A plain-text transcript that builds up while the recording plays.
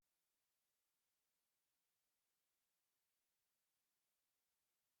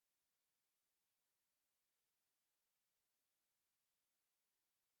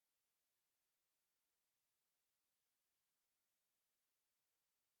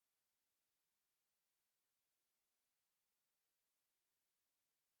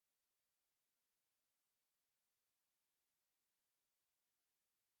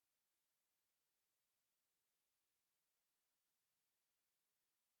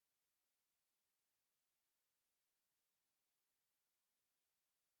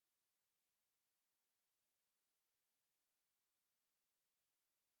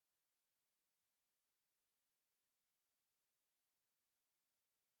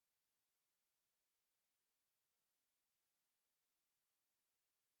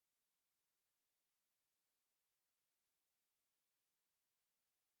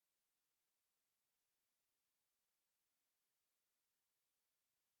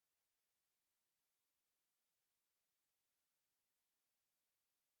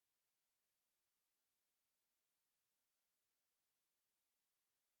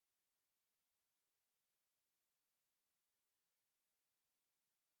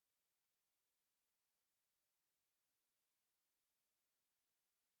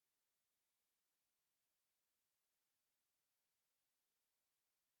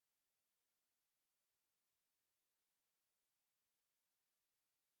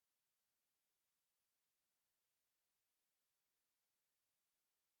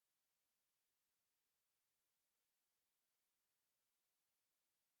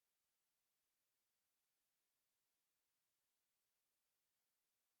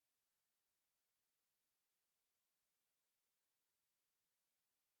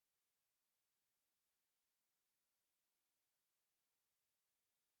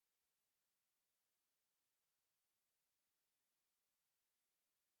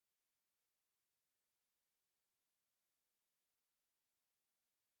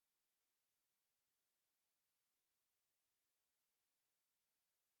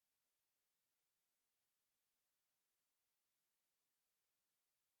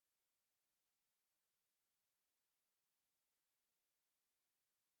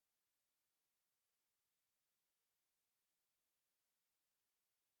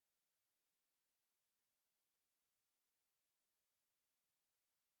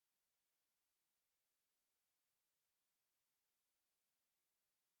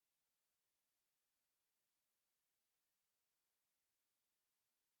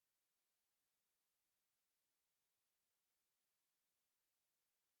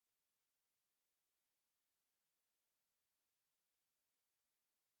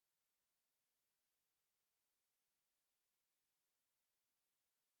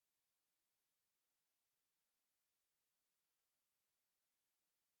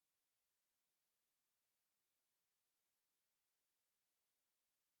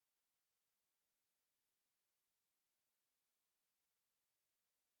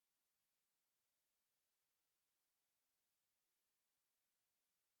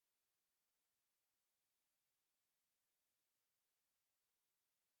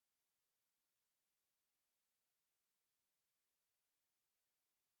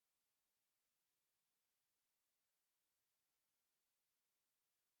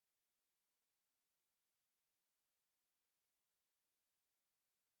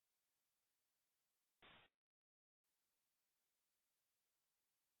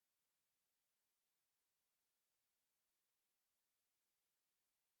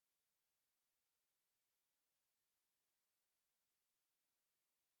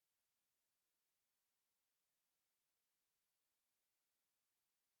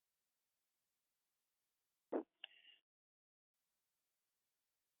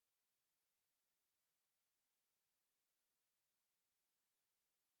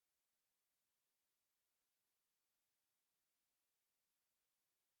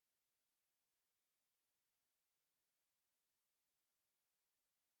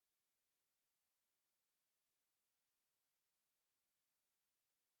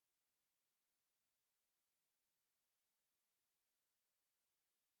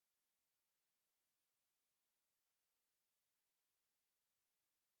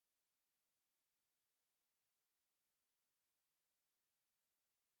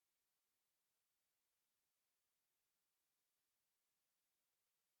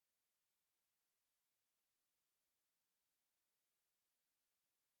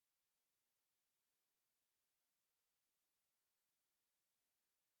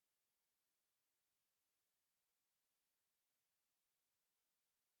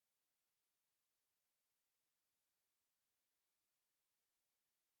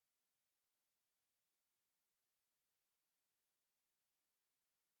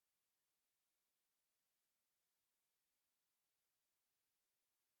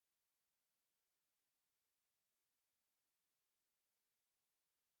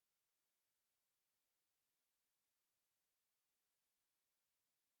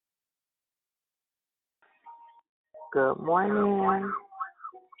Good morning.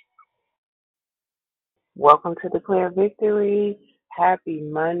 Welcome to Declare Victory. Happy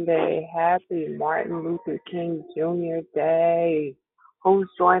Monday. Happy Martin Luther King Jr. Day. Who's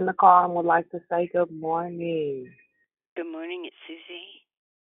joined the call and would like to say good morning? Good morning, it's Susie.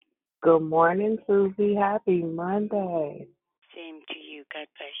 Good morning, Susie. Happy Monday. Same to you. God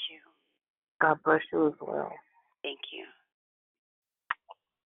bless you. God bless you as well. Thank you.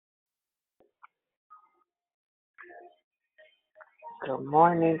 Good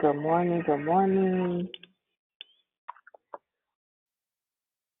morning, good morning, good morning.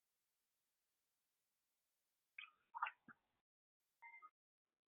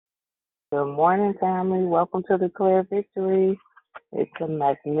 Good morning, family. Welcome to Declare Victory. It's a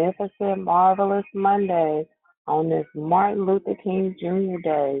magnificent, marvelous Monday on this Martin Luther King Jr.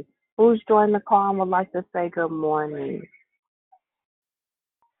 Day. Who's joined the call and would like to say good morning?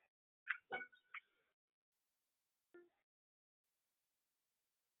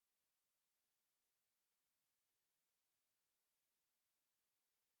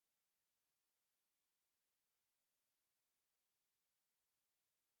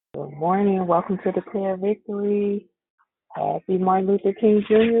 Good morning. Welcome to Declare Victory. Happy Martin Luther King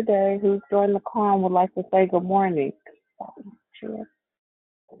Jr. Day. Who's joined the call and would like to say good morning? Sure.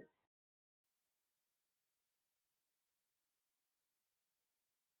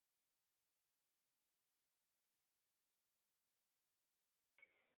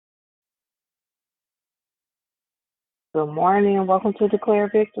 Good morning and welcome to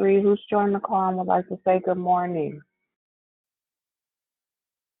Declare Victory. Who's joined the call and would like to say good morning?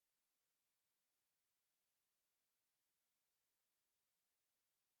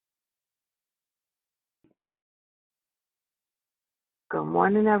 Good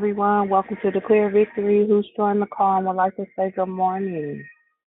morning, everyone. Welcome to Declare Victory. Who's joined the call and would like to say good morning?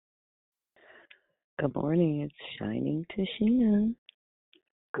 Good morning. It's Shining Tashina.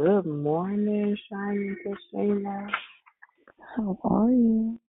 Good morning, Shining Christina. How are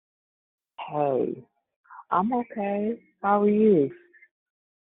you? Hey, I'm okay. How are you?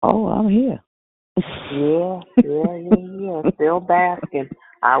 Oh, I'm here. Yeah. Still basking.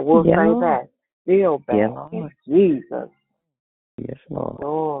 I will Yeah, say Lord. that. Still Yeah, basking. Lord. Jesus. Yes, Lord.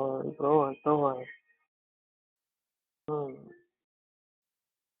 Lord. Mm.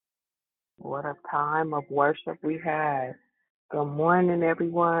 What a time of worship we had. Good morning,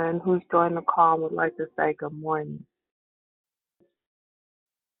 everyone. Who's joined the call and would like to say good morning?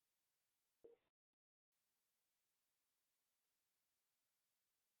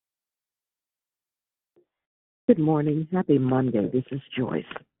 Good morning. Happy Monday. This is Joyce.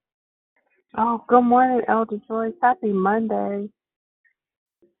 Oh, good morning, Elder Joyce. Happy Monday.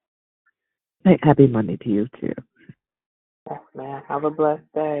 Hey, happy Monday to you, too. Yes, man. Have a blessed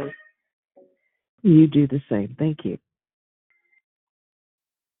day. You do the same. Thank you.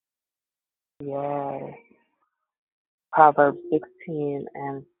 Yes. Proverbs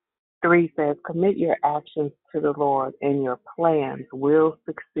 16:3 says, commit your actions to the Lord and your plans will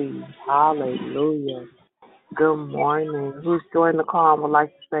succeed. Hallelujah. Good morning. Who's joined the call and would like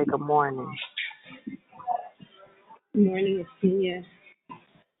to say good morning? Good morning, it's Kenya.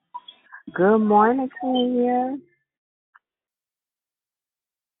 Good morning, Kenya.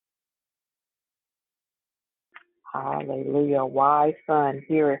 Hallelujah. A wise son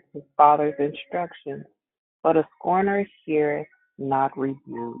heareth his father's instructions, but a scorner heareth not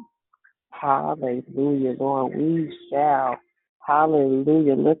rebuke. Hallelujah, Lord. We shall.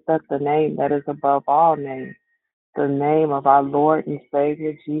 Hallelujah. Lift up the name that is above all names, the name of our Lord and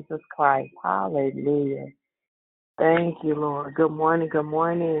Savior Jesus Christ. Hallelujah. Thank you, Lord. Good morning. Good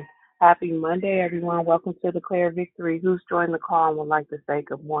morning. Happy Monday, everyone. Welcome to Declare Victory. Who's joined the call and would like to say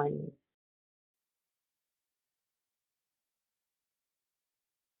good morning?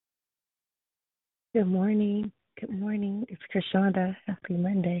 Good morning. Good morning. It's Krishanda. Happy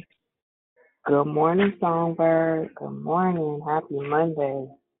Monday. Good morning, Songbird. Good morning. Happy Monday.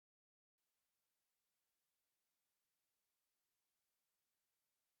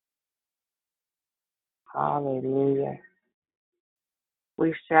 Hallelujah.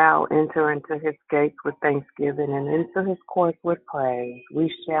 We shall enter into his gates with thanksgiving and into his courts with praise.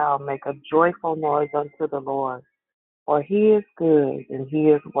 We shall make a joyful noise unto the Lord, for he is good and he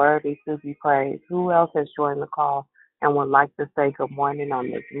is worthy to be praised. Who else has joined the call and would like to say good morning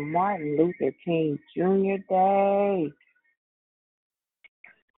on this Martin Luther King Jr. Day?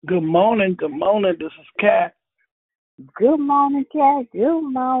 Good morning. Good morning. This is Kat. Good morning, Kat. Good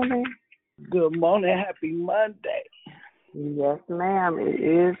morning. Good morning. Happy Monday. Yes, ma'am. It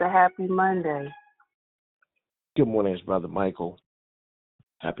is a happy Monday. Good morning, it's Brother Michael.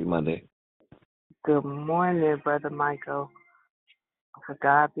 Happy Monday. Good morning, Brother Michael. For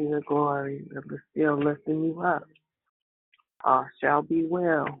God be the glory. We're still lifting you up. All shall be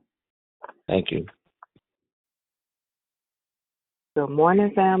well. Thank you. Good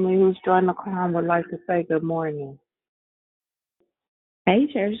morning, family. Who's joined the call would like to say good morning? Hey,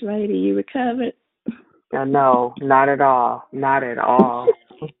 church lady, you recovered? No, not at all. Not at all.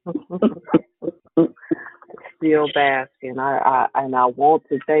 Still basking. I want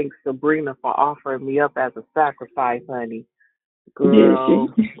to thank Sabrina for offering me up as a sacrifice, honey.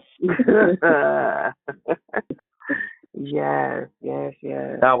 Girl. Yes.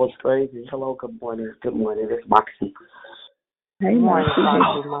 That was crazy. Hello, good morning. Good morning. It's Moxie. Hey, Good morning,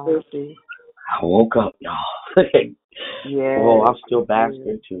 Marcy. Moxie. I woke up, y'all. Yes. Oh, I'm still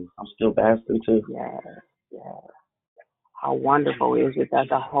basking too. Yes. How wonderful is it that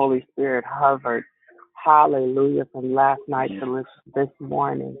the Holy Spirit hovered, hallelujah, from last night to this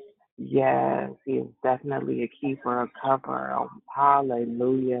morning. Yes, He is definitely a keeper, a cover. Oh,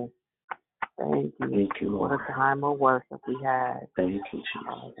 hallelujah. Thank you. Thank you, What Lord. a time of worship we had. Thank you, Jesus.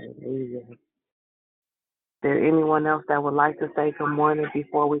 Hallelujah. Is there anyone else that would like to say good morning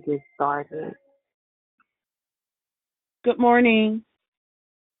before we get started? Good morning.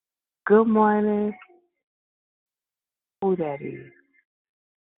 Good morning. Who that is?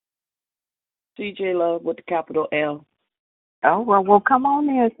 CJ Love with the capital L. Oh, well, come on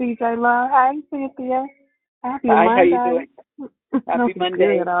in, CJ Love. Hey, Cynthia. Happy Hi, how you Monday. doing? Happy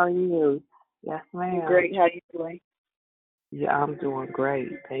Monday. Good, how are you? Yes, ma'am. Great, how you doing? Yeah, I'm doing great.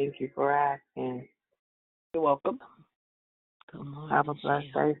 Thank you for asking. You're welcome. Good morning. Have a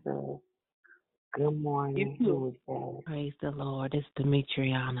blessed day, sir. Good morning. You too. Who is that? Praise the Lord. It's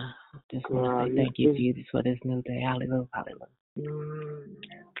Demetriana. Just want Girl, to say thank you, Jesus, for this new day. Hallelujah.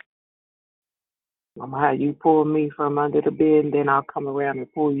 Mama, how you pull me from under the bed, and then I'll come around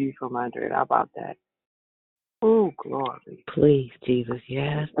and pull you from under it. How about that? Oh, glory. Please, Jesus.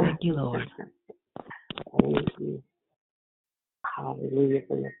 Yes, thank you, Lord. Thank you. Hallelujah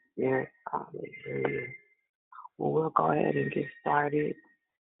for the Spirit. Hallelujah. Well, we'll go ahead and get started.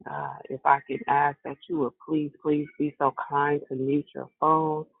 If I can ask that you would please be so kind to mute your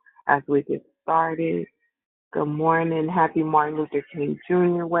phone as we get started. Good morning. Happy Martin Luther King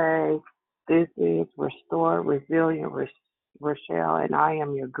Jr. Way. This is Restore Resilient Rochelle, and I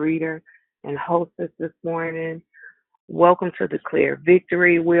am your greeter and hostess this morning. Welcome to Declare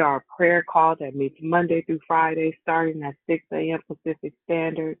Victory. We are a prayer call that meets Monday through Friday, starting at 6 a.m. Pacific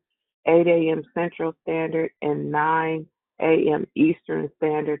Standard, 8 a.m. Central Standard, and 9 a.m. Eastern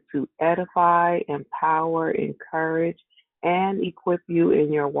Standard to edify, empower, encourage, and equip you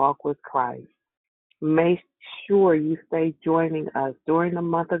in your walk with Christ. Make sure you stay joining us during the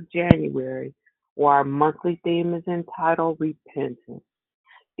month of January, where our monthly theme is entitled Repentance.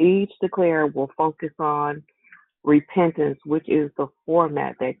 Each Declare will focus on repentance, which is the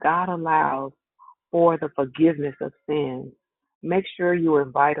format that God allows for the forgiveness of sins. Make sure you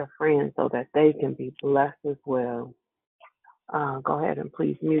invite a friend so that they can be blessed as well. Go ahead and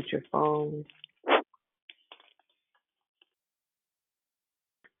please mute your phone.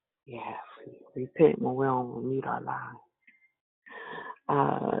 Yes, repent when we don't mute our line.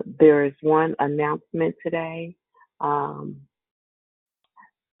 There is one announcement today.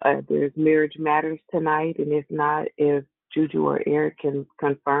 There's Marriage Matters tonight, and if Juju or Eric can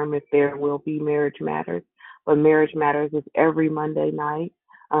confirm if there will be Marriage Matters. But Marriage Matters is every Monday night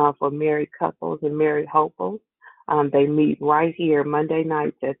for married couples and married hopefuls. They meet right here Monday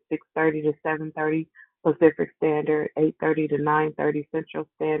nights at 6:30 to 7:30 Pacific Standard, 8:30 to 9:30 Central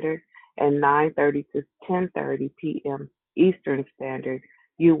Standard, and 9:30 to 10:30 p.m. Eastern Standard.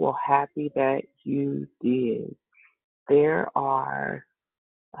 You will happy that you did. There are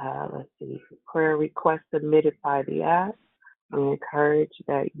prayer requests submitted by the app. We encourage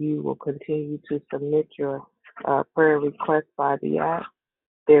that you will continue to submit your prayer requests by the app.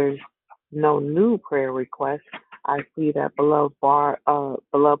 There's no new prayer requests. I see that beloved Barb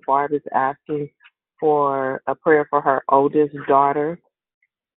is asking for a prayer for her oldest daughter,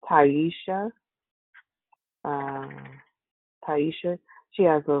 Taisha. Uh, Taisha, she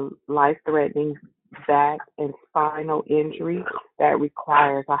has a life-threatening back and spinal injury that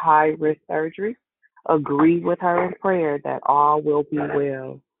requires a high-risk surgery. Agree with her in prayer that all will be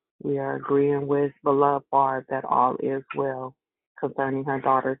well. We are agreeing with beloved Barb that all is well concerning her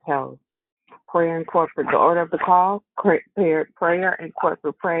daughter's health. Prayer and corporate, the order of the call, prayer and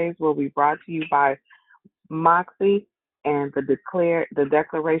corporate praise will be brought to you by Moxie, and the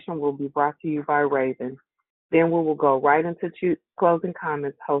declaration will be brought to you by Raevyn. Then we will go right into closing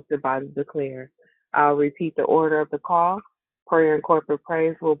comments hosted by the Declare. I'll repeat the order of the call. Prayer and corporate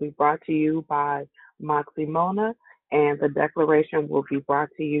praise will be brought to you by Moxie Mona, and the declaration will be brought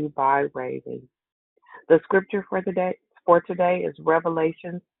to you by Raevyn. The scripture for today is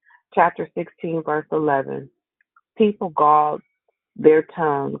Revelation chapter 16, verse 11. People galled their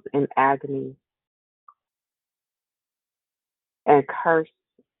tongues in agony and cursed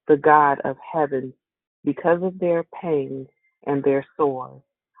the God of heaven because of their pains and their sores,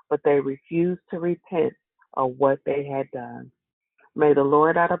 but they refused to repent of what they had done. May the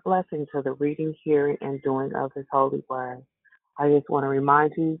Lord add a blessing to the reading, hearing, and doing of his holy word. I just want to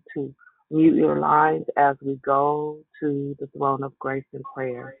remind you to mute your lines as we go to the throne of grace in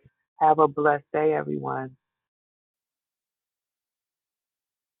prayer. Have a blessed day, everyone.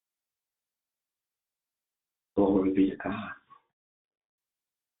 Glory be to God.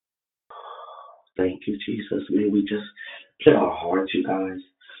 Thank you, Jesus. May we just put our hearts, you guys,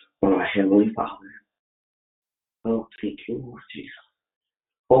 on our Heavenly Father. Oh, thank you, Lord Jesus.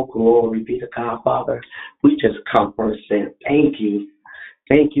 Oh, glory be to God, Father. We just come first saying thank you.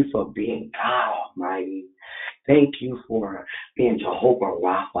 Thank you for being God Almighty. Thank you for being Jehovah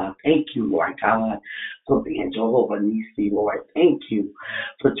Rapha. Thank you, Lord God, for being Jehovah Nissi, Lord. Thank you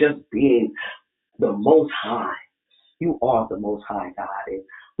for just being the Most High. You are the Most High, God. And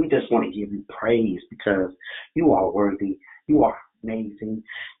we just want to give you praise because you are worthy. You are amazing.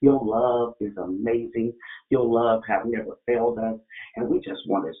 Your love is amazing. Your love has never failed us. And we just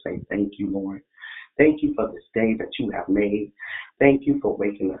want to say thank you, Lord. Thank you for this day that you have made. Thank you for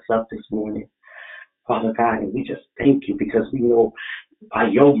waking us up this morning, Father God. And we just thank you because we know by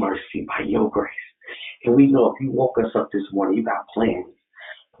your mercy, by your grace. And we know if you woke us up this morning, you got plans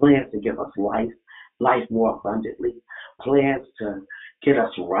to give us life more abundantly, plans to get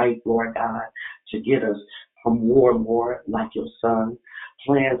us right, Lord God, to get us more and more like your Son,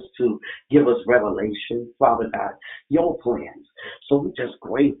 plans to give us revelation, Father God, your plans. So we're just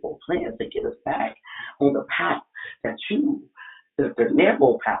grateful, plans to get us back on the path that the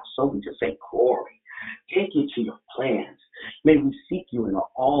narrow path. So we just say glory. Take you to your plans. May we seek you in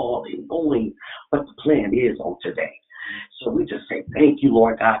all and knowing what the plan is on today. So we just say thank you,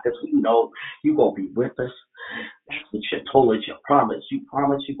 Lord God, because we know you're going to be with us. That's what you told us, you promised. You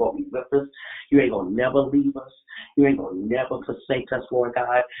promised you're going to be with us. You ain't going to never leave us. You ain't going to never forsake us, Lord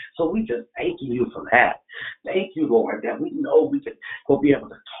God. So we just thanking you for that. Thank you, Lord, that we know we can go be able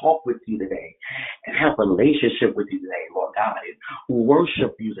to talk with you today and have a relationship with you today, Lord God, and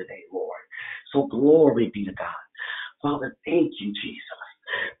worship you today, Lord. So glory be to God. Father, thank you, Jesus.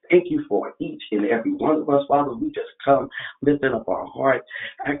 Thank you for each and every one of us, Father. We just come lifting up our heart,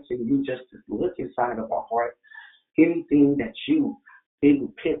 asking you just to look inside of our heart. Anything that you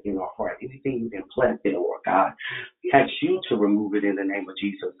didn't put in our heart, anything you didn't plant in, Lord God, we ask you to remove it in the name of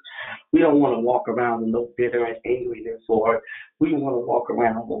Jesus. We don't want to walk around with no bitter and angriness, Lord. We want to walk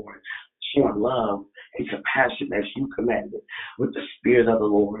around, Lord, showing love and compassion as you commanded with the Spirit of the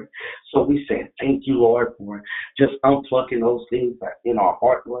Lord. So we say thank you, Lord, for just unplugging those things that in our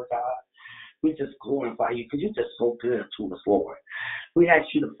heart, Lord God. We just glorify you because you're just so good to us, Lord. We ask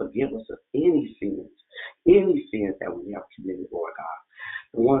you to forgive us of any sins that we have committed, Lord God.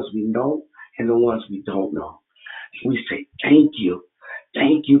 The ones we know and the ones we don't know. We say thank you.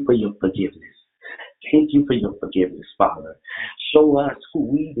 Thank you for your forgiveness. Thank you for your forgiveness, Father. Show us who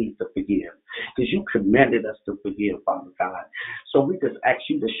we need to forgive because you commanded us to forgive, Father God. So we just ask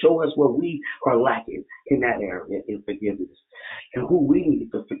you to show us where we are lacking in that area in forgiveness and who we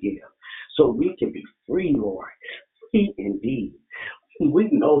need to forgive so we can be free, Lord, free indeed. We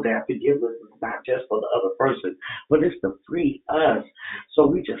know that forgiveness is not just for the other person, but it's to free us. So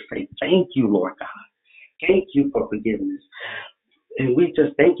we just say thank you, Lord God. Thank you for forgiveness. And we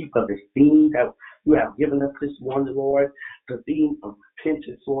just thank you for this theme that you have given us this morning, Lord, the theme of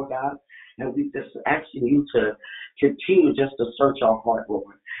repentance, Lord God. And we just asking you to continue just to search our heart,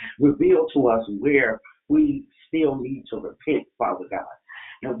 Lord. Reveal to us where we still need to repent, Father God.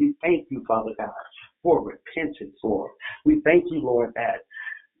 And we thank you, Father God, for repentance, Lord. We thank you, Lord, that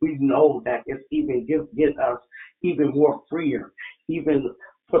we know that it's even get us even more freer, even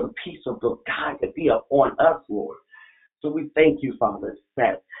for the peace of the God to be upon us, Lord. So we thank you, Father,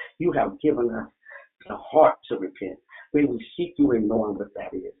 that you have given us the heart to repent. May we seek you in knowing what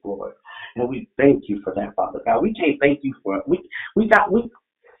that is, Lord. And we thank you for that, Father God. We can't thank you for it.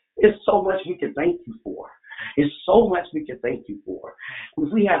 It's so much we can thank you for. It's so much we can thank you for.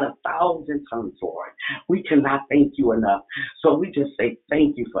 If we had 1,000 tongues, Lord, we cannot thank you enough. So we just say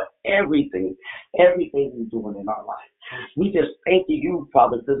thank you for everything you're doing in our life. We just thank you,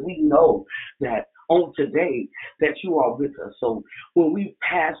 Father, because we know that on today that you are with us. So when we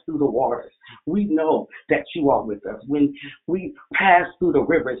pass through the waters, we know that you are with us. When we pass through the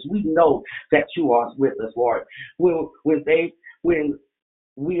rivers, we know that you are with us, Lord. When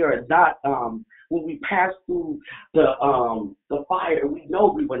we are not when we pass through the fire, we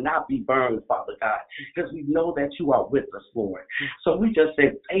know we will not be burned, Father God, because we know that you are with us, Lord. So we just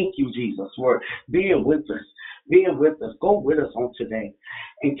say thank you, Jesus, for being with us. Being with us, go with us on today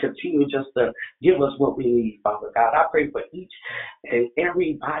and continue just to give us what we need, Father God. I pray for each and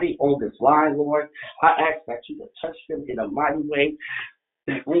everybody on this line, Lord. I ask that you would touch them in a mighty way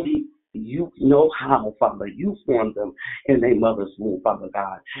that only you know how, Father. You formed them in their mother's womb, Father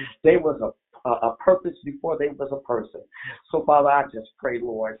God. There was a purpose before they was a person. So, Father, I just pray,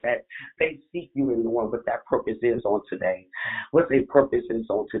 Lord, that they seek you and know what that purpose is on today. What their purpose is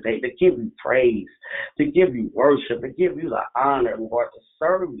on today, to give you praise, to give you worship, to give you the honor, Lord, to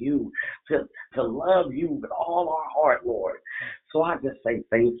serve you, to love you with all our heart, Lord. So I just say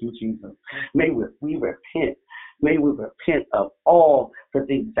thank you, Jesus. May we repent. May we repent of all the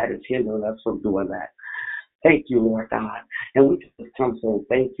things that is hindering us from doing that. Thank you, Lord God. And we just come saying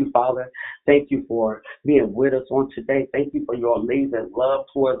thank you, Father. Thank you for being with us on today. Thank you for your amazing love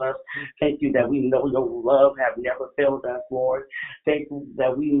towards us. Thank you that we know your love have never failed us, Lord. Thank you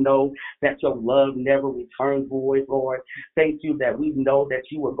that we know that your love never returns void, Lord. Thank you that we know that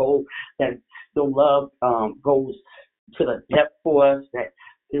you will go, that your love goes to the depth for us, that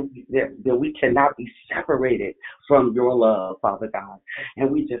we cannot be separated from your love, Father God.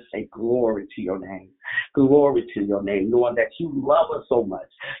 And we just say glory to your name. Glory to your name, knowing that you love us so much.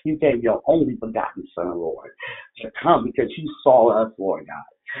 You gave your only begotten Son, Lord, to come because you saw us, Lord God.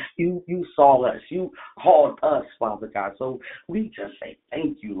 You saw us. You called us, Father God. So we just say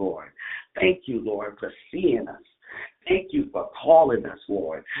thank you, Lord. Thank you, Lord, for seeing us. Thank you for calling us,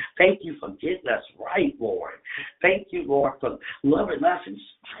 Lord. Thank you for getting us right, Lord. Thank you, Lord, for loving us in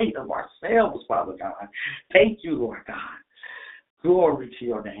spite of ourselves, Father God. Thank you, Lord God. Glory to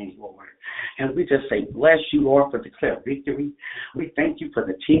your name, Lord. And we just say, bless you, Lord, for declare victory. We thank you for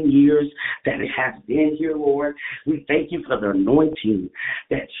the 10 years that it has been here, Lord. We thank you for the anointing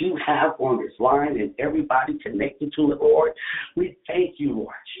that you have on this line and everybody connected to it, Lord. We thank you,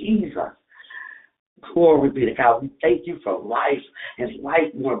 Lord Jesus. Glory be to God. We thank you for life and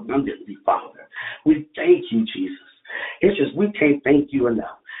life more abundantly, Father. We thank you, Jesus. It's just we can't thank you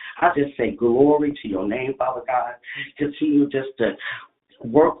enough. I just say glory to your name, Father God. Continue just to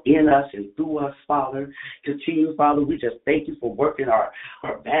work in us and through us, Father. Continue, Father. We just thank you for working our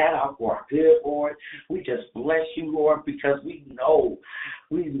bad out for our good, Lord. We just bless you, Lord, because we know,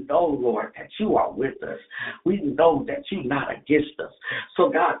 Lord, that you are with us. We know that you're not against us. So,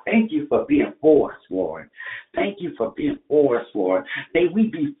 God, thank you for being for us, Lord. Thank you for being for us, Lord. May we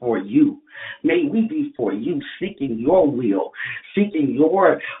be for you. May we be for you, seeking your will, seeking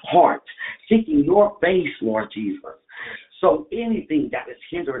your heart, seeking your face, Lord Jesus. So anything that is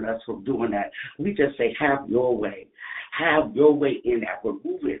hindering us from doing that, we just say, have your way. Have your way in that.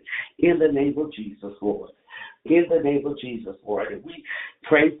 Remove it in the name of Jesus, Lord. In the name of Jesus, Lord. And we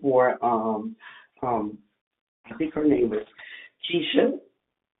pray for, I think her name is Keisha,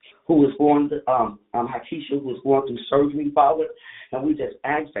 who was going to, Keisha, who was going through surgery, Father. And we just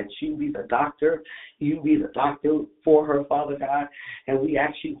ask that you be the doctor. You be the doctor for her, Father God. And we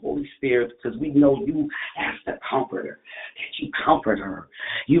ask you, Holy Spirit, because we know you as the comforter, that you comfort her.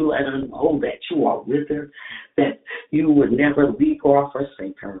 You let her know that you are with her, that you would never leave or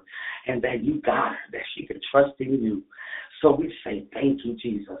forsake her, and that you got her, that she can trust in you. So we say thank you,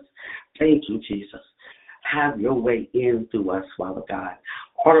 Jesus. Thank you, Jesus. Have your way in through us, Father God.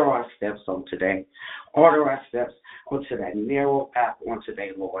 Order our steps on today. Order our steps onto that narrow path on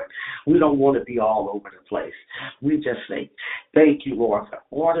today, Lord. We don't want to be all over the place. We just say, thank you, Lord, for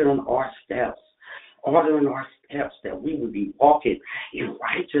ordering our steps. Ordering our steps that we would be walking in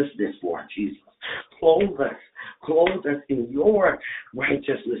righteousness, Lord Jesus. Clothe us in your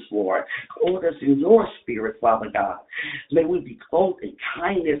righteousness, Lord. Clothe us in your spirit, Father God. May we be clothed in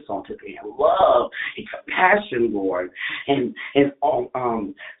kindness on today, and love and compassion, Lord, and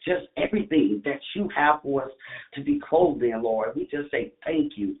just everything that you have for us to be clothed in, Lord. We just say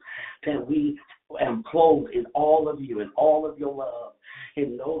thank you that we am clothed in all of you and all of your love,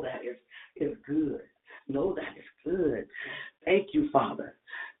 and know that it's good. Know that it's good. Thank you, Father.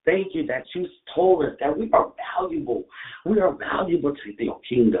 Thank you that you told us that we are valuable. We are valuable to your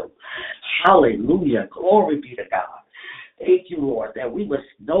kingdom. Hallelujah. Glory be to God. Thank you, Lord, that we must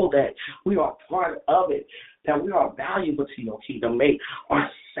know that we are part of it, that we are valuable to your kingdom. May our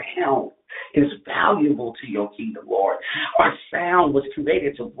sound is valuable to your kingdom, Lord. Our sound was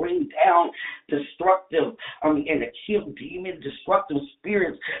created to bring down and to kill demon, destructive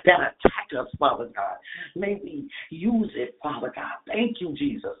spirits that attack us, Father God. May we use it, Father God. Thank you,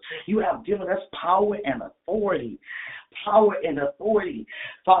 Jesus. You have given us power and authority,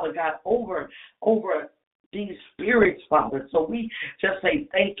 Father God, over these spirits, Father. So we just say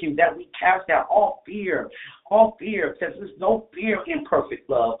thank you that we cast out all fear, because there's no fear in perfect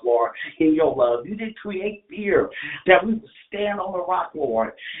love, Lord, in your love. You didn't create fear, that we would stand on the rock,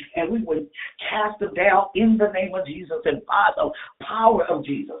 Lord, and we would cast them down in the name of Jesus and by the power of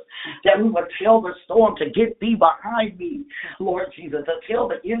Jesus, that we would tell the storm to get thee behind me, Lord Jesus, to tell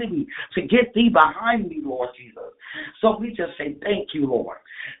the enemy to get thee behind me, Lord Jesus. So we just say thank you, Lord.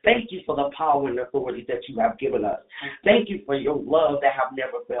 Thank you for the power and authority that you have given us. Thank you for your love that have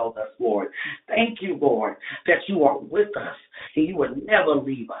never failed us, Lord. Thank you, Lord, that you are with us and you will never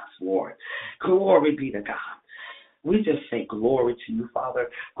leave us, Lord. Glory be to God. We just say glory to you, Father.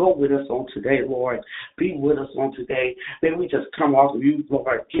 Go with us on today, Lord. Be with us on today. May we just come off of you,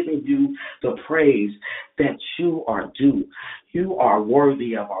 Lord, giving you the praise that you are due. You are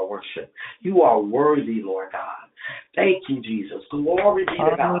worthy of our worship. You are worthy, Lord God. Thank you, Jesus. Glory be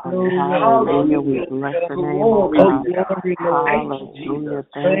to God. Hallelujah. We bless the name of God. Hallelujah.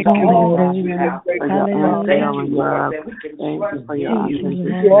 Thank you, Lord, for your unfailing love. Thank you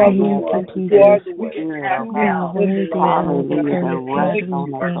for your unconditional spirit, oh God. Hallelujah. That rests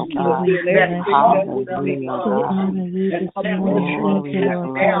on us, oh God. Hallelujah, God.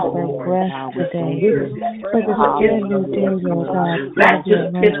 Glory and breath today. Hallelujah. That's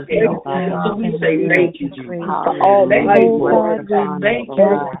just pitch, so we say thank you, Jesus. Hallelujah. God, we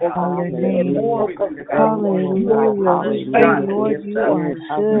magnify your name. Hallelujah. We say, Lord, you are good and your mercy endures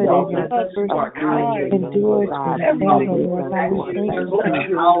forever, Lord God.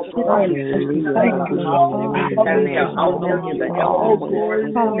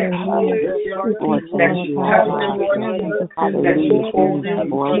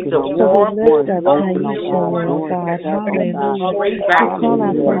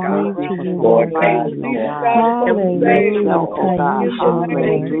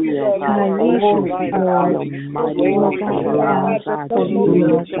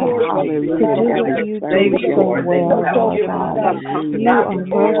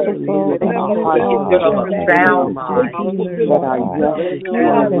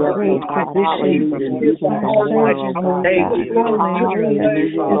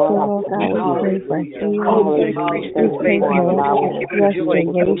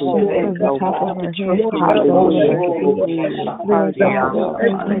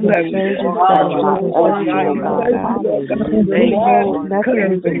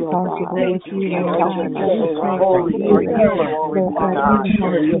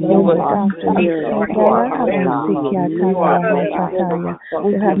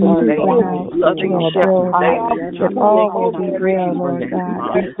 thank you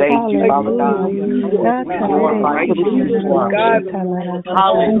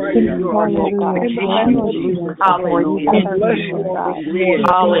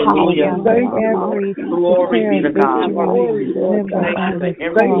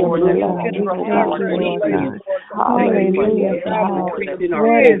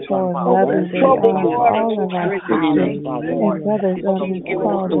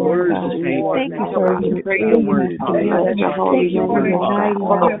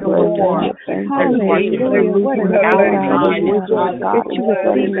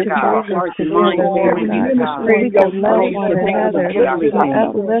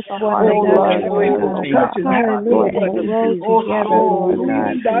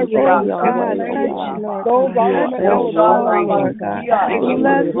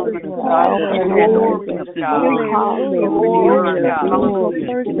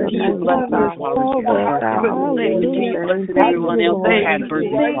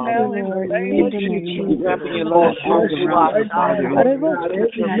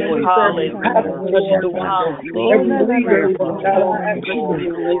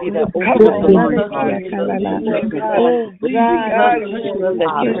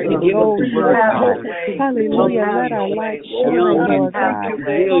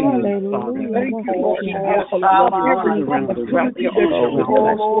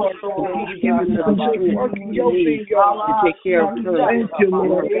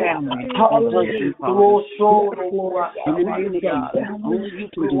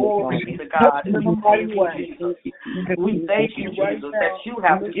for right. Jesus. We thank you, Jesus, that you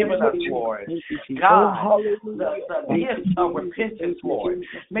have given us, Lord, God, the gift of repentance, Lord.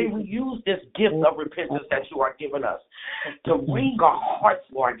 May we use this gift of repentance that you are giving us to wring our hearts,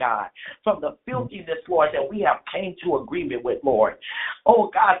 Lord God, from the filthiness, Lord, that we have came to agreement with, Lord. Oh,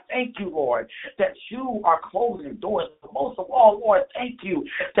 God, thank you, Lord, that you are closing doors. But most of all, Lord, thank you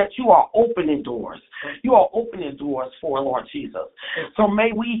that you are opening doors. You are opening doors for Lord Jesus. So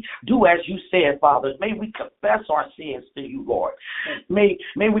may we do as you said, Father. May we confess our sins to you, Lord. May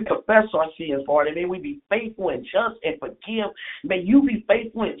we confess our sins, Lord, and may we be faithful and just and forgive. May you be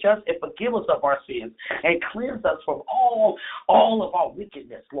faithful and just and forgive us of our sins and cleanse us from all of our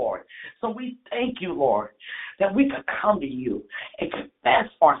wickedness, Lord. So we thank you, Lord, that we could come to you and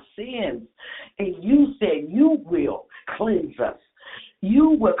confess our sins. And you said you will cleanse us. You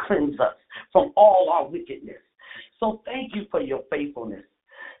will cleanse us from all our wickedness. So thank you for your faithfulness.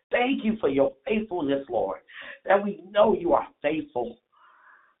 Thank you for your faithfulness, Lord, that we know you are faithful.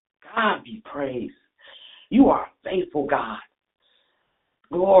 God be praised. You are faithful, God.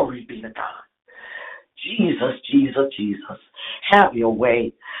 Glory be to God. Jesus, Jesus, Jesus, have your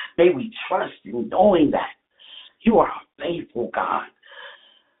way. May we trust in knowing that you are a faithful God.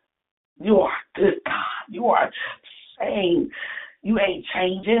 You are a good God. You are saying you ain't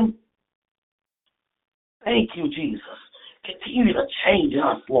changing. Thank you, Jesus. Continue to change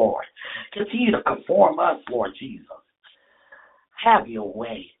us, Lord. Continue to conform us, Lord Jesus. Have your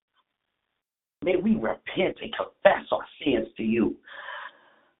way. May we repent and confess our sins to you.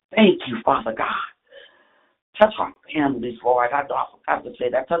 Thank you, Father God. Touch our families, Lord. I have to say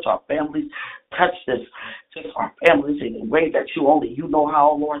that. Touch our families. Touch our families in a way that you know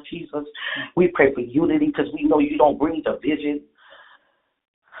how, Lord Jesus. We pray for unity because we know you don't bring division.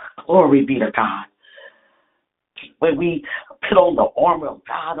 Glory be to God. When we put on the armor of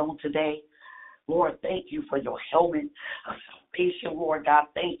God on today, Lord, thank you for your helmet of salvation, Lord God.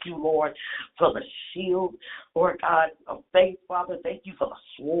 Thank you, Lord, for the shield, Lord God, of faith, Father. Thank you for the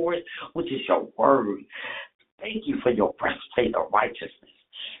sword, which is your word. Thank you for your breastplate of righteousness.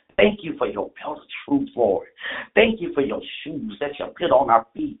 Thank you for your belt of truth, Lord. Thank you for your shoes that you put on our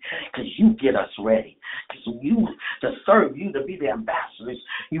feet because you get us ready. Because you, to serve you, to be the ambassadors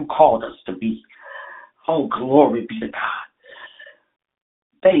you called us to be. Oh, glory be to God.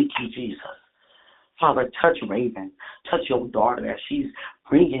 Thank you, Jesus. Father, touch Raevyn. Touch your daughter as she's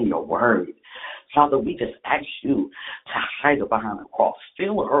bringing your word. Father, we just ask you to hide her behind the cross.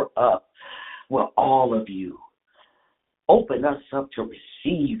 Fill her up with all of you. Open us up to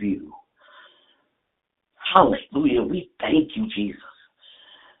receive you. Hallelujah. We thank you, Jesus.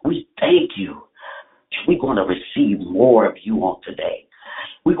 We thank you. We're going to receive more of you on today.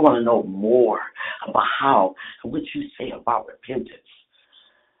 We're going to know more about how and what you say about repentance.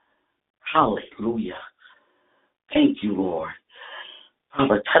 Hallelujah. Thank you, Lord.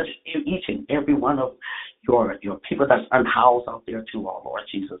 Father, touch each and every one of your people that's unhoused out there too, oh Lord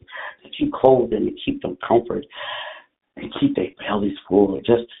Jesus, that you clothe them and keep them comfort and keep their bellies full,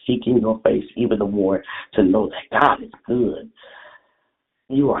 just seeking your face even the more to know that God is good.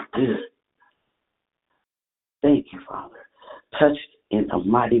 You are good. Thank you, Father. Touch in a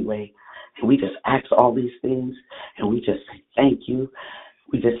mighty way. And we just ask all these things, and we just say thank you.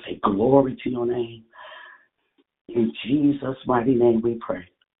 We just say glory to your name. In Jesus' mighty name we pray.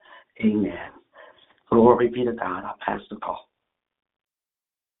 Amen. Glory be to God. I'll pass the call.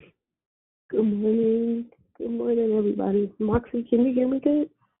 Good morning. Good morning, everybody. Moxie, can you hear me good?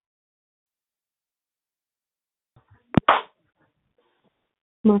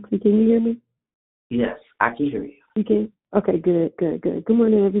 Moxie, can you hear me? Yes, I can hear you. You can? Okay, good. Good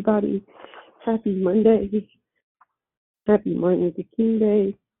morning, everybody. Happy Monday. Happy Martin Luther King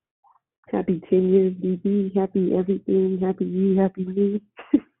Day. Happy 10 years, DB. Happy everything. Happy you. Happy me.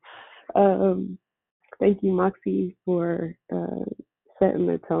 Thank you, Moxie, for setting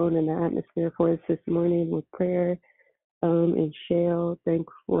the tone and the atmosphere for us this morning with prayer. And Shale,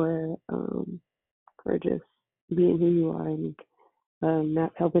 thanks for just being who you are and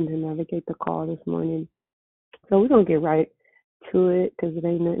not helping to navigate the call this morning. So we're going to get right to it because it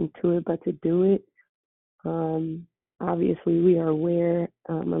ain't nothing to it but to do it. Obviously, we are aware,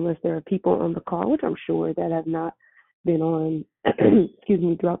 unless there are people on the call, which I'm sure that have not been on,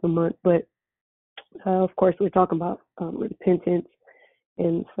 throughout the month. But, of course, we're talking about repentance.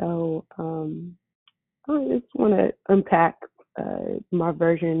 And so I just want to unpack my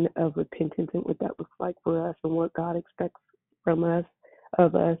version of repentance and what that looks like for us and what God expects from us,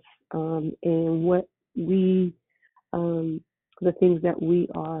 of us, and what we, the things that we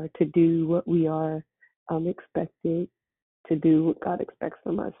are to do, what we are expected to do, what God expects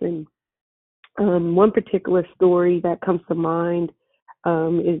from us. And One particular story that comes to mind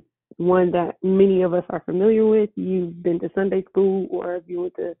is one that many of us are familiar with. You've been to Sunday school, or if you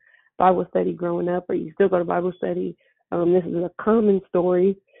went to Bible study growing up, or you still go to Bible study. This is a common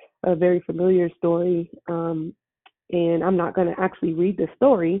story, a very familiar story. And I'm not going to actually read the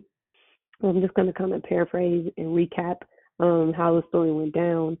story. I'm just going to kind of paraphrase and recap how the story went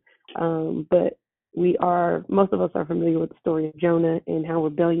down. But most of us are familiar with the story of Jonah and how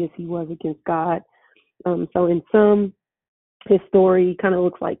rebellious he was against God. So in sum, his story kind of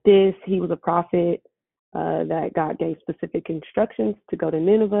looks like this. He was a prophet that God gave specific instructions to go to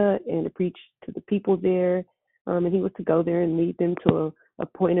Nineveh and to preach to the people there. And he was to go there and lead them to a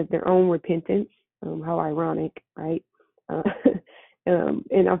point of their own repentance. How ironic, right?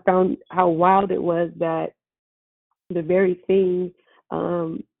 And I found how wild it was that the very thing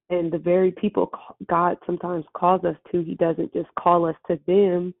and the very people God sometimes calls us to, he doesn't just call us to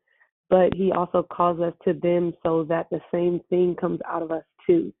them, but he also calls us to them so that the same thing comes out of us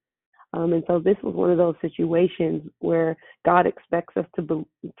too. And so this was one of those situations where God expects us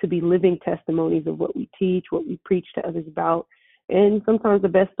to be living testimonies of what we teach, what we preach to others about. And sometimes the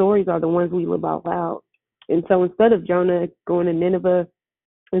best stories are the ones we live out loud. And so instead of Jonah going to Nineveh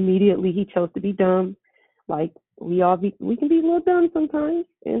immediately, he chose to be dumb. Like we can be a little dumb sometimes.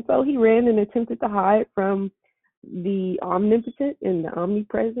 And so he ran and attempted to hide from the omnipotent and the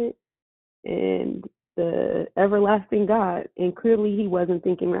omnipresent and the everlasting God. And clearly he wasn't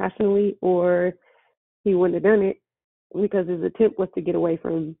thinking rationally, or he wouldn't have done it, because his attempt was to get away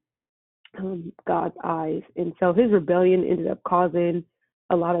from God's eyes. And so his rebellion ended up causing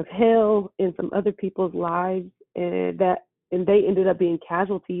a lot of hell in some other people's lives, and they ended up being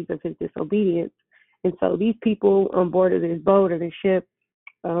casualties of his disobedience. And so these people on board of this boat or this ship,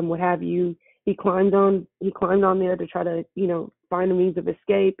 what have you, he climbed on there to try to, find a means of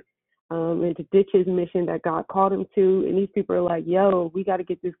escape, and to ditch his mission that God called him to. And these people are like, yo, we got to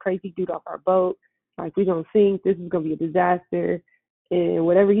get this crazy dude off our boat. Like, we're going to sink. This is going to be a disaster. And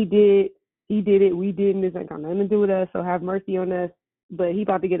whatever he did it. We didn't. This ain't got nothing to do with us. So have mercy on us. But he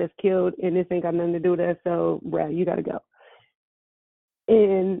about to get us killed, and this ain't got nothing to do with us. So, bruh, you got to go.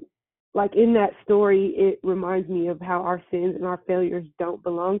 And like in that story, it reminds me of how our sins and our failures don't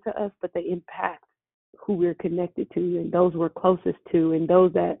belong to us, but they impact who we're connected to and those we're closest to and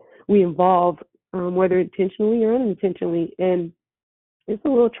those that we involve, whether intentionally or unintentionally. And it's a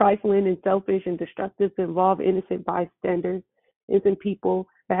little trifling and selfish and destructive to involve innocent bystanders, innocent people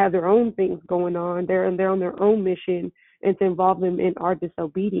that have their own things going on. They're on their own mission, and to involve them in our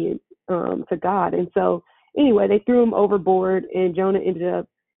disobedience to God. And so anyway, they threw him overboard, and Jonah ended up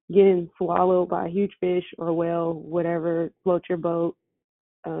getting swallowed by a huge fish or whale, whatever, float your boat,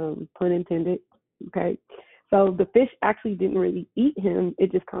 pun intended. Okay. So the fish actually didn't really eat him.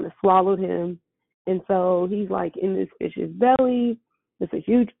 It just kind of swallowed him. And so he's like in this fish's belly. It's a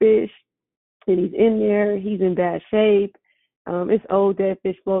huge fish, and he's in there. He's in bad shape. It's old dead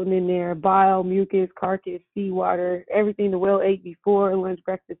fish floating in there, bile, mucus, carcass, seawater, everything the whale ate before lunch,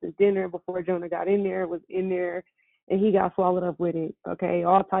 breakfast, and dinner before Jonah got in there was in there, and he got swallowed up with it. Okay,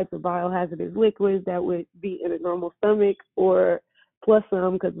 all types of biohazardous liquids that would be in a normal stomach, or plus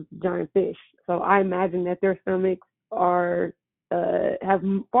some, because it's a giant fish. So I imagine that their stomachs are have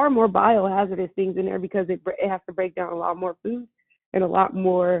far more biohazardous things in there, because it has to break down a lot more food and a lot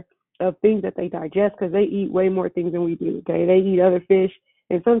more of things that they digest, because they eat way more things than we do. Okay, they eat other fish,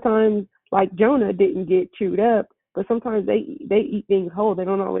 and sometimes, like Jonah didn't get chewed up, but sometimes they eat things whole. They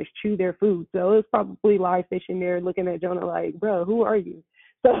don't always chew their food. So it's probably live fish in there looking at Jonah like, bro, who are you?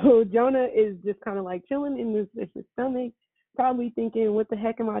 So Jonah is just kind of like chilling in this fish's stomach, probably thinking, what the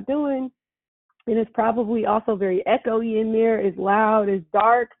heck am I doing? And it's probably also very echoey in there. It's loud, it's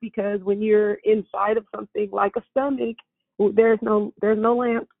dark, because when you're inside of something like a stomach, there's no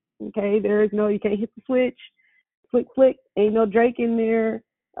lamp. Okay, you can't hit the switch, flick, ain't no Drake in there.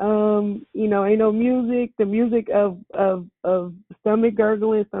 Ain't no music. The music of stomach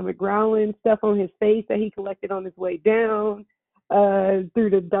gurgling, stomach growling, stuff on his face that he collected on his way down, through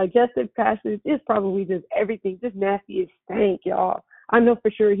the digestive passage. It's probably just everything, just nasty as stank, y'all. I know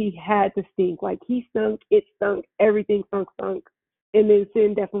for sure he had to stink. Like, he stunk, it stunk, everything stunk. And then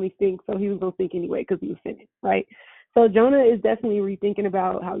sin definitely stinks, so he was going to stink anyway because he was sinning, right? So Jonah is definitely rethinking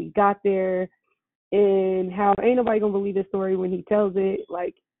about how he got there, and how ain't nobody going to believe this story when he tells it.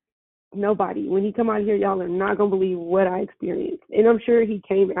 Like, nobody. When he come out here, y'all are not going to believe what I experienced. And I'm sure he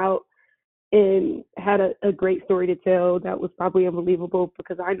came out and had a great story to tell that was probably unbelievable,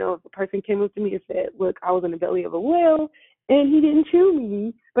 because I know if a person came up to me and said, look, I was in the belly of a whale and he didn't chew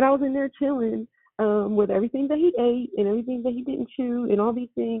me, but I was in there chilling, with everything that he ate and everything that he didn't chew and all these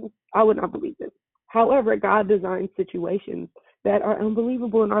things, I would not believe it. However, God designed situations that are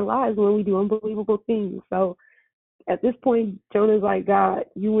unbelievable in our lives when we do unbelievable things. So at this point, Jonah's like, God,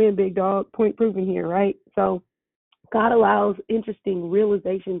 you win, big dog. Point proven here, right? So God allows interesting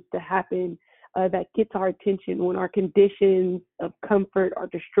realizations to happen that gets our attention when our conditions of comfort are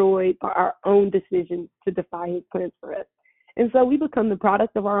destroyed by our own decisions to defy his plans for us. And so we become the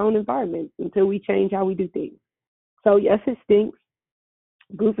product of our own environments until we change how we do things. So yes, it stinks.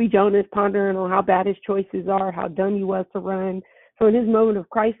 Goofy Jonah is pondering on how bad his choices are, how dumb he was to run. So in his moment of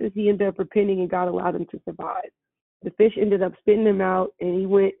crisis, he ended up repenting and God allowed him to survive. The fish ended up spitting him out and he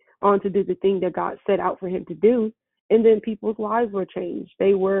went on to do the thing that God set out for him to do. And then people's lives were changed.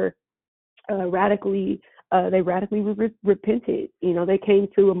 They were radically repented. You know, they came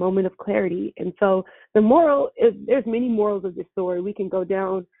to a moment of clarity. And so the moral, there's many morals of this story. We can go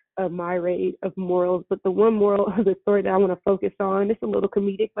down a myriad of morals, but the one moral of the story that I want to focus on, it's a little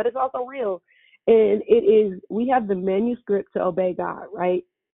comedic, but it's also real. And it is, we have the manuscript to obey God, right?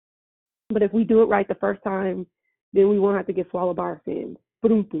 But if we do it right the first time, then we won't have to get swallowed by our sins.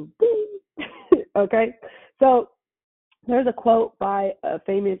 Okay? So there's a quote by a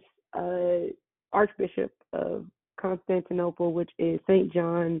famous Archbishop of Constantinople, which is St.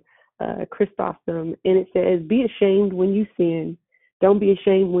 John Chrysostom, and it says, "Be ashamed when you sin. Don't be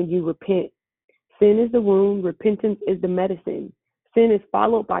ashamed when you repent. Sin is the wound. Repentance is the medicine. Sin is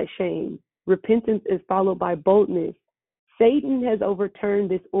followed by shame. Repentance is followed by boldness. Satan has overturned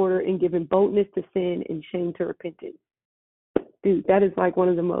this order and given boldness to sin and shame to repentance." Dude, that is like one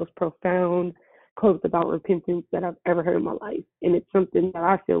of the most profound quotes about repentance that I've ever heard in my life. And it's something that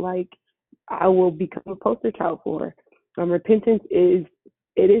I feel like I will become a poster child for. Repentance is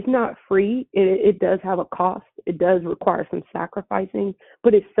not free. It does have a cost. It does require some sacrificing,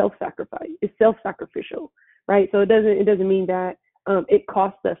 but it's self-sacrifice. It's self-sacrificial, right? So it doesn't mean that it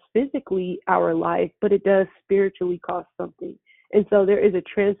costs us physically our life, but it does spiritually cost something. And so there is a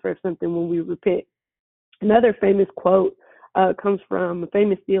transfer of something when we repent. Another famous quote comes from a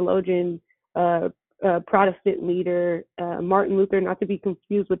famous theologian, Protestant leader, Martin Luther, not to be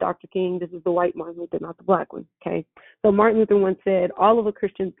confused with Dr. King. This is the white Martin Luther, not the black one, okay? So Martin Luther once said, all of a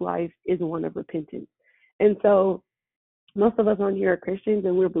Christian's life is one of repentance. And so most of us on here are Christians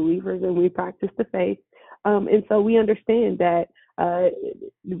and we're believers and we practice the faith. And so we understand that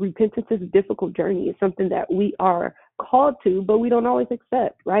repentance is a difficult journey. It's something that we are called to, but we don't always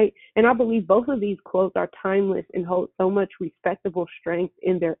accept, right? And I believe both of these quotes are timeless and hold so much respectable strength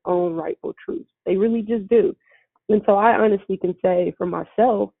in their own rightful truths. They really just do. And so I honestly can say for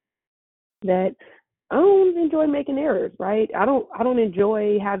myself that I don't enjoy making errors, right? I don't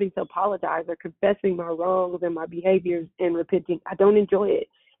enjoy having to apologize or confessing my wrongs and my behaviors and repenting. I don't enjoy it.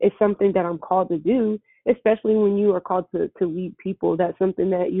 It's something that I'm called to do, especially when you are called to lead people. That's something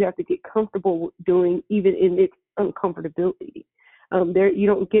that you have to get comfortable doing, even in its uncomfortability. You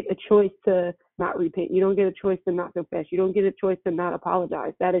don't get a choice to not repent. You don't get a choice to not confess. You don't get a choice to not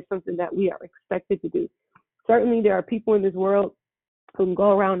apologize. That is something that we are expected to do. Certainly, there are people in this world who can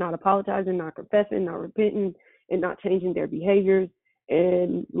go around not apologizing, not confessing, not repenting, and not changing their behaviors.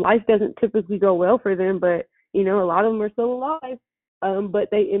 And life doesn't typically go well for them, but, you know, a lot of them are still alive. But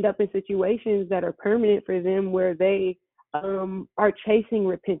they end up in situations that are permanent for them where they are chasing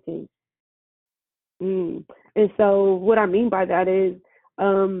repentance. And so what I mean by that is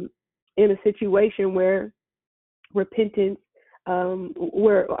in a situation where repentance, I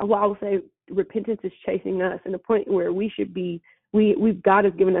would say repentance is chasing us, and the point where we should be, God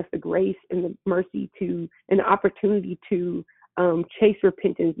has given us the grace and the mercy to, and the opportunity to chase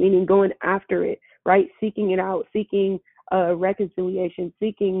repentance, meaning going after it, right? Seeking it out, seeking reconciliation,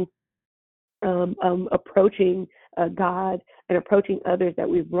 seeking approaching God and approaching others that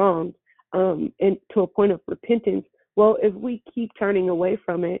we've wronged, and to a point of repentance. Well, if we keep turning away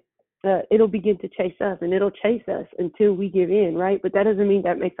from it, it'll begin to chase us, and it'll chase us until we give in, right? But that doesn't mean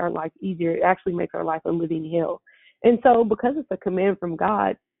that makes our life easier. It actually makes our life a living hell. And so because it's a command from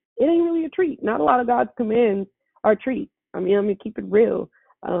God, it ain't really a treat. Not a lot of God's commands are treats. I mean, keep it real.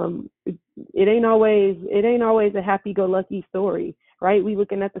 It ain't always a happy-go-lucky story, right? We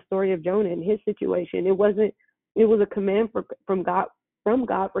looking at the story of Jonah and his situation. It was a command from God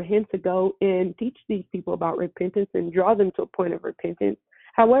for him to go and teach these people about repentance and draw them to a point of repentance.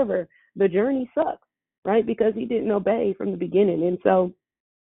 However, the journey sucks, right? Because he didn't obey from the beginning. And so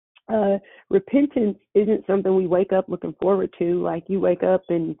repentance isn't something we wake up looking forward to. Like you wake up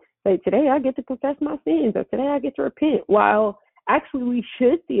and say, today I get to confess my sins, or today I get to repent. While actually we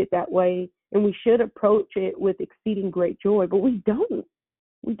should see it that way, and we should approach it with exceeding great joy, but we don't.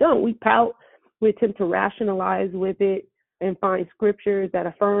 We pout, We attempt to rationalize with it and find scriptures that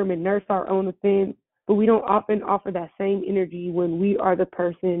affirm and nurse our own offense, but we don't often offer that same energy when we are the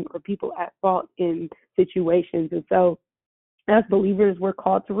person or people at fault in situations. And so as believers, we're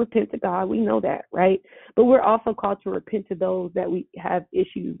called to repent to God. We know that, right? But we're also called to repent to those that we have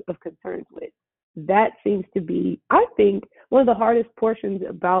issues of concerns with. That seems to be, I think, one of the hardest portions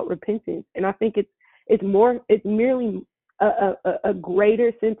about repentance. And I think it's merely a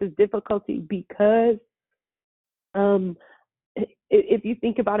greater sense of difficulty because if you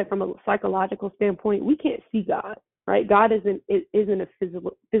think about it from a psychological standpoint, we can't see God, right? God isn't a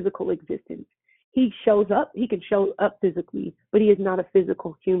physical existence. He shows up, he can show up physically, but he is not a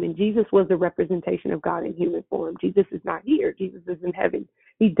physical human. Jesus was the representation of God in human form. Jesus is not here. Jesus is in heaven.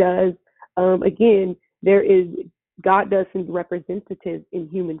 He does, again, God does seem representative in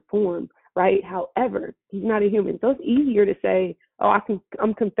human form, right? However, he's not a human. So it's easier to say, oh,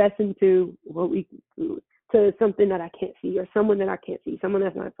 I'm confessing to to something that I can't see or someone that I can't see, someone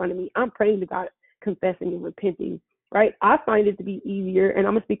that's not in front of me. I'm praying to God, confessing and repenting, right? I find it to be easier, and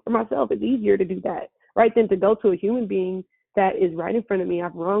I'm going to speak for myself. It's easier to do that, right, than to go to a human being that is right in front of me.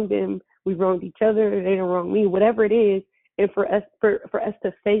 I've wronged them. We've wronged each other. They don't wrong me, whatever it is. And for us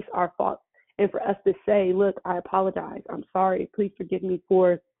to face our faults and for us to say, look, I apologize. I'm sorry. Please forgive me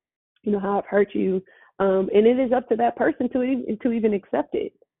for, how I've hurt you. And it is up to that person to even accept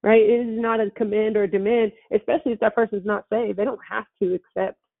it. Right? It is not a command or a demand, especially if that person's not saved. They don't have to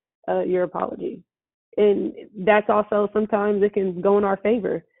accept your apology. And that's also sometimes it can go in our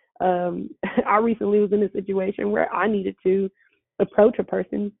favor. I recently was in a situation where I needed to approach a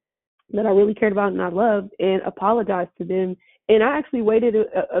person that I really cared about and I loved and apologize to them. And I actually waited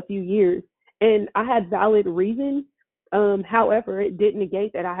a few years and I had valid reason. However, it didn't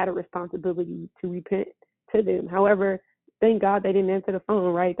negate that I had a responsibility to repent to them. However, thank God they didn't answer the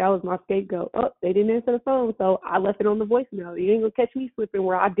phone, right? That was my scapegoat. Oh, they didn't answer the phone, so I left it on the voicemail. You ain't gonna catch me slipping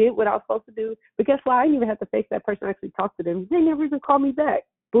where I did what I was supposed to do. But guess what? I didn't even have to face that person. I actually talked to them. They never even called me back.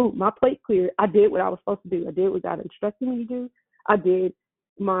 Boom, my plate cleared. I did what I was supposed to do. I did what God instructed me to do. I did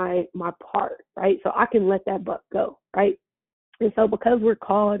my part, right? So I can let that buck go, right? And so because we're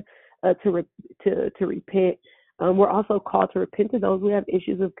called to repent, we're also called to repent to those we have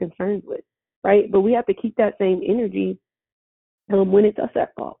issues of concerns with, right? But we have to keep that same energy when it's us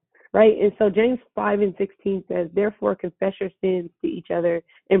at fault, right? And so James 5:16 says, therefore confess your sins to each other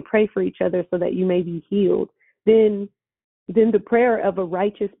and pray for each other so that you may be healed. Then the prayer of a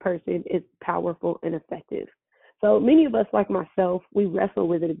righteous person is powerful and effective. So many of us, like myself, we wrestle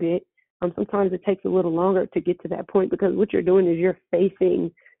with it a bit. Sometimes it takes a little longer to get to that point because what you're doing is you're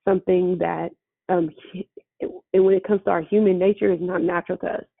facing something that, and when it comes to our human nature, is not natural to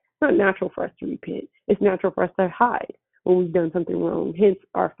us. It's not natural for us to repent. It's natural for us to hide when we've done something wrong. Hence,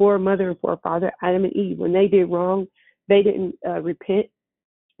 our foremother and forefather, Adam and Eve, when they did wrong, they didn't repent.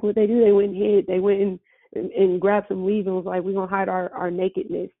 What they do, they went and hid. They went and grabbed some leaves and was like, we're going to hide our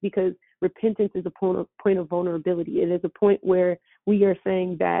nakedness, because repentance is a point of vulnerability. It is a point where we are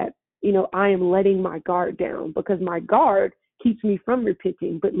saying that, I am letting my guard down because my guard keeps me from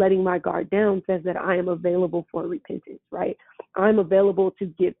repenting, but letting my guard down says that I am available for repentance, right? I'm available to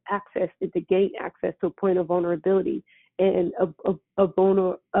give access and to gain access to a point of vulnerability and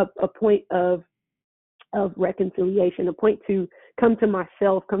a point of reconciliation, a point to come to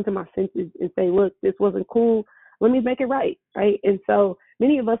myself, come to my senses and say, look, this wasn't cool. Let me make it right. And so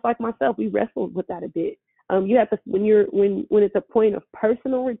many of us, like myself, we wrestled with that a bit. You have to, when it's a point of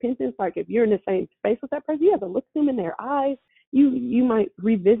personal repentance, like if you're in the same space with that person, you have to look them in their eyes. You might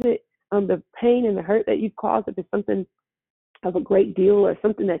revisit the pain and the hurt that you've caused if it's something of a great deal or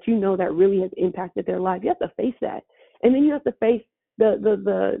something that that really has impacted their life. You have to face that, and then you have to face the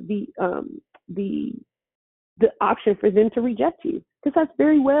option for them to reject you, because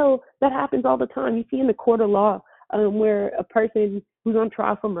that happens all the time. You see in the court of law where a person who's on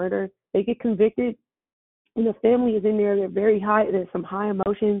trial for murder, they get convicted, and the family is in there. They're very high. There's some high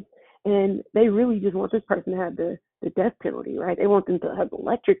emotions, and they really just want this person to have the death penalty, right? They want them to have the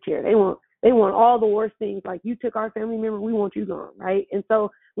electric chair. They want all the worst things. Like, you took our family member, we want you gone, right? And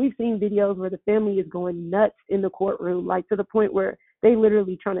so we've seen videos where the family is going nuts in the courtroom, like to the point where they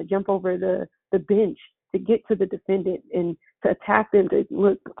literally trying to jump over the bench to get to the defendant and to attack them,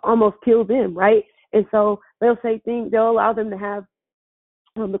 to almost kill them, right? And so they'll allow them to have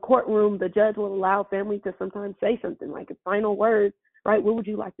the courtroom. The judge will allow family to sometimes say something like a final word right? What would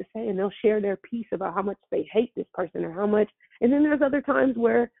you like to say? And they'll share their piece about how much they hate this person or how much. And then there's other times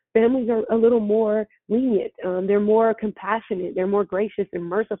where families are a little more lenient. They're more compassionate. They're more gracious and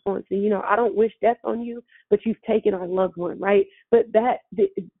merciful and say, I don't wish death on you, but you've taken our loved one, right? But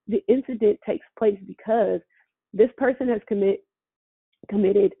the incident takes place because this person has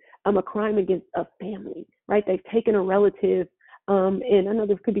committed a crime against a family, right? They've taken a relative, and I know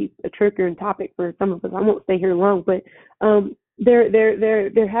this could be a triggering topic for some of us. I won't stay here long, but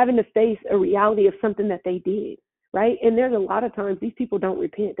they're having to face a reality of something that they did, right? And there's a lot of times these people don't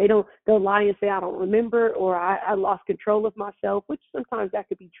repent. They'll lie and say, I don't remember, or I lost control of myself, which sometimes that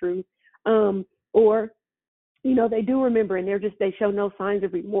could be true. Or they do remember and they show no signs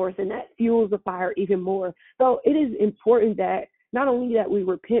of remorse, and that fuels the fire even more. So it is important that not only that we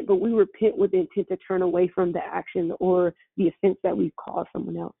repent, but we repent with the intent to turn away from the action or the offense that we've caused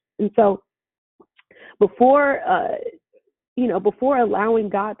someone else. And so before allowing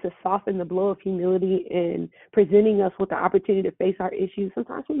God to soften the blow of humility and presenting us with the opportunity to face our issues,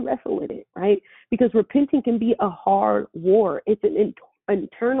 sometimes we wrestle with it, right? Because repenting can be a hard war. It's an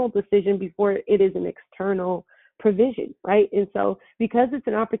internal decision before it is an external provision, right? And so because it's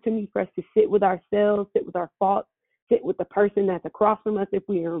an opportunity for us to sit with ourselves, sit with our faults, sit with the person that's across from us if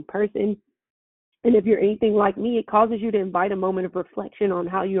we are in person. And if you're anything like me, it causes you to invite a moment of reflection on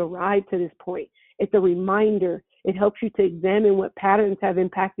how you arrived to this point. It's a reminder. It helps you to examine what patterns have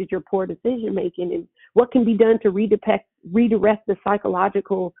impacted your poor decision making and what can be done to redirect the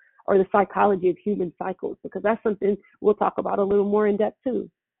psychological or the psychology of human cycles, because that's something we'll talk about a little more in depth too.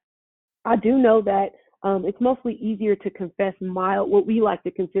 I do know that it's mostly easier to confess what we like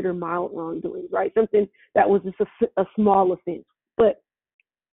to consider mild wrongdoing, right? Something that was just a small offense. But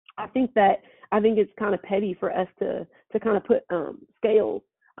I think it's kind of petty for us to kind of put scales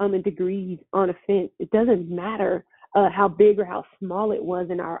and degrees on offense. It doesn't matter how big or how small it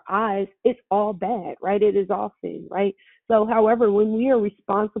was in our eyes. It's all bad, right? It is all sin, right? So, however, when we are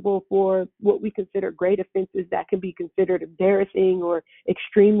responsible for what we consider great offenses that can be considered embarrassing or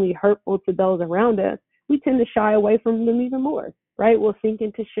extremely hurtful to those around us, we tend to shy away from them even more, right? We'll sink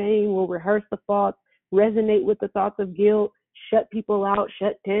into shame. We'll rehearse the faults, resonate with the thoughts of guilt, shut people out,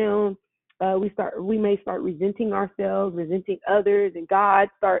 shut down. We may start resenting ourselves, resenting others, and God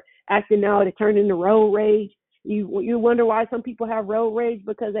start acting out. It turn into road rage. You wonder why some people have road rage,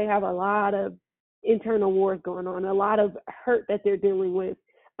 because they have a lot of internal wars going on, a lot of hurt that they're dealing with,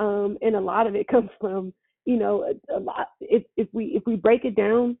 and a lot of it comes from a lot. If we break it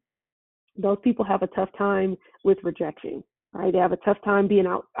down, those people have a tough time with rejection, right? They have a tough time being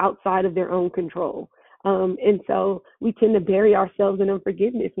outside of their own control. And so we tend to bury ourselves in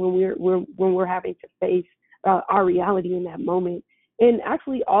unforgiveness when we're having to face our reality in that moment. And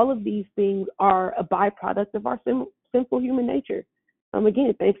actually, all of these things are a byproduct of our sinful human nature.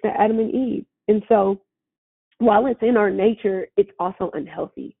 Again, thanks to Adam and Eve. And so while it's in our nature, it's also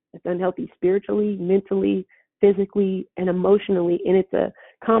unhealthy. It's unhealthy spiritually, mentally, physically, and emotionally. And it's a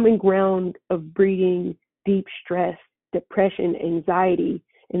common ground of breeding deep stress, depression, anxiety,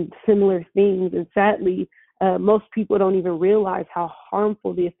 and similar things. And sadly, most people don't even realize how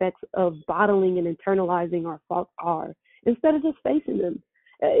harmful the effects of bottling and internalizing our faults are, instead of just facing them.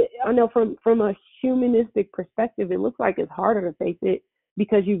 I know from a humanistic perspective, it looks like it's harder to face it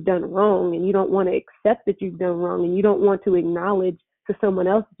because you've done wrong and you don't want to accept that you've done wrong, and you don't want to acknowledge to someone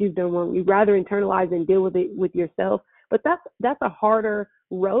else that you've done wrong. You'd rather internalize and deal with it with yourself. But that's a harder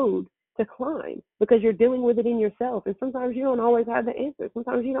road to climb, because you're dealing with it in yourself. And sometimes you don't always have the answer.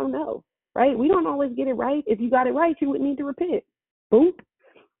 Sometimes you don't know, right? We don't always get it right. If you got it right, you wouldn't need to repent. Boom.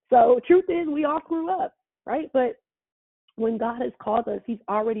 So truth is, we all screw up, right? But when God has called us, he's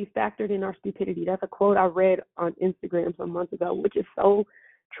already factored in our stupidity. That's a quote I read on Instagram some months ago, which is so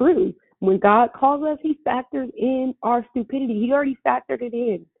true. When God calls us, he factors in our stupidity. He already factored it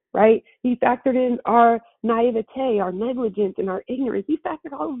in, right? He factored in our naivete, our negligence, and our ignorance. He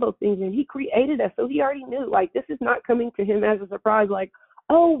factored all of those things in. He created us, so he already knew, like, this is not coming to him as a surprise, like,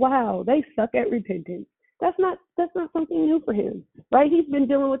 oh, wow, they suck at repentance. That's not something new for him, right? He's been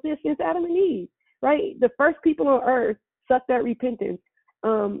dealing with this since Adam and Eve, right? The first people on earth sucked at repentance.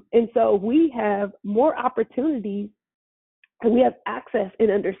 And so we have more opportunities, and we have access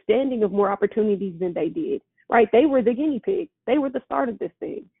and understanding of more opportunities than they did, right? They were the guinea pig. They were the start of this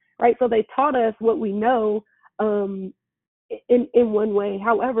thing, right? So they taught us what we know in one way.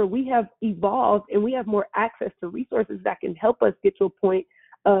 However, we have evolved and we have more access to resources that can help us get to a point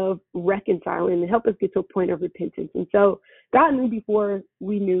of reconciling and help us get to a point of repentance. And so God knew before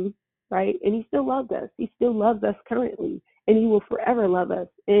we knew, right? And he still loved us. He still loves us currently, and he will forever love us.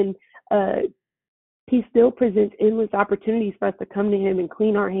 And He still presents endless opportunities for us to come to him and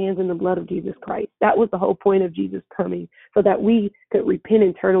clean our hands in the blood of Jesus Christ. That was the whole point of Jesus coming, so that we could repent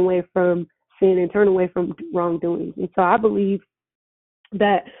and turn away from sin and turn away from wrongdoings. And so I believe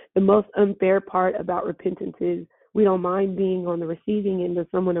that the most unfair part about repentance is we don't mind being on the receiving end of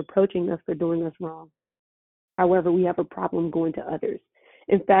someone approaching us for doing us wrong. However, we have a problem going to others.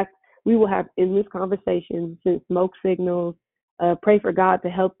 In fact, we will have endless conversations, send smoke signals, pray for God to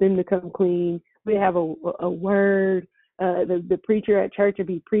help them to come clean. We have a word. The preacher at church will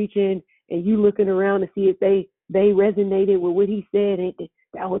be preaching, and you looking around to see if they resonated with what he said, and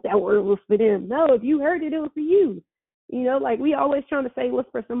that word was for them. No, if you heard it, it was for you. You know, like we always trying to say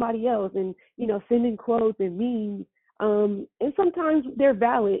what's for somebody else, and sending quotes and memes. And sometimes they're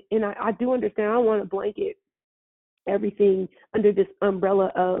valid, and I do understand. I don't want to blanket everything under this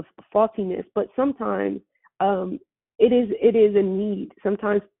umbrella of faultiness, but sometimes it is a need.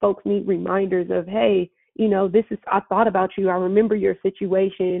 Sometimes folks need reminders of, hey, I thought about you. I remember your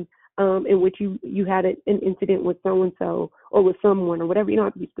situation in which you had an incident with so and so or with someone or whatever. You don't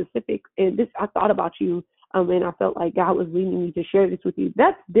have to be specific. And I thought about you, and I felt like God was leading me to share this with you.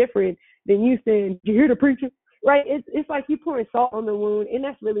 That's different than you saying, "Did you hear the preacher?" Right? It's like you pouring salt on the wound, and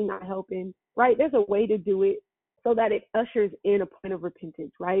that's really not helping. Right? There's a way to do it so that it ushers in a point of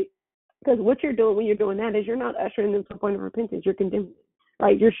repentance, right? Because what you're doing when you're doing that is you're not ushering them to a point of repentance. You're condemning,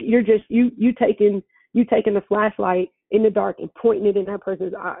 right? You're just you taking a flashlight in the dark and pointing it in that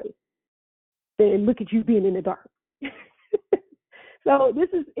person's eyes. Then look at you being in the dark. So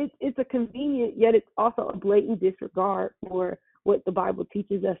it's a convenient, yet it's also a blatant disregard for what the Bible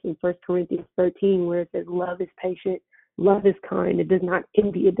teaches us in 1 Corinthians 13, where it says, "Love is patient. Love is kind. It does not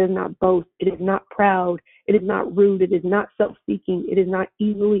envy. It does not boast. It is not proud. It is not rude. It is not self-seeking. It is not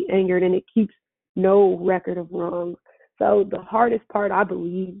easily angered, and it keeps no record of wrongs." So the hardest part, I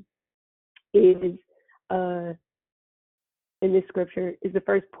believe, is in this scripture is the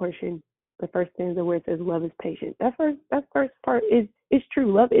first portion, the first stanza where it says love is patient. That first part is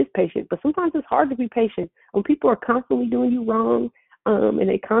true. Love is patient, but sometimes it's hard to be patient when people are constantly doing you wrong, and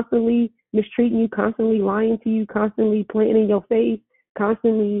they constantly mistreating you, constantly lying to you, constantly playing in your face,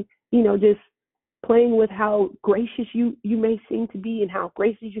 constantly, just playing with how gracious you may seem to be and how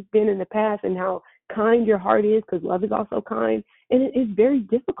gracious you've been in the past and how kind your heart is, because love is also kind. And it is very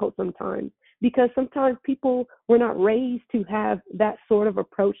difficult sometimes, because sometimes people were not raised to have that sort of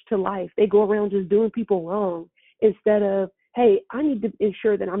approach to life. They go around just doing people wrong instead of, hey, I need to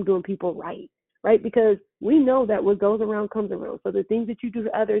ensure that I'm doing people right? Because we know that what goes around comes around. So the things that you do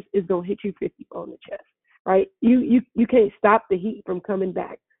to others is going to hit you 50 on the chest, right? You can't stop the heat from coming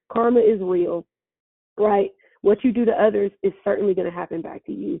back. Karma is real, right? What you do to others is certainly going to happen back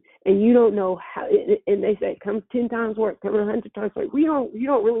to you. And you don't know how, and they say, come 10 times worse, come 100 times worse. You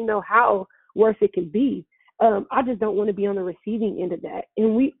don't really know how worse it can be. I just don't want to be on the receiving end of that.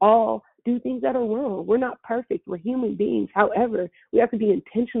 And we all do things that are wrong. We're not perfect. We're human beings. However, we have to be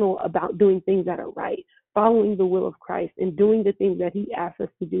intentional about doing things that are right, following the will of Christ and doing the things that he asks us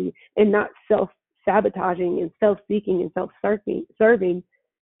to do, and not self-sabotaging and self-seeking and self-serving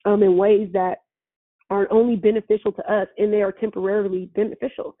in ways that are only beneficial to us, and they are temporarily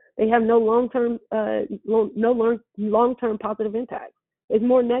beneficial. They have no long-term positive impact. There's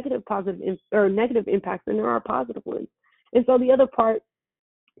more negative impacts than there are positive ones. And so the other part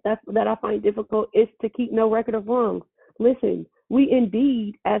that I find difficult is to keep no record of wrongs. Listen, we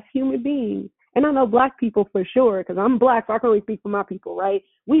indeed, as human beings, and I know Black people for sure, because I'm Black, so I can only speak for my people, right?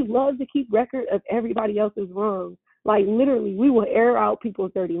 We love to keep record of everybody else's wrongs. Like literally, we will air out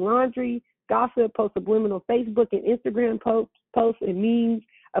people's dirty laundry, gossip, post subliminal Facebook and Instagram posts and memes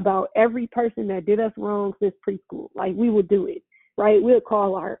about every person that did us wrong since preschool. Like we will do it, right? We'll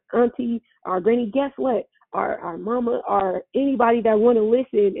call our auntie, our granny, guess what? Our mama, or anybody that want to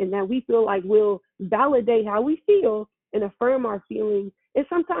listen and that we feel like will validate how we feel and affirm our feelings. And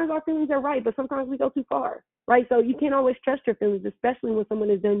sometimes our feelings are right, but sometimes we go too far, right? So you can't always trust your feelings, especially when someone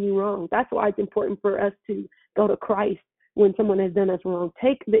has done you wrong. That's why it's important for us to go to Christ when someone has done us wrong.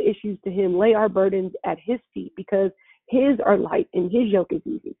 Take the issues to him, lay our burdens at his feet, because his are light and his yoke is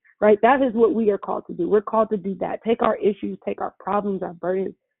easy, right? That is what we are called to do. We're called to do that. Take our issues, take our problems, our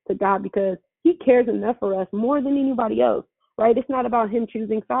burdens to God, because he cares enough for us more than anybody else, right? It's not about him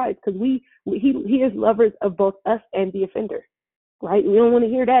choosing sides, because he is lovers of both us and the offender, right? We don't want to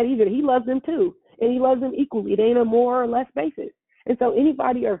hear that either. He loves them too, and he loves them equally. It ain't a more or less basis. And so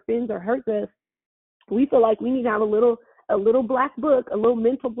anybody who offends or hurts us, we feel like we need to have a little black book, a little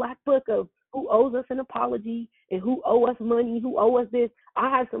mental black book of who owes us an apology and who owe us money, who owe us this. I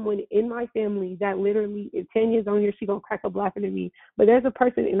have someone in my family that literally, in 10 years on here, she's going to crack up laughing at me. But there's a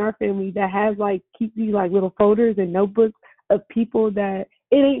person in our family that has keep these little folders and notebooks of people that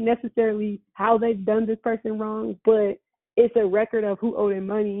it ain't necessarily how they've done this person wrong, but it's a record of who owed them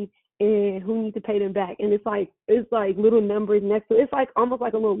money and who needs to pay them back. And it's like little numbers next to it. It's like almost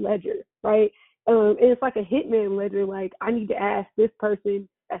like a little ledger, right? And it's like a hitman ledger. Like, I need to ask this person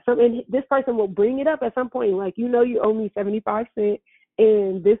at some, and this person will bring it up at some point. Like, you owe me 75 cents,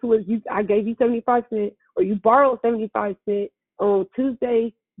 and this was you. I gave you 75 cents, or you borrowed 75 cents on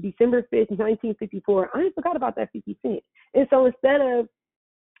Tuesday, December 5th, 1954. I ain't forgot about that 50 cents. And so instead of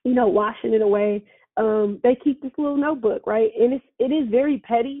washing it away, they keep this little notebook, right? And it is very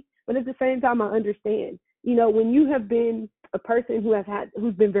petty, but at the same time, I understand. When you have been a person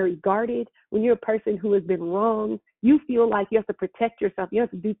who's been very guarded, when you're a person who has been wronged, you feel like you have to protect yourself. You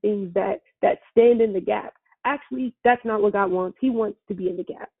have to do things that stand in the gap. Actually, that's not what God wants. He wants to be in the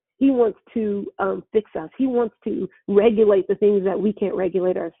gap. He wants to fix us. He wants to regulate the things that we can't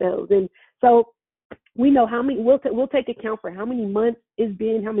regulate ourselves. And so we know how many, we'll take account for how many months it's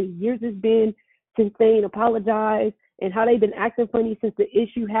been, how many years it's been since they apologized, and how they've been acting funny since the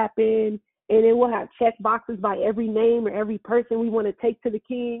issue happened. And then we'll have check boxes by every name or every person we want to take to the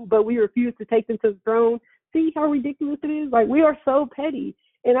king, but we refuse to take them to the throne. See how ridiculous it is? We are so petty.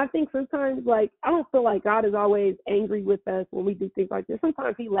 And I think sometimes, I don't feel like God is always angry with us when we do things like this.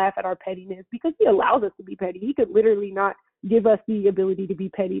 Sometimes he laughs at our pettiness because he allows us to be petty. He could literally not give us the ability to be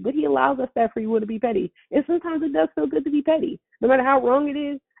petty, but he allows us that free will to be petty. And sometimes it does feel good to be petty. No matter how wrong it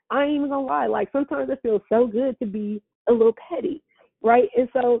is, I ain't even gonna lie. Sometimes it feels so good to be a little petty, right? And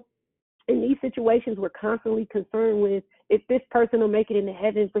so in these situations, we're constantly concerned with if this person will make it into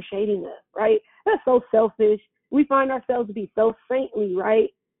heaven for shading us, right? That's so selfish. We find ourselves to be so saintly, right?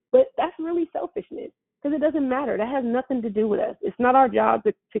 But that's really selfishness, because it doesn't matter. That has nothing to do with us. It's not our job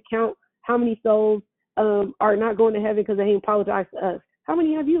to count how many souls are not going to heaven because they ain't apologized to us. How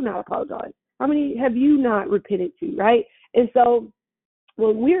many have you not apologized? How many have you not repented to, right? And so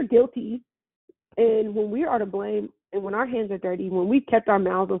when we're guilty and when we are to blame and when our hands are dirty, when we've kept our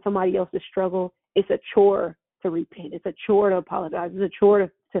mouths on somebody else's struggle, it's a chore to repent. It's a chore to apologize. It's a chore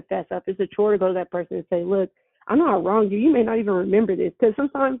to fess up. It's a chore to go to that person and say, look, I know I wronged you. You may not even remember this, because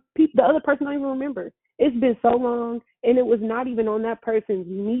sometimes the other person don't even remember. It's been so long, and it was not even on that person's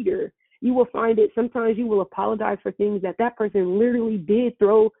meter. You will find it sometimes you will apologize for things that person literally did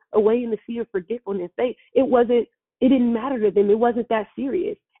throw away in the sea of forgetfulness. It didn't matter to them. It wasn't that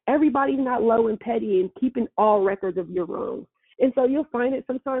serious. Everybody's not low and petty and keeping all records of your wrongs. And so you'll find it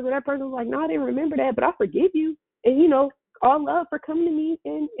sometimes where that person's like, no, I didn't remember that, but I forgive you. And, all love for coming to me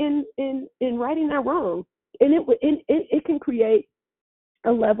and righting that wrong. And it can create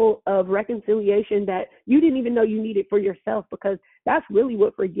a level of reconciliation that you didn't even know you needed for yourself, because that's really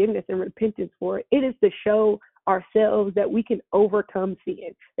what forgiveness and repentance for. It is to show ourselves that we can overcome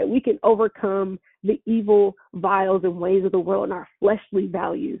sin, that we can overcome the evil vials and ways of the world and our fleshly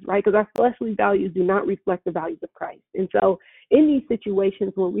values, right? Because our fleshly values do not reflect the values of Christ. And so in these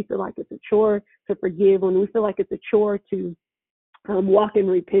situations when we feel like it's a chore to forgive, when we feel like it's a chore to walk in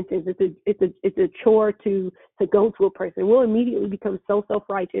repentance, it's a chore to go to a person, we'll immediately become so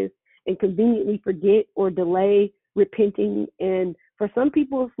self-righteous and conveniently forget or delay repenting. And for some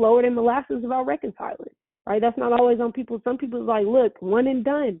people, it's slower than molasses about reconciling, right? That's not always on people. Some people is like, look, one and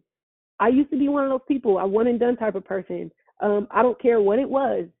done. I used to be one of those people, a one and done type of person. I don't care what it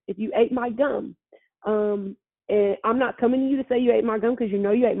was. If you ate my gum, and I'm not coming to you to say you ate my gum, because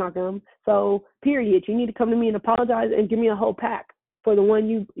you ate my gum. So period. You need to come to me and apologize and give me a whole pack for the one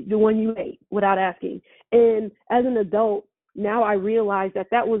you ate without asking. And as an adult, now I realize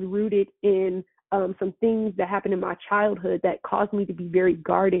that was rooted in some things that happened in my childhood that caused me to be very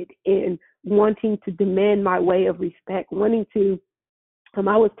guarded and wanting to demand my way of respect, wanting to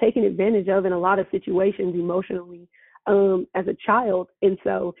I was taken advantage of in a lot of situations emotionally as a child. And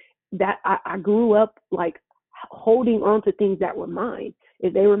so that I grew up holding on to things that were mine.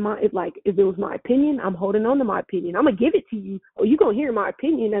 If they were if it was my opinion, I'm holding on to my opinion. I'm gonna give it to you, or you're gonna hear my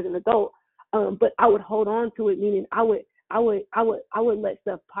opinion as an adult. But I would hold on to it, meaning I would let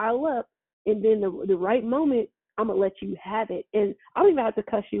stuff pile up, and then the right moment, I'm gonna let you have it. And I don't even have to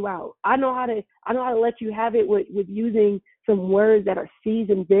cuss you out. I know how to let you have it with using some words that are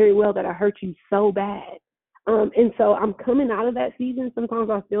seasoned very well, that I hurt you so bad. And so I'm coming out of that season. Sometimes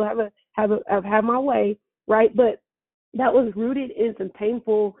I still have my way, right? But that was rooted in some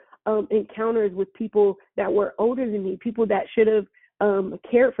painful encounters with people that were older than me, people that should have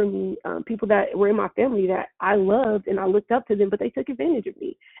cared for me, people that were in my family that I loved and I looked up to them, but they took advantage of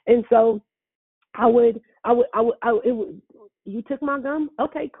me. And so it would, you took my gum?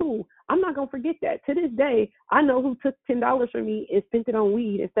 Okay, cool. I'm not gonna forget that. To this day, I know who took $10 from me and spent it on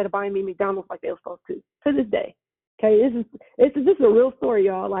weed instead of buying me McDonald's like they were supposed to. To this day. Okay, this is a real story,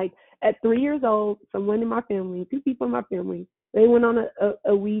 y'all. Like at 3 years old, someone in my family, two people in my family, they went on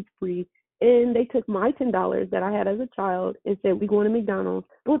a weed spree and they took my $10 that I had as a child and said, we going to McDonald's.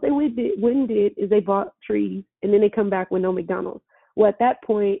 But what they went and did is they bought trees and then they come back with no McDonald's. Well, at that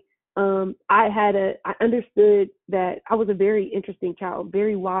point, I understood that I was a very interesting child,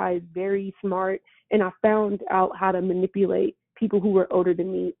 very wise, very smart, and I found out how to manipulate people who were older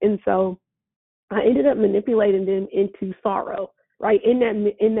than me. And so I ended up manipulating them into sorrow, right? In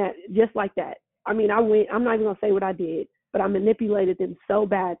that, just like that. I mean, I'm not even gonna say what I did, but I manipulated them so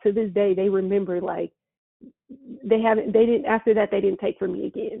bad. To this day, they remember, like, after that, they didn't take from me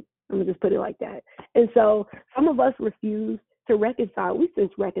again. I'm gonna just put it like that. And so some of us refuse to reconcile. We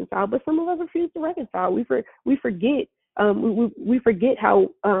since reconcile, but some of us refuse to reconcile. We forget. We forget how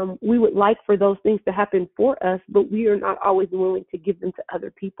we would like for those things to happen for us, but we are not always willing to give them to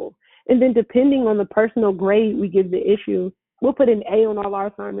other people. And then depending on the personal grade we give the issue, we'll put an A on all our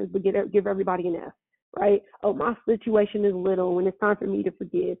assignments, but give everybody an F, right? Oh, my situation is little when it's time for me to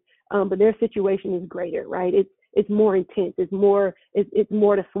forgive, but their situation is greater, right? It's more intense. It's more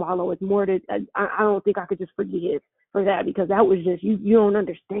to swallow. It's more to. I don't think I could just forgive for that because that was just you. You don't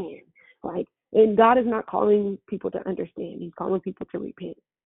understand, like. And God is not calling people to understand. He's calling people to repent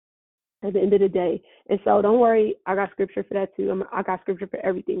at the end of the day. And so don't worry, I got scripture for that too. I got scripture for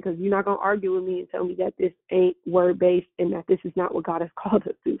everything because you're not going to argue with me and tell me that this ain't word-based and that this is not what God has called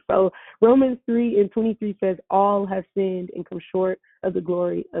us to. So Romans 3:23 says, all have sinned and come short of the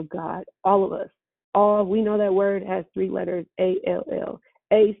glory of God. All of us. All, we know that word has 3 letters, A-L-L.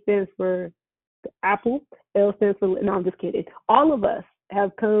 A stands for the apple. L stands for, no, I'm just kidding. All of us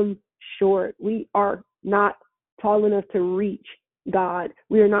have come short. We are not tall enough to reach God.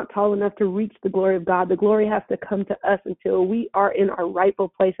 We are not tall enough to reach the glory of God. The glory has to come to us until we are in our rightful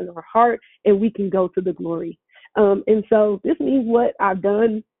place in our heart and we can go to the glory. And so this means what I've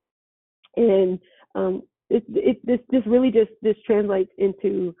done, and this really just translates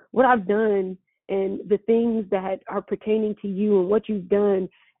into what I've done and the things that are pertaining to you and what you've done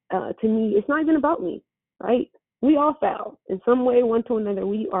to me. It's not even about me, right? We all foul in some way, one to another.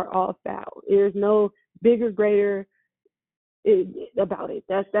 We are all foul. There's no bigger, greater about it.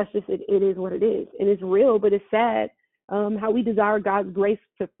 That's just it. It is what it is, and it's real, but it's sad how we desire God's grace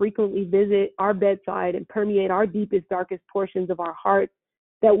to frequently visit our bedside and permeate our deepest, darkest portions of our hearts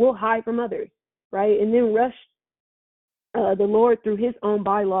that we'll hide from others, right? And then rush the Lord through His own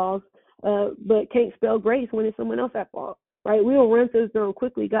bylaws, but can't spell grace when it's someone else at fault, right? We'll run to the throne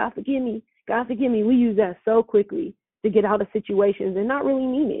quickly. God forgive me. God forgive me. We use that so quickly to get out of situations and not really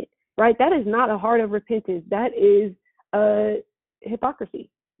mean it, right? That is not a heart of repentance. That is hypocrisy,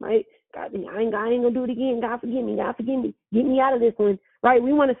 right? God, I ain't gonna do it again. God forgive me. God forgive me. Get me out of this one, right?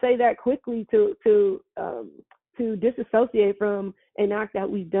 We want to say that quickly to disassociate from an act that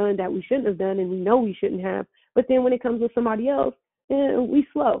we've done that we shouldn't have done and we know we shouldn't have. But then when it comes with somebody else, we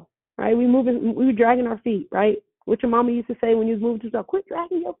slow, right? We dragging our feet, right? What your mama used to say when you was moving to stuff, quit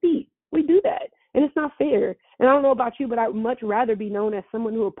dragging your feet. We do that, and it's not fair. And I don't know about you, but I'd much rather be known as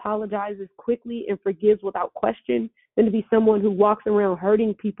someone who apologizes quickly and forgives without question than to be someone who walks around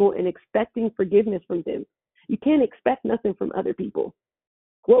hurting people and expecting forgiveness from them. You can't expect nothing from other people.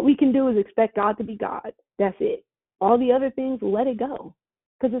 What we can do is expect God to be God. That's it. All the other things, let it go,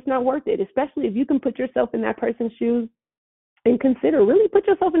 because it's not worth it, especially if you can put yourself in that person's shoes and really put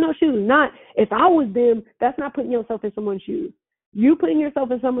yourself in those shoes. Not, if I was them, that's not putting yourself in someone's shoes. You putting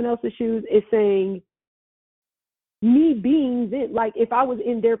yourself in someone else's shoes is saying, me being this, like if I was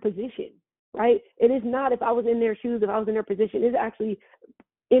in their position, right? It is not if I was in their shoes, if I was in their position. It's actually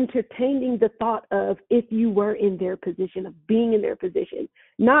entertaining the thought of if you were in their position, of being in their position.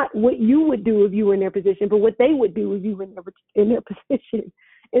 Not what you would do if you were in their position, but what they would do if you were in their position.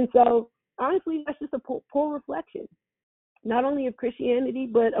 And so, honestly, that's just a poor reflection, not only of Christianity,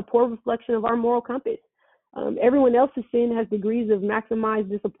 but a poor reflection of our moral compass. Everyone else's sin has degrees of maximized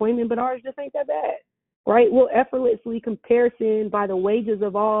disappointment, but ours just ain't that bad, right? We'll effortlessly compare sin by the wages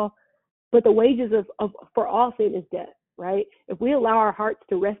of all, but the wages of for all sin is death, right? If we allow our hearts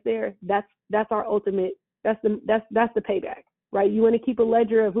to rest there, that's our ultimate. That's the payback, right? You want to keep a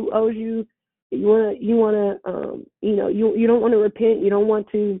ledger of who owes you. You want to you don't want to repent. You don't want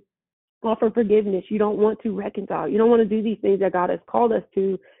to offer forgiveness. You don't want to reconcile. You don't want to do these things that God has called us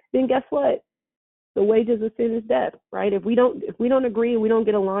to. Then guess what? The wages of sin is death, right? If we don't agree and we don't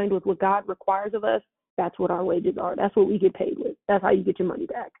get aligned with what God requires of us, that's what our wages are. That's what we get paid with. That's how you get your money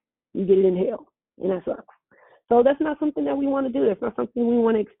back. You get it in hell. and that sucks. So that's not something that we want to do. That's not something we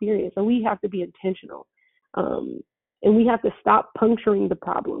want to experience. So we have to be intentional. And we have to stop puncturing the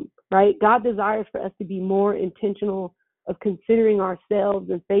problem, right? God desires for us to be more intentional of considering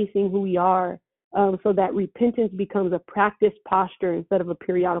ourselves and facing who we are, so that repentance becomes a practice posture instead of a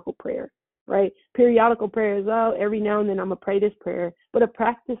periodical prayer, right? Periodical prayer is, oh, every now and then I'm going to pray this prayer. But a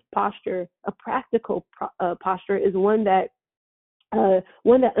practice posture, a practical posture is one that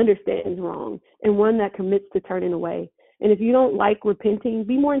understands wrong and one that commits to turning away. And if you don't like repenting,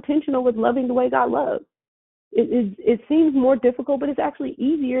 be more intentional with loving the way God loves. It seems more difficult, but it's actually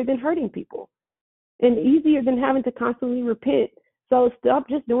easier than hurting people and easier than having to constantly repent. So stop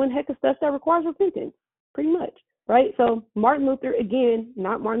just doing heck of stuff that requires repentance, pretty much, right? So Martin Luther, again,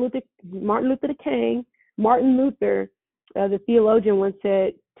 not Martin Luther the King, Martin Luther, the theologian, once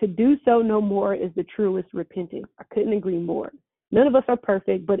said, "To do so no more is the truest repentance." I couldn't agree more. None of us are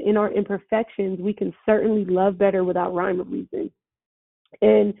perfect, but in our imperfections, we can certainly love better without rhyme or reason.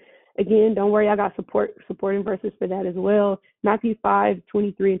 And again, don't worry, I got supporting verses for that as well. Matthew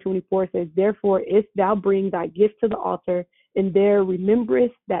 5:23 and 24 says, "Therefore, if thou bring thy gift to the altar, and there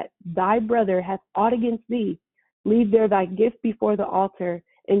rememberest that thy brother hath aught against thee, leave there thy gift before the altar,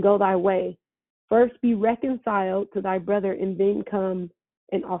 and go thy way. First be reconciled to thy brother, and then come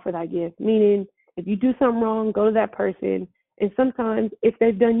and offer thy gift." Meaning, if you do something wrong, go to that person. And sometimes, if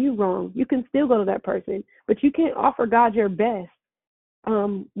they've done you wrong, you can still go to that person. But you can't offer God your best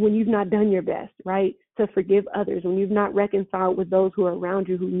when you've not done your best, right, to forgive others, when you've not reconciled with those who are around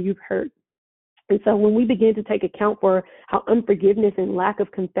you, whom you've hurt. And so when we begin to take account for how unforgiveness and lack of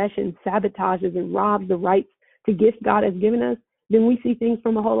confession sabotages and robs the rights to gifts God has given us, then we see things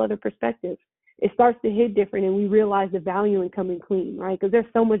from a whole other perspective. It starts to hit different, and we realize the value in coming clean, right? Because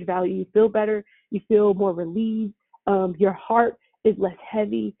there's so much value. You feel better. You feel more relieved. Your heart is less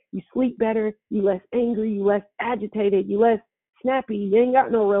heavy. You sleep better. You less angry. You less agitated. You less snappy. You ain't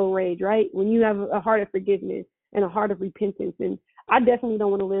got no road rage, right? When you have a heart of forgiveness and a heart of repentance. And I definitely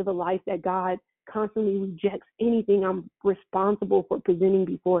don't want to live a life that God constantly rejects anything I'm responsible for presenting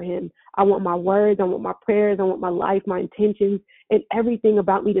before him. I want my words, I want my prayers, I want my life, my intentions, and everything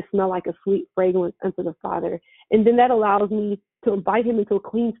about me to smell like a sweet fragrance unto the Father. And then that allows me to invite him into a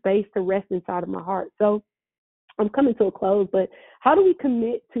clean space to rest inside of my heart. So I'm coming to a close, but how do we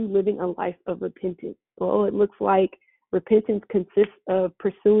commit to living a life of repentance? Well, it looks like repentance consists of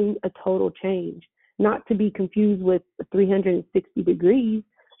pursuing a total change, not to be confused with 360 degrees,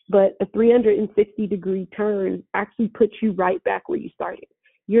 but a 360-degree turn actually puts you right back where you started.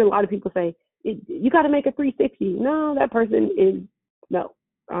 You hear a lot of people say, you got to make a 360. No, that person is, no,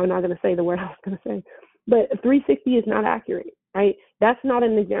 I'm not going to say the word I was going to say, but a 360 is not accurate, right? That's not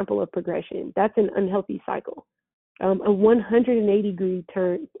an example of progression. That's an unhealthy cycle. A 180-degree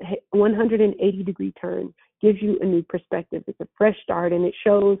turn gives you a new perspective. It's a fresh start, and it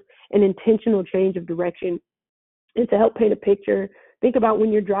shows an intentional change of direction. And to help paint a picture, think about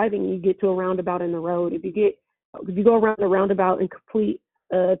when you're driving and you get to a roundabout in the road. If you go around the roundabout and complete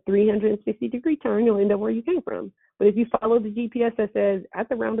a 360-degree turn, you'll end up where you came from. But if you follow the GPS that says, at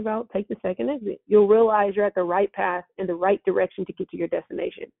the roundabout, take the second exit, you'll realize you're at the right path and the right direction to get to your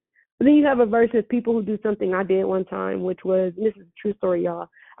destination. But then you have a verse of people who do something I did one time, which was, and this is a true story, y'all.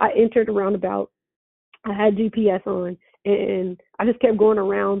 I entered a roundabout. I had GPS on, and I just kept going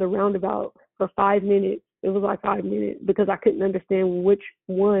around the roundabout for 5 minutes. It was like 5 minutes because I couldn't understand which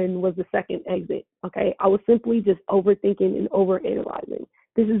one was the second exit. Okay. I was simply just overthinking and overanalyzing.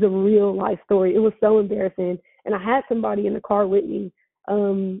 This is a real life story. It was so embarrassing. And I had somebody in the car with me.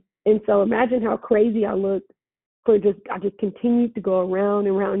 And so imagine how crazy I looked I just continued to go around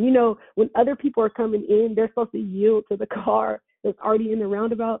and around. You know, when other people are coming in, they're supposed to yield to the car that's already in the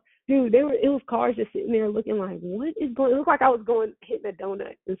roundabout. Dude, it was cars just sitting there looking like, what is going? It looked like I was hitting a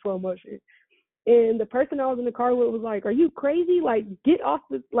donut in slow motion. And the person I was in the car with was like, "Are you crazy? Like, get off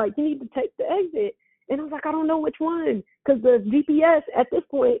you need to take the exit." And I was like, "I don't know which one." Because the GPS at this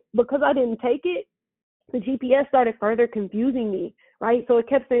point, because I didn't take it, the GPS started further confusing me, right? So it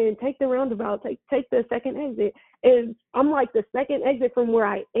kept saying, take the roundabout, take the second exit. And I'm like, the second exit from where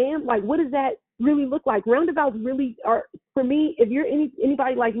I am, like, what does that really look like? Roundabouts really are, for me, if you're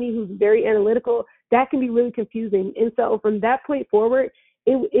anybody like me who's very analytical, that can be really confusing. And so from that point forward,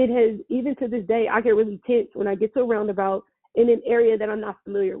 it has, even to this day, I get really tense when I get to a roundabout in an area that I'm not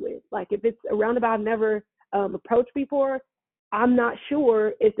familiar with. Like, if it's a roundabout I've never approached before, I'm not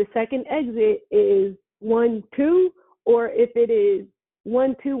sure if the second exit is 1, 2, or if it is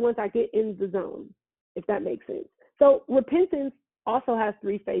 1, 2 once I get in the zone, if that makes sense. So repentance also has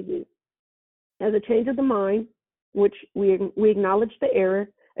 3 phases. There's a change of the mind, which we acknowledge the error,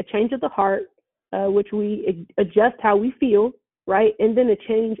 a change of the heart, which we adjust how we feel, right? And then a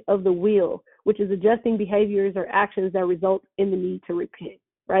change of the will, which is adjusting behaviors or actions that result in the need to repent,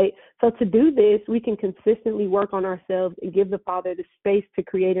 right? So to do this, we can consistently work on ourselves and give the Father the space to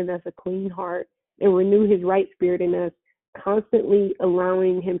create in us a clean heart and renew his right spirit in us, constantly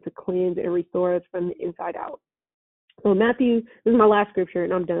allowing him to cleanse and restore us from the inside out. So Matthew, this is my last scripture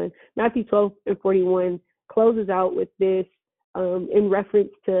and I'm done. Matthew 12:41 closes out with this in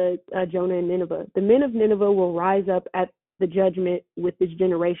reference to Jonah and Nineveh. The men of Nineveh will rise up at the judgment with this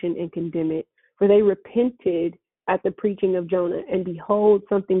generation and condemn it, for they repented at the preaching of Jonah, and behold,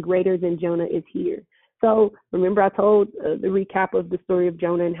 something greater than Jonah is here. So remember I told the recap of the story of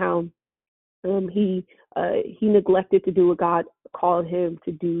Jonah and how he neglected to do what God called him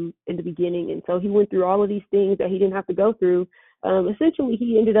to do in the beginning. And so he went through all of these things that he didn't have to go through. Essentially,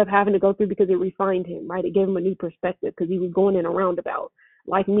 he ended up having to go through because it refined him, right? It gave him a new perspective because he was going in a roundabout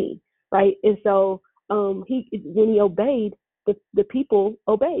like me, right? And so when he obeyed, the people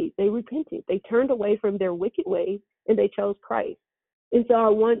obeyed. They repented. They turned away from their wicked ways and they chose Christ. And so I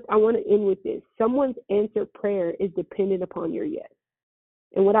want to end with this. Someone's answered prayer is dependent upon your yes.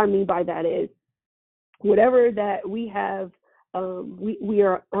 And what I mean by that is whatever that we have, we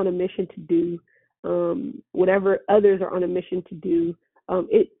are on a mission to do, whatever others are on a mission to do.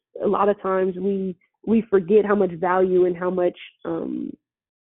 A lot of times we forget how much value and how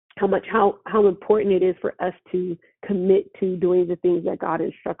important it is for us to commit to doing the things that God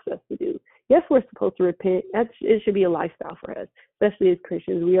instructs us to do. Yes, we're supposed to repent. It should be a lifestyle for us, especially as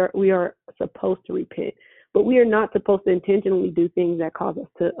Christians. We are supposed to repent. But we are not supposed to intentionally do things that cause us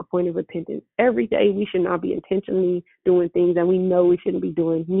to a point of repentance. Every day we should not be intentionally doing things that we know we shouldn't be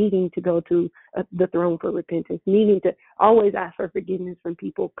doing, needing to go to the throne for repentance, needing to always ask for forgiveness from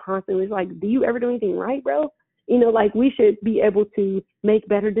people constantly. It's like, do you ever do anything right, bro? Like we should be able to make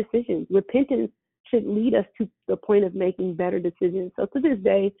better decisions. Repentance should lead us to the point of making better decisions. So to this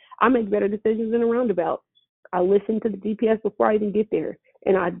day, I make better decisions in a roundabout. I listen to the GPS before I even get there.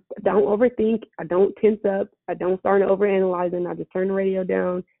 And I don't overthink. I don't tense up. I don't start overanalyzing. I just turn the radio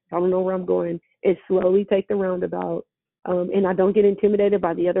down. I don't know where I'm going and slowly take the roundabout. And I don't get intimidated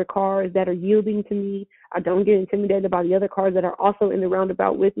by the other cars that are yielding to me. I don't get intimidated by the other cars that are also in the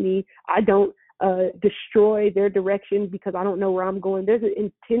roundabout with me. I don't destroy their direction because I don't know where I'm going. There's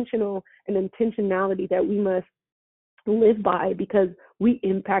an intentionality that we must live by because we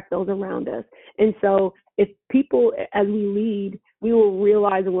impact those around us. And so if people, as we lead, we will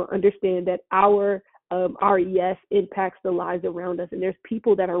realize and will understand that our yes impacts the lives around us. And there's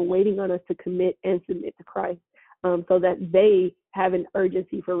people that are waiting on us to commit and submit to Christ, so that they have an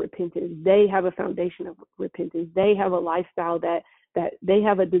urgency for repentance. They have a foundation of repentance. They have a lifestyle that they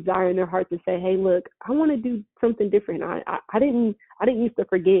have a desire in their heart to say, hey, look, I want to do something different. I didn't used to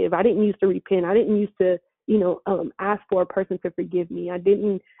forgive. I didn't used to repent. I didn't used to ask for a person to forgive me.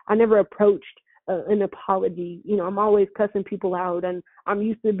 I never approached an apology. I'm always cussing people out, and I'm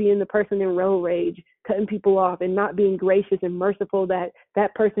used to being the person in road rage, cutting people off and not being gracious and merciful that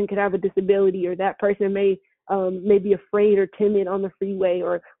person could have a disability, or that person may be afraid or timid on the freeway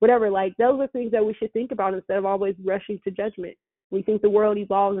or whatever. Like, those are things that we should think about instead of always rushing to judgment. We think the world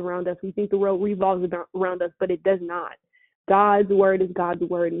evolves around us. We think the world revolves around us, but it does not. God's word is God's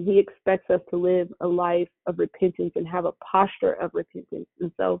word, and he expects us to live a life of repentance and have a posture of repentance.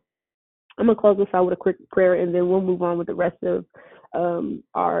 And so I'm going to close this out with a quick prayer, and then we'll move on with the rest of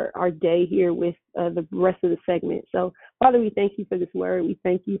our day here with the rest of the segment. So, Father, we thank you for this word. We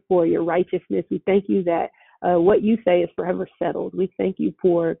thank you for your righteousness. We thank you that what you say is forever settled. We thank you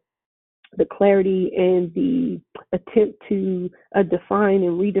for the clarity and the attempt to define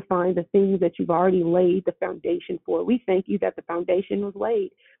and redefine the things that you've already laid the foundation for. We thank you that the foundation was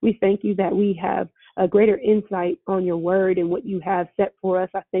laid. We thank you that we have a greater insight on your word and what you have set for us.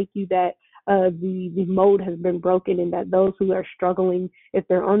 I thank you that the mold has been broken, and that those who are struggling, if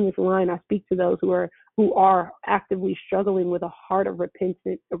they're on this line, I speak to those who are actively struggling with a heart of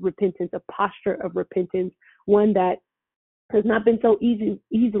repentance, a posture of repentance, one that has not been so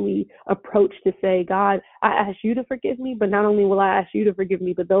easily approached to say, God, I ask you to forgive me, but not only will I ask you to forgive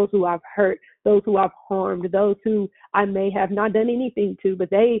me, but those who I've hurt, those who I've harmed, those who I may have not done anything to, but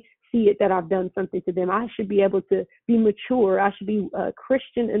they see it that I've done something to them. I should be able to be mature. I should be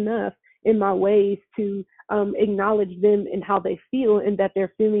Christian enough in my ways to acknowledge them and how they feel, and that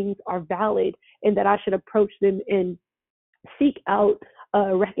their feelings are valid, and that I should approach them and seek out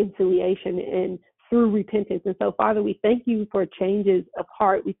reconciliation and through repentance. And so, Father, we thank you for changes of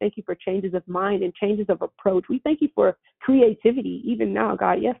heart. We thank you for changes of mind and changes of approach. We thank you for creativity, even now,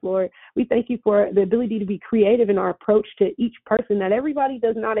 God. Yes, Lord. We thank you for the ability to be creative in our approach to each person, that everybody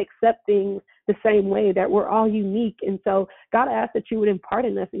does not accept things the same way, that we're all unique. And so, God, I ask that you would impart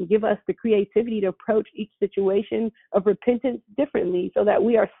in us and give us the creativity to approach each situation of repentance differently, so that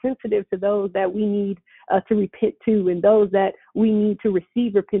we are sensitive to those that we need to repent to, and those that we need to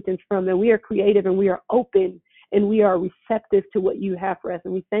receive repentance from. And we are creative, and we are open, and we are receptive to what you have for us.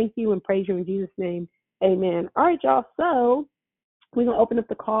 And we thank you and praise you in Jesus' name. Amen. All right, y'all. So we're going to open up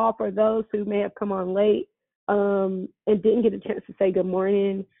the call for those who may have come on late and didn't get a chance to say good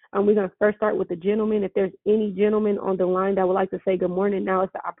morning. We're going to first start with the gentleman. If there's any gentleman on the line that would like to say good morning, now is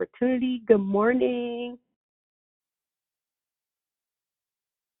the opportunity. Good morning.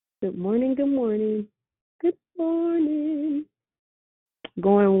 Good morning. Good morning. Good morning.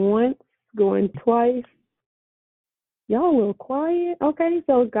 Going once, going twice. Y'all a little quiet. Okay,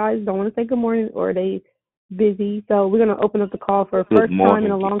 so guys don't want to say good morning, or they busy. So we're going to open up the call for Good first morning, time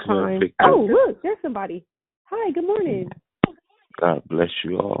in a long Declare time. Victory. Oh, look, there's somebody. Hi, good morning. God bless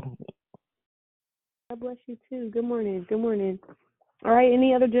you all. God bless you too. Good morning. Good morning. All right,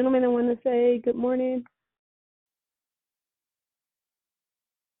 any other gentlemen that want to say good morning?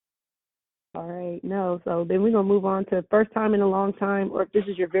 All right, no. So then we're going to move on to first time in a long time, or if this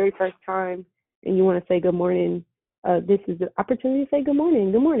is your very first time and you want to say good morning, this is the opportunity to say good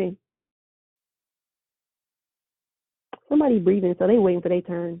morning. Good morning. Somebody breathing, so they waiting for their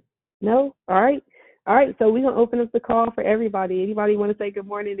turn. No? All right. All right, so we're going to open up the call for everybody. Anybody want to say good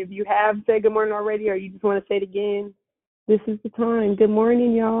morning? If you have said good morning already, or you just want to say it again, this is the time. Good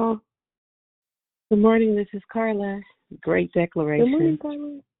morning, y'all. Good morning. This is Carla. Great declaration. Good morning,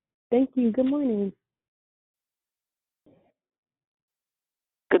 Carla. Thank you. Good morning.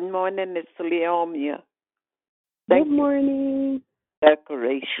 Good morning, it's Leomia. Good morning.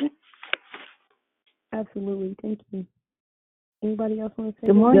 Declaration. Absolutely. Thank you. Anybody else want to say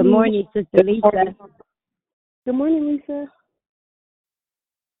Good morning. Good morning, Sister Lisa. Good morning, Lisa.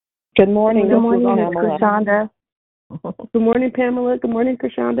 Good morning. Good morning, Krishanda. Good morning, Pamela. Good morning,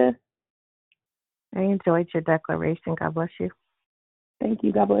 Krishanda. I enjoyed your declaration. God bless you. Thank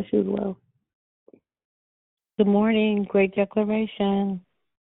you. God bless you as well. Good morning. Great declaration.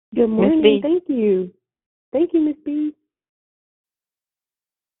 Good morning. Thank you. Thank you, Miss B.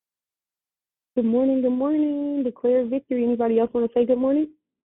 Good morning. Good morning. Declare victory. Anybody else want to say good morning?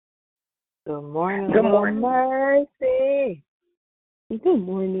 Good morning. Good morning. Mercy. Good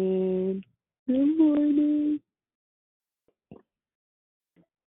morning. Good morning.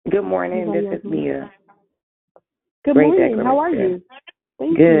 Good morning. Anybody This else is Mia. Good Great morning. How are declaration. you?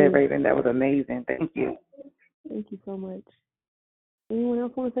 Thank Good, you. Raven. That was amazing. Thank you. Thank you so much. Anyone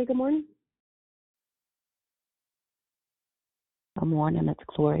else want to say good morning? Good morning. It's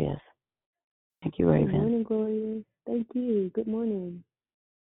glorious. Thank you, Raven. Good morning, Gloria. Thank you. Good morning.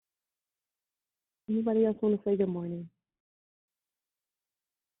 Anybody else want to say good morning?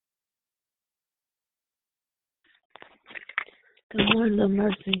 Good morning, Little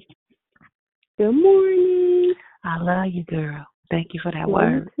Mercy. Good morning. I love you, girl. Thank you for that Love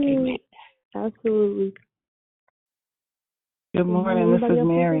word. you too. Amen. Absolutely. Good morning. This is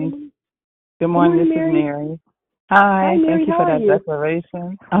Mary. Good morning, morning. This Mary. is Mary. Hi. Mary. Thank you How for are that you?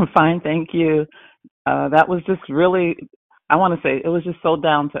 declaration. I'm fine. Thank you. That was just really, I want to say, it was just so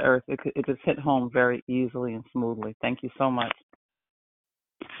down to earth. It just hit home very easily and smoothly. Thank you so much.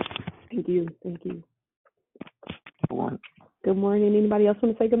 Thank you. Thank you. Good morning. Anybody else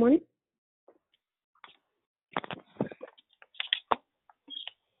want to say good morning?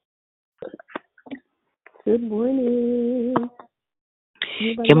 Good morning.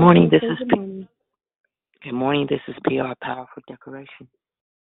 Good morning. This is Good morning. This is PR Powerful Decoration.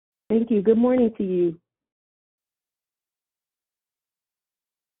 Thank you. Good morning to you.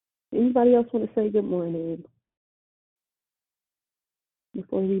 Anybody else want to say good morning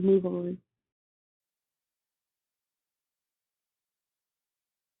before we move on?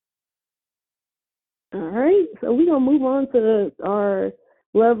 All right. So we're going to move on to our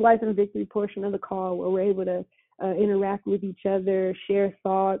Love, Life, and Victory portion of the call, where we're able to interact with each other, share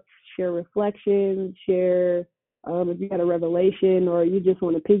thoughts, share reflections, share if you had a revelation, or you just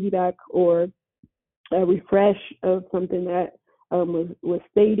want to piggyback or refresh of something that was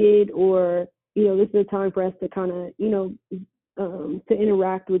stated, or this is a time for us to kind of to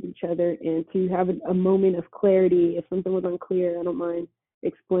interact with each other and to have a moment of clarity. If something was unclear, I don't mind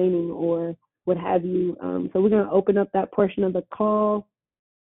explaining or what have you. So we're going to open up that portion of the call.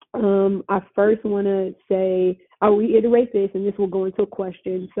 I first want to say, I'll reiterate this, and this will go into a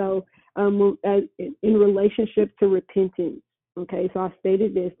question. So in relationship to repentance, okay, so I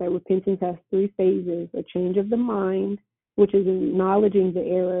stated this, that repentance has 3 phases: a change of the mind, which is acknowledging the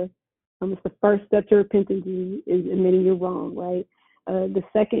error. It's the first step to repentance is admitting you're wrong, right? The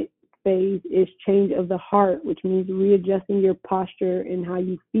second phase is change of the heart, which means readjusting your posture and how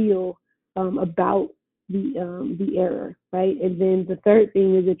you feel about the error, right? And then the third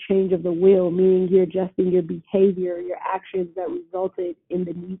thing is a change of the will, meaning you're adjusting your behavior, your actions that resulted in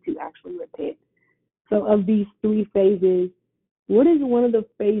the need to actually repent. So of these three phases, what is one of the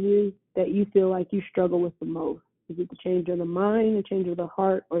phases that you feel like you struggle with the most? Is it the change of the mind, the change of the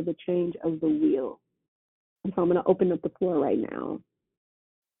heart, or the change of the will? And so I'm going to open up the floor right now.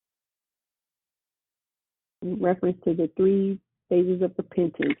 In reference to the three phases of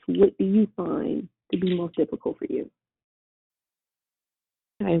repentance, what do you find to be most difficult for you?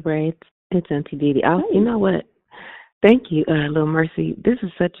 Hey, Ray, it's Auntie Didi. You know what? Thank you, Little Mercy. This is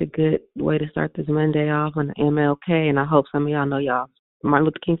such a good way to start this Monday off on the MLK, and I hope some of y'all know y'all Martin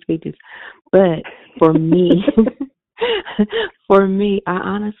Luther King speeches. But for me, I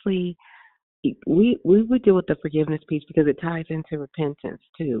honestly, we deal with the forgiveness piece because it ties into repentance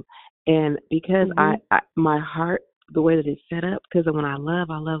too, and because I my heart, the way that it's set up, because when I love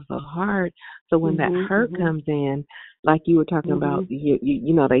so hard. So when that hurt comes in, like you were talking about,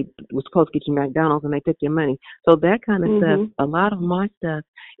 you know, they were supposed to get you McDonald's and they took your money. So that kind of stuff, a lot of my stuff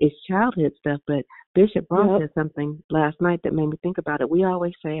is childhood stuff, but Bishop Ross said something last night that made me think about it. We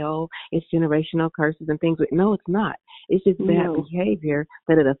always say, oh, it's generational curses and things, but no, it's not. It's just bad behavior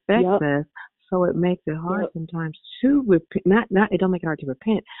that it affects us. So it makes it hard sometimes to repent. Not it don't make it hard to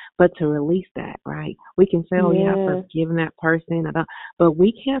repent, but to release that, right? We can say, oh, yeah, I've forgiven that person, but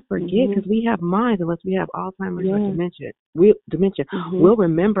we can't forget because we have minds unless we have Alzheimer's or dementia. We'll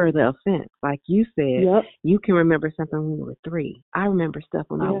remember the offense. Like you said, you can remember something when you were 3. I remember stuff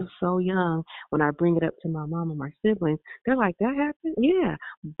when I was so young. When I bring it up to my mom and my siblings, they're like, that happened? Yeah.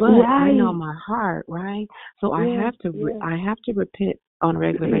 But I know my heart, right? So I have to repent on a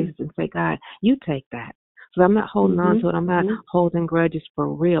regular basis and say, God, you take that. So I'm not holding on to it. I'm not holding grudges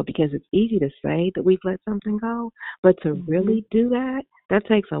for real, because it's easy to say that we've let something go, but to really do that, that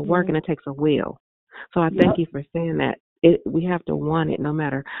takes a work and it takes a will. So I thank you for saying that. We have to want it no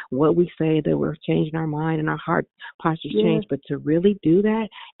matter what we say, that we're changing our mind and our heart postures change, but to really do that,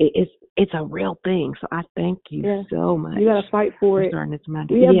 it's a real thing. So I thank you so much. You got to fight for it.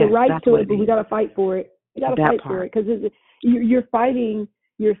 We have the right to it, but we got to fight for it. You got to fight for it, because you're fighting.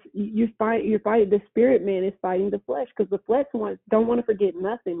 You're fighting. The spirit man is fighting the flesh, because the flesh don't want to forget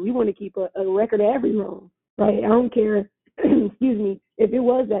nothing. We want to keep a record of every wrong, right? I don't care. Excuse me. If it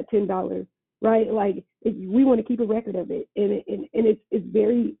was that $10, right? Like we want to keep a record of it, and it's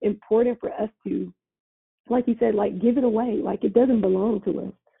very important for us to, like you said, like give it away, like it doesn't belong to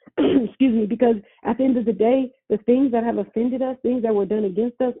us. Excuse me, because at the end of the day, the things that have offended us, things that were done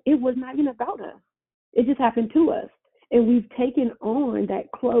against us, it was not even about us. It just happened to us, and we've taken on that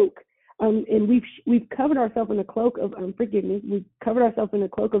cloak, and we've covered ourselves in a cloak of unforgiveness. We've covered ourselves in a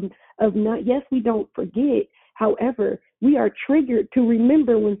cloak of not. Yes, we don't forget. However, we are triggered to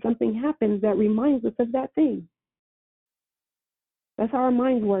remember when something happens that reminds us of that thing. That's how our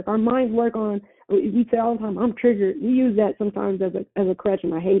minds work. Our minds work on. We say all the time, "I'm triggered." We use that sometimes as a crutch,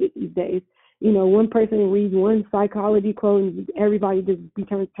 and I hate it these days. You know, one person reads one psychology quote, and everybody just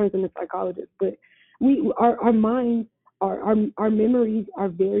turns into psychologists. But our minds, our memories are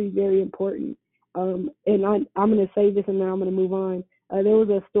very, very important. And I'm going to say this, and now I'm going to move on. There was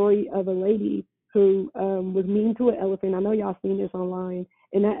a story of a lady who was mean to an elephant. I know y'all seen this online,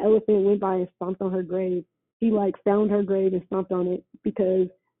 and that elephant went by and stomped on her grave. He found her grave and stomped on it, because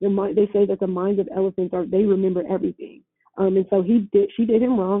they say that the minds of elephants they remember everything. And so she did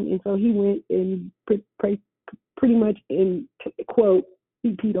him wrong, and so he went and pretty much in quote,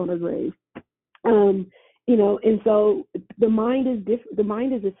 he peed on her grave. You know, and so the mind is different. The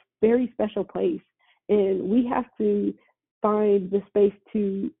mind is a very special place, and we have to find the space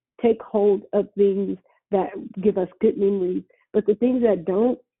to take hold of things that give us good memories. But the things that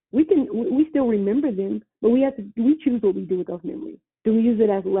don't, we still remember them, but we choose what we do with those memories. Do we use it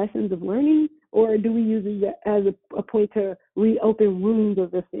as lessons of learning, or do we use it as a point to reopen wounds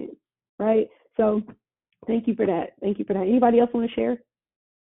of offense? Right. So, thank you for that. Anybody else want to share?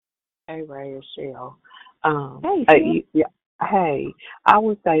 Hey, Ray, Michelle. Hey, hey, I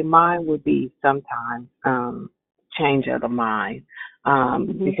would say mine would be sometimes change of the mind,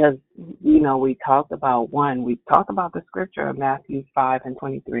 because you know we talked about the scripture of Matthew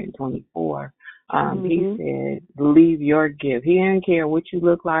 5:23 and 24. He said, "Leave your gift." He didn't care what you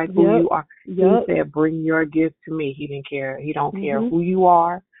look like, who you are. He said, "Bring your gift to me." He didn't care. He don't care who you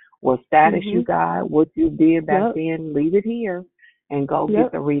are, what status you got, what you did back then. Leave it here. And go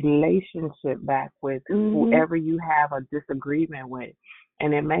get the relationship back with whoever you have a disagreement with.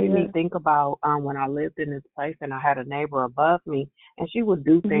 And it made me think about when I lived in this place and I had a neighbor above me, and she would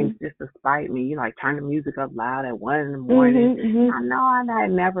do things just to spite me, like turn the music up loud at 1 in the morning. I know I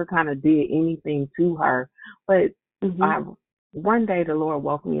never kind of did anything to her, but one day the Lord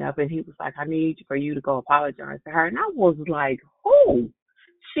woke me up and he was like, I need for you to go apologize to her. And I was like, oh,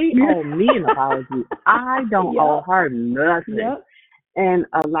 she owed me an apology. I don't owe her nothing. And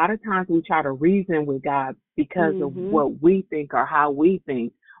a lot of times we try to reason with God because of what we think or how we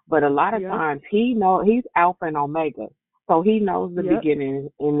think. But a lot of times he's Alpha and Omega. So he knows the beginning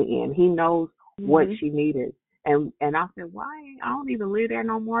and the end. He knows what she needed. And I said, I don't even live there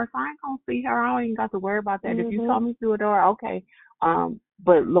no more, so I ain't gonna see her. I don't even got to worry about that. If you saw me through a door, okay.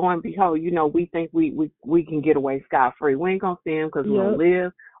 But lo and behold, we think we can get away scot free. We ain't gonna see him because we don't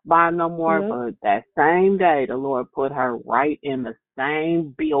live by no more. But that same day, the Lord put her right in the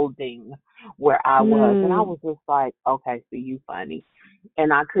same building where I was, and I was just like, okay, see, you funny.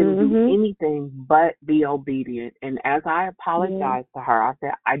 And I couldn't do anything but be obedient. And as I apologized to her, I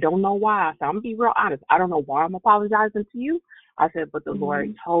said, I don't know why. I said, I'm going to be real honest. I don't know why I'm apologizing to you. I said, but the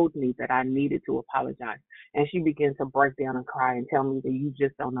Lord told me that I needed to apologize. And she began to break down and cry and tell me that you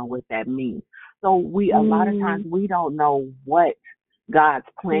just don't know what that means. So a lot of times we don't know what God's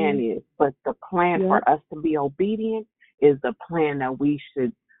plan is, but the plan for us to be obedient is the plan that we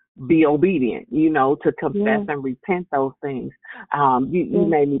should be obedient, to confess and repent those things. You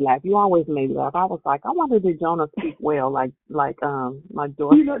made me laugh. You always made me laugh. I was like, I wonder did Jonah speak well, like Dory. Like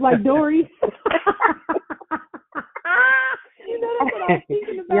Dory. That's what I was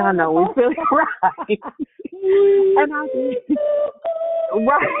thinking about. Y'all know we feel right. And I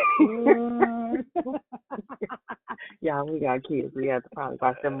yeah, we got kids. We have to probably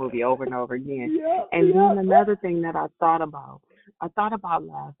watch that movie over and over again. And then another thing that I thought about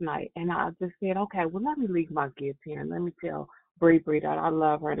last night, and I just said, okay, well, let me leave my gift here and let me tell Bree that I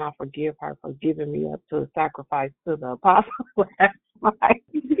love her and I forgive her for giving me up to a sacrifice to the apostle last night.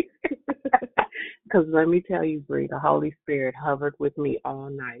 Because let me tell you, Bree, the Holy Spirit hovered with me all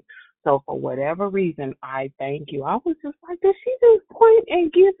night. So for whatever reason, I thank you. I was just like, did she just point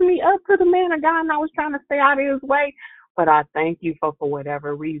and give me up to the man of God? And I was trying to stay out of his way. But I thank you for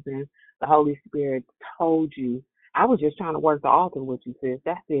whatever reason, the Holy Spirit told you. I was just trying to work the altar with you, sis.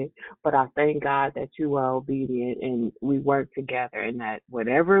 That's it. But I thank God that you were obedient and we worked together and that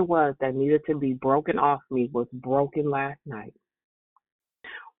whatever it was that needed to be broken off me was broken last night.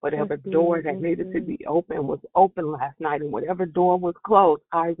 Whatever door that needed to be open was open last night, and whatever door was closed,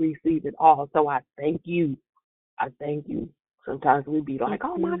 I received it all. So I thank you. I thank you. Sometimes we be like,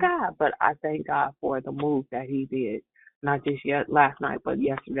 oh, my God. But I thank God for the move that he did, not just last night, but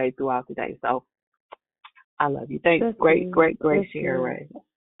yesterday throughout the day. So I love you. Thanks. Great share, Ray.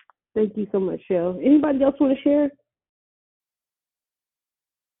 Thank you so much, Shell. Anybody else want to share?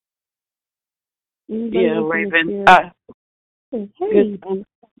 Raevyn. Hey.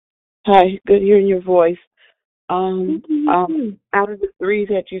 Hi, good hearing your voice. Out of the three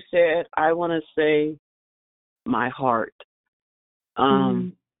that you said, I want to say my heart.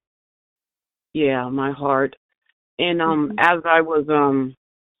 Yeah, my heart. And as I was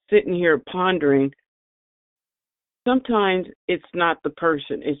sitting here pondering, sometimes it's not the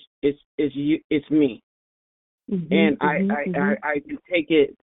person, it's you, it's me. And I can take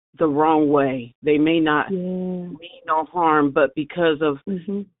it the wrong way. They may not mean no harm, but because of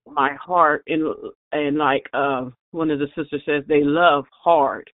my heart and like one of the sisters says, they love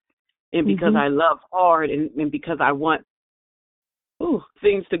hard. And because I love hard and because I want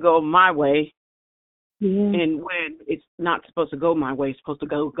things to go my way, and when it's not supposed to go my way, it's supposed to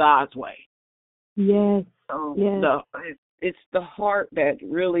go God's way. Yes. So it's the heart that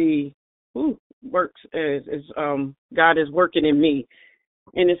really works as God is working in me.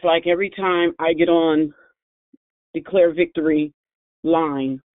 And it's like every time I get on Declare Victory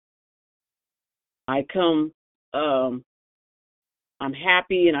line, I come, I'm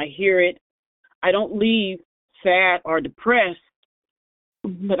happy and I hear it. I don't leave sad or depressed,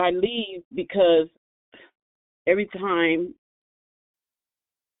 but I leave because every time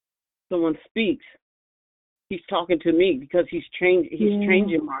someone speaks, he's talking to me because he's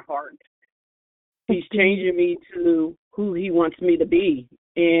changing my heart. He's changing me to who he wants me to be.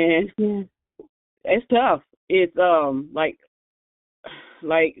 And it's tough. It's like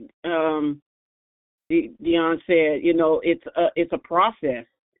Dion said, it's a process.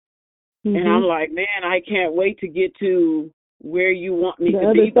 And I'm like, man, I can't wait to get to where you want me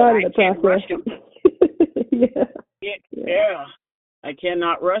to be, but I can't rush him. I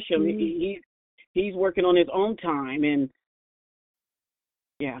cannot rush him. He's working on his own time, and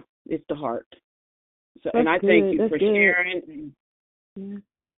it's the heart. So, and I thank you for sharing. Yeah.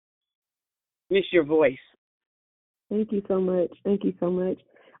 Miss your voice. Thank you so much. Thank you so much.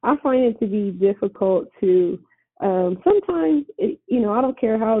 I find it to be difficult to sometimes, I don't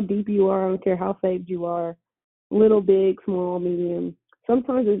care how deep you are, I don't care how saved you are, little, big, small, medium.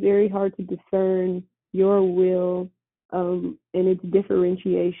 Sometimes it's very hard to discern your will and its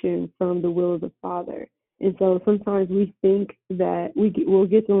differentiation from the will of the Father. And so sometimes we think that we'll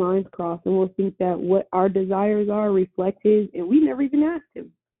get the lines crossed and we'll think that what our desires are reflect His, and we never even asked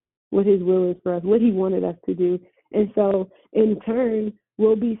Him what His will is for us, what He wanted us to do. And so in turn,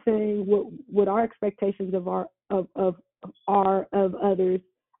 we'll be saying what our expectations of others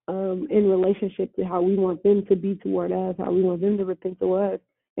in relationship to how we want them to be toward us, how we want them to repent to us.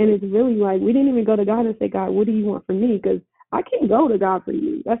 And it's really like we didn't even go to God and say, God, what do you want from me? Because I can't go to God for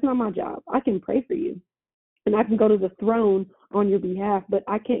you. That's not my job. I can pray for you and I can go to the throne on your behalf, but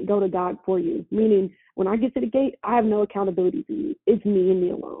I can't go to God for you. Meaning, when I get to the gate, I have no accountability for you. It's me and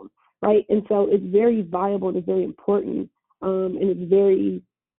me alone, right? And so it's very viable and it's very important, and it's very,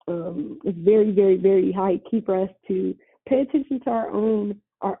 very, very high key for us to pay attention to our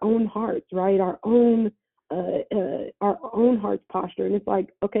own hearts, right? Our own heart's posture. And it's like,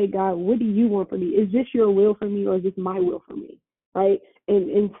 okay, God, what do you want from me? Is this your will for me, or is this my will for me? Right? And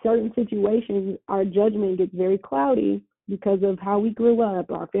in certain situations, our judgment gets very cloudy because of how we grew up,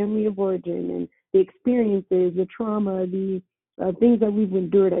 our family of origin, and the experiences, the trauma, the things that we've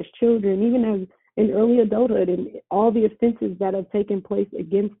endured as children, even as in early adulthood, and all the offenses that have taken place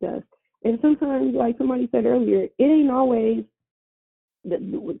against us. And sometimes, like somebody said earlier, it ain't always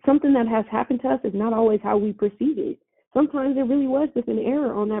something that has happened to us is not always how we perceive it. Sometimes it really was just an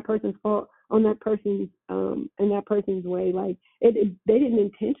error on that person's fault, on that person's in that person's way. Like they didn't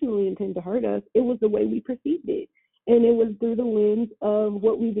intentionally intend to hurt us. It was the way we perceived it, and it was through the lens of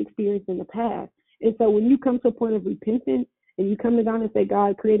what we've experienced in the past. And so when you come to a point of repentance and you come to God and say,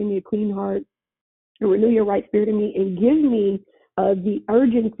 God, create in me a clean heart and renew your right spirit in me, and give me the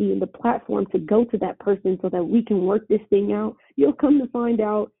urgency and the platform to go to that person so that we can work this thing out, you'll come to find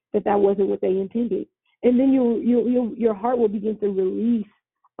out that that wasn't what they intended. And then your heart will begin to release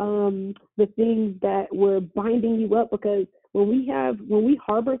the things that were binding you up, because when we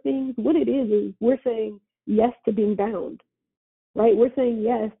harbor things, what it is we're saying yes to being bound, right? We're saying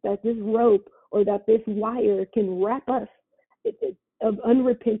yes that this rope or that this wire can wrap us of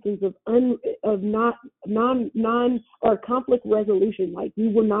unrepentance, of not non or conflict resolution. Like we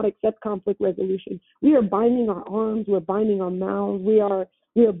will not accept conflict resolution. We are binding our arms, we're binding our mouths, we are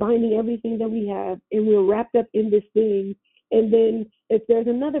binding everything that we have, and we're wrapped up in this thing. And then if there's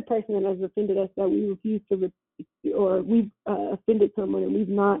another person that has offended us that we refuse to, or we've offended someone and we've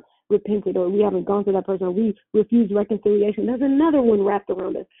not repented, or we haven't gone to that person, or we refuse reconciliation, there's another one wrapped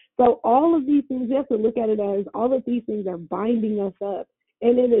around us. So all of these things, you have to look at it as all of these things are binding us up,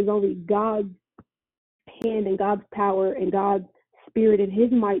 and it is only God's hand and God's power and God's spirit and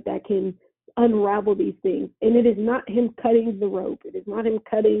His might that can unravel these things. And it is not Him cutting the rope, it is not Him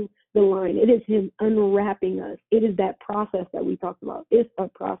cutting the line, it is Him unwrapping us. It is that process that we talked about. It's a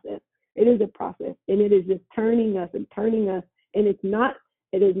process. It is a process, and it is just turning us and turning us. And it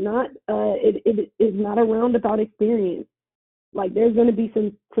is not a roundabout experience. Like there's going to be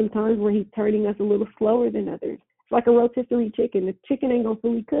some times where He's turning us a little slower than others. It's like a rotisserie chicken. The chicken ain't gonna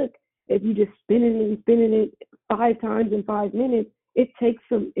fully cook if you just spinning it 5 times in 5 minutes. It takes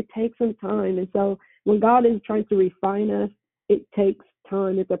some time. And so when God is trying to refine us, it takes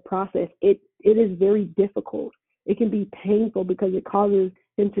time. It's a process. It is very difficult. It can be painful because it causes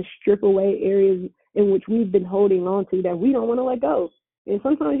Him to strip away areas in which we've been holding on to that we don't want to let go. And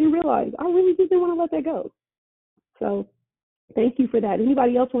sometimes you realize, I really just didn't want to let that go. So thank you for that.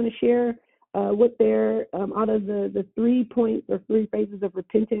 Anybody else want to share what their, out of the 3 points or 3 phases of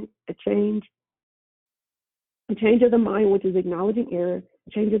repentance, a change of the mind, which is acknowledging error,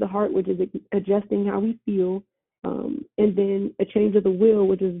 a change of the heart, which is adjusting how we feel, and then a change of the will,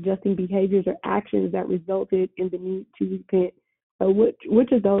 which is adjusting behaviors or actions that resulted in the need to repent.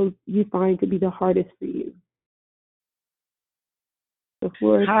 Which of those you find to be the hardest for you? The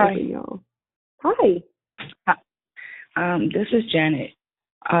floor is open, y'all. Hi. This is Janet.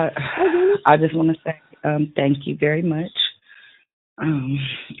 I just want to say thank you very much.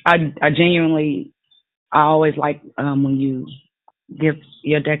 I genuinely, I always like when you give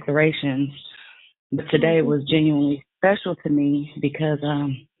your declarations, but today was genuinely special to me because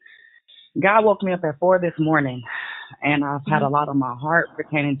God woke me up at 4 this morning, and I've had a lot on my heart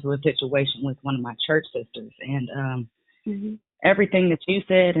pertaining to a situation with one of my church sisters, and everything that you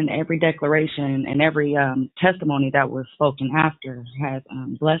said and every declaration and every testimony that was spoken after has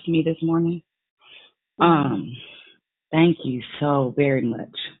blessed me this morning. Thank you so very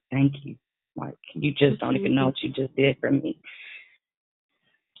much. Thank you. Like, you just don't even know what you just did for me.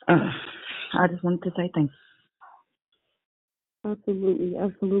 I just wanted to say thank you. Absolutely,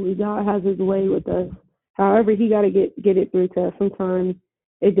 absolutely. God has His way with us. However, He got to get it through to us. Sometimes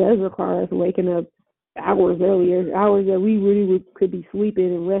it does require us waking up hours earlier, hours that we really could be sleeping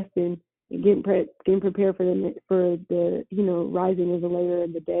and resting and getting prepared for the rising of the later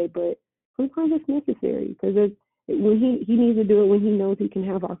in the day. But sometimes it's necessary because when he needs to do it when he knows he can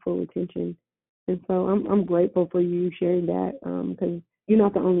have our full attention. And so I'm grateful for you sharing that because you're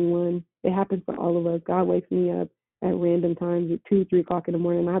not the only one. It happens for all of us. God wakes me up at random times at 2, 3 o'clock in the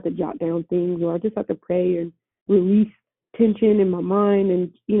morning. I have to jot down things, or I just have to pray and release tension in my mind,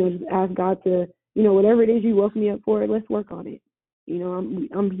 and just ask God to, whatever it is you woke me up for, let's work on it.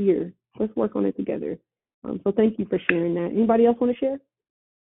 I'm here. Let's work on it together. So thank you for sharing that. Anybody else want to share?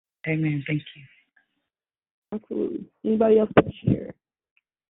 Amen. Thank you. Absolutely. Anybody else want to share?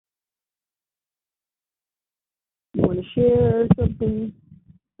 You want to share something,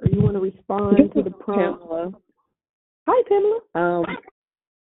 or you want to respond to the prompt? Pamela. Hi, Pamela.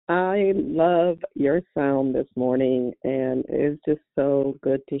 I love your sound this morning, and it's just so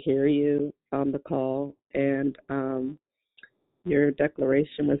good to hear you on the call. And your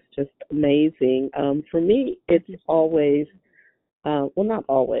declaration was just amazing. For me, it's always, well, not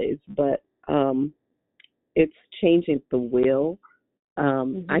always, but it's changing the will.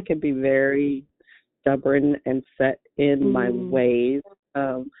 I can be very stubborn and set in my ways.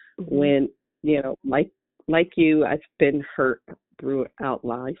 When, like you, I've been hurt throughout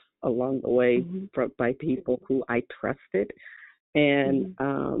life along the way by people who I trusted. And,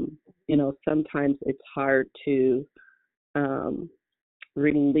 sometimes it's hard to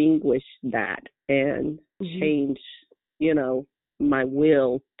relinquish that and change, my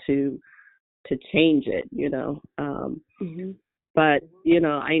will to change it, But,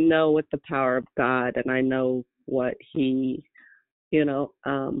 I know with the power of God, and I know what He,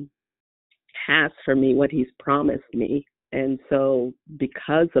 has for me, what He's promised me. And so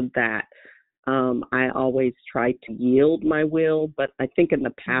because of that, I always try to yield my will, but I think in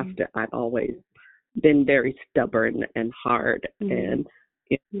the past I've always been very stubborn and hard and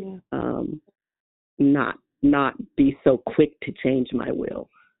not be so quick to change my will.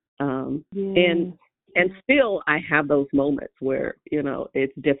 And still I have those moments where,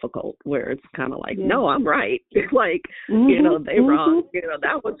 it's difficult, where it's kind of like, no, I'm right. Like, they wrong,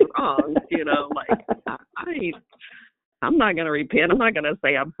 that was wrong, I'm not going to repent. I'm not going to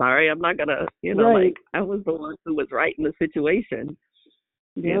say I'm sorry. I'm not going to, like, I was the one who was right in the situation,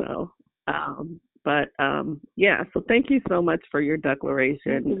 so thank you so much for your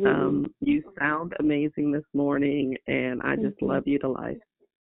declaration. You sound amazing this morning, and I just love you to life.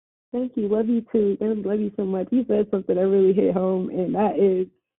 Thank you. Love you too. I love you so much. You said something that really hit home, and that is,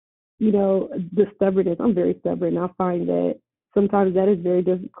 the stubbornness. I'm very stubborn. I find that sometimes that is very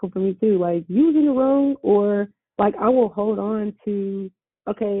difficult for me too. Like, you was in the wrong, or like I will hold on to,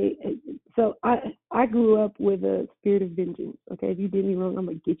 okay, so I grew up with a spirit of vengeance. Okay, if you did me wrong, I'm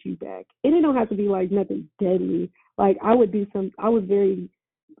going to get you back. And it don't have to be like nothing deadly. Like, I was very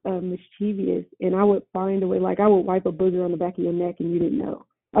mischievous, and I would find a way, like I would wipe a booger on the back of your neck and you didn't know.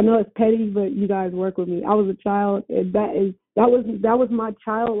 I know it's petty, but you guys work with me. I was a child, and that was my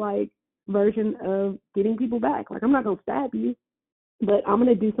childlike version of getting people back. Like, I'm not gonna stab you, but I'm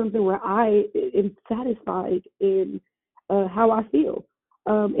gonna do something where I am satisfied in how I feel,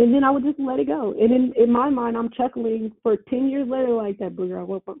 and then I would just let it go. And in my mind, I'm chuckling for 10 years later, like, that booger I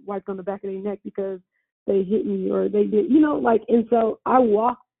wiped on the back of their neck because they hit me or they did, like. And so I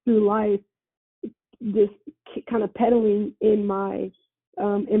walk through life just kind of pedaling in my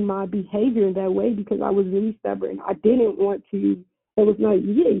behavior in that way because I was really stubborn. I didn't want to. It was like,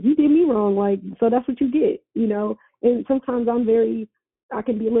 yeah, you did me wrong, like, so that's what you get, And sometimes I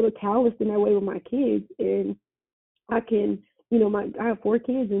can be a little callous in that way with my kids, and I can, I have 4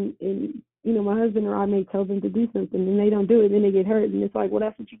 kids, and my husband or I may tell them to do something and they don't do it, then they get hurt, and it's like, well,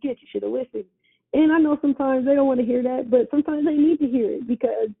 that's what you get. You should have listened. And I know sometimes they don't want to hear that, but sometimes they need to hear it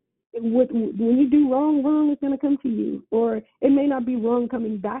because when you do wrong is going to come to you, or it may not be wrong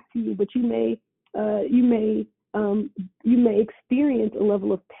coming back to you, but you may experience a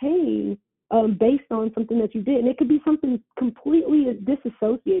level of pain based on something that you did, and it could be something completely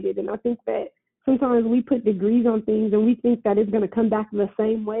disassociated. And I think that sometimes we put degrees on things, and we think that it's going to come back the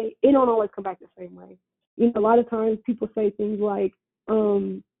same way. It don't always come back the same way. A lot of times people say things like,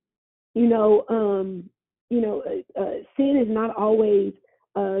 sin is not always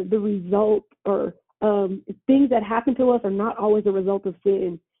the result, or things that happen to us are not always a result of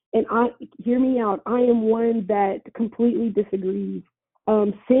sin. And hear me out. I am one that completely disagrees.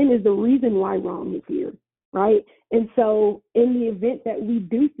 Sin is the reason why wrong is here, right? And so, in the event that we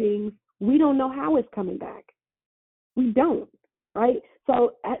do things, we don't know how it's coming back. We don't, right?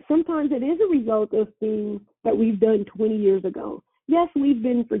 So sometimes it is a result of things that we've done 20 years ago. Yes, we've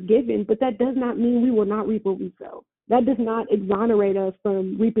been forgiven, but that does not mean we will not reap what we sow. That does not exonerate us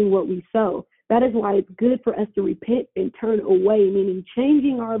from reaping what we sow. That is why it's good for us to repent and turn away, meaning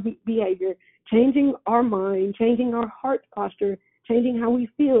changing our behavior, changing our mind, changing our heart posture, changing how we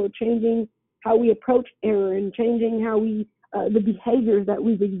feel, changing how we approach error, and changing how we the behaviors that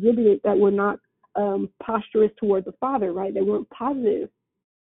we've exhibited that were not posturous toward the Father, right? They weren't positive.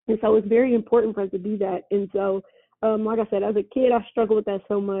 And so it's very important for us to do that. And so, like I said, as a kid, I struggled with that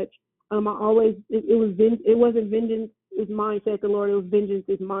so much. I always, it wasn't vengeance is mine, saith the Lord. It was vengeance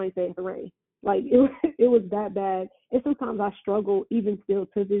is mine, saith the Ray. Like it was that bad. And sometimes I struggle even still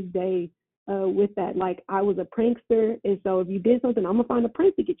to this day with that. Like I was a prankster. And so if you did something, I'm going to find a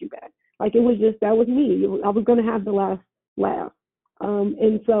prank to get you back. Like it was just, that was me. I was going to have the last laugh.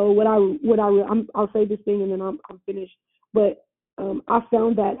 And so I'll say this thing and then I'm finished. But I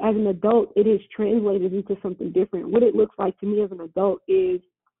found that as an adult, it is translated into something different. What it looks like to me as an adult is,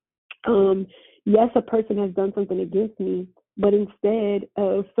 yes, a person has done something against me, but instead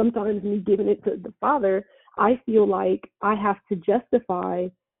of sometimes me giving it to the Father, I feel like I have to justify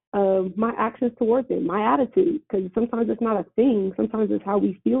my actions towards them, my attitude, because sometimes it's not a thing. Sometimes it's how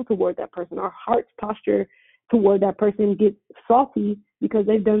we feel toward that person. Our heart's posture toward that person gets salty because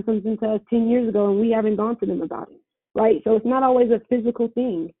they've done something to us 10 years ago and we haven't gone to them about it, right? So it's not always a physical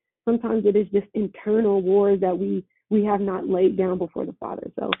thing. Sometimes it is just internal wars that we have not laid down before the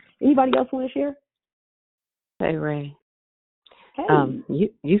Father. So anybody else want to share? Hey, Ray. Hey.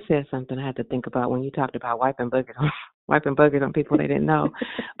 You said something I had to think about when you talked about wiping buckets on people they didn't know,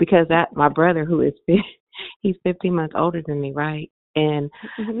 because that my brother who is he's 15 months older than me, right? And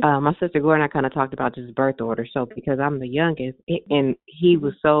my sister Gloria and I kind of talked about just birth order. So because I'm the youngest, and he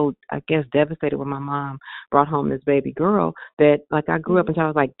was so, I guess, devastated when my mom brought home this baby girl that, like, I grew up until I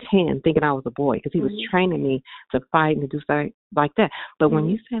was like 10 thinking I was a boy because he was training me to fight and to do stuff like that. But when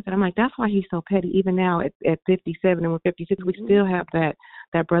you said that, I'm like, that's why he's so petty. Even now at 57 and we're 56, we still have that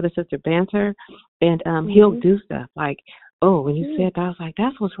brother-sister banter. And he'll do stuff like, oh, when you said that, I was like,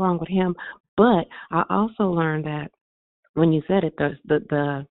 that's what's wrong with him. But I also learned that when you said it, I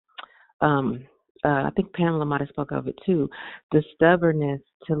think Pamela might have spoke of it too, the stubbornness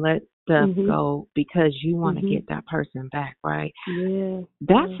to let stuff go because you want to get that person back, right? Yeah.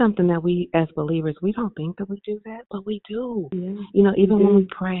 That's something that we as believers, we don't think that we do that, but we do. Yeah. You know, even when we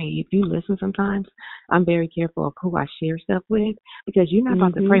pray, if you listen sometimes, I'm very careful of who I share stuff with because you're not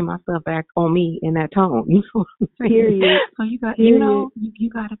about to pray my stuff back on me in that tone. You know what I'm saying? Period. So you got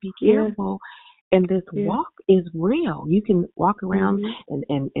to be careful. And this walk is real. You can walk around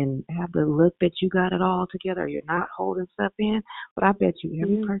and have the look that you got it all together. You're not holding stuff in. But I bet you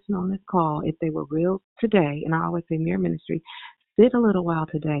every person on this call, if they were real today, and I always say Mirror Ministry, sit a little while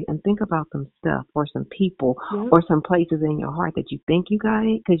today and think about some stuff or some people or some places in your heart that you think you got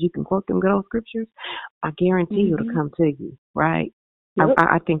it because you can quote them good old scriptures. I guarantee you it'll come to you, right?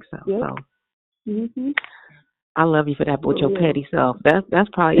 I think so. So. I love you for that, but with your petty self, that's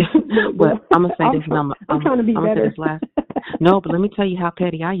probably. But I'm gonna say this, and I'm trying to be gonna better. say this last. No, but let me tell you how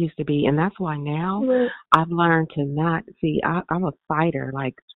petty I used to be, and that's why now I've learned to not see. I'm a fighter,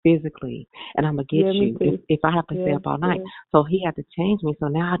 like physically, and I'm gonna get you if I have to stay up all night. So he had to change me. So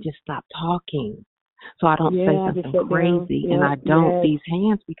now I just stop talking. So I don't say something crazy, and I don't these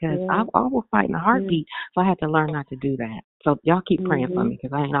hands because I will fight in a heartbeat. So I had to learn not to do that. So y'all keep praying for me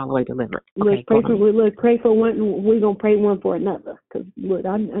because I ain't all the way delivered. Okay, let's pray for one. We're gonna pray one for another because look,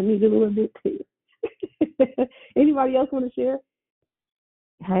 I need a little bit too. Anybody else want to share?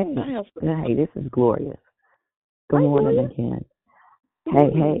 Hey, this is Gloria. Good morning Gloria. again.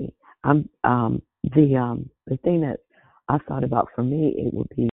 Hey, I'm the thing that I thought about for me, it would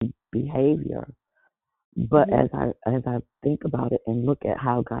be behavior. But as I think about it and look at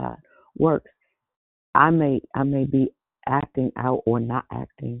how God works, I may be acting out or not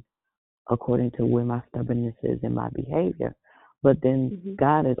acting according to where my stubbornness is in my behavior. But then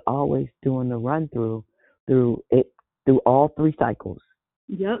God is always doing the run through all three cycles.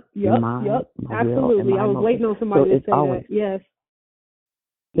 Yep. My Absolutely. I was waiting on somebody to say that. Yes.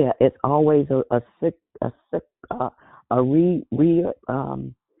 Yeah, it's always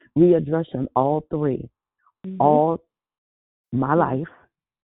readdress on all three, all my life,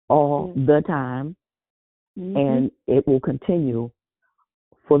 all the time, and it will continue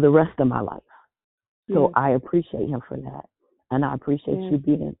for the rest of my life. So I appreciate him for that. And I appreciate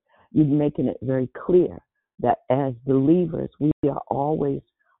you making it very clear that as believers, we are always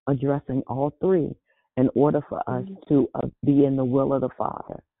addressing all three in order for us to be in the will of the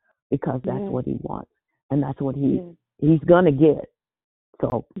Father, because that's what He wants, and that's what He's gonna get.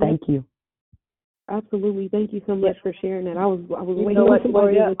 So thank you. Absolutely, thank you so much for sharing that. I was waiting You know what, on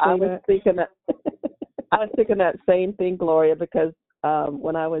somebody Gloria? to say I was that. thinking that I was thinking that same thing, Gloria, because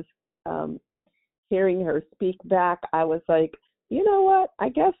when I was hearing her speak back, I was like, you know what? I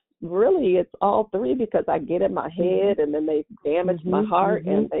guess really it's all three, because I get in my head and then they damage my heart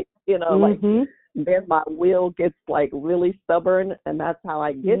and they, like then my will gets like really stubborn, and that's how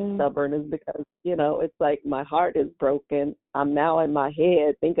I get stubborn, is because, it's like my heart is broken. I'm now in my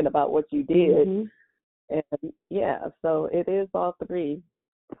head thinking about what you did. And so it is all three.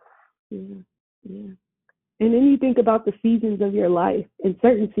 Yeah. And then you think about the seasons of your life. In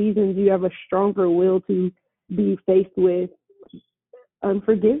certain seasons, you have a stronger will to be faced with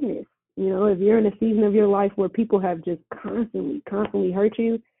unforgiveness. If you're in a season of your life where people have just constantly hurt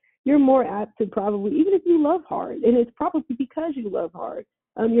you, you're more apt to probably, even if you love hard, and it's probably because you love hard,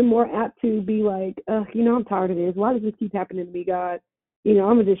 you're more apt to be like, I'm tired of this. Why does this keep happening to me, God? I'm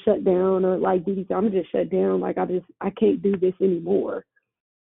gonna just shut down, or like Dee Dee said, I'm gonna just shut down. Like I can't do this anymore.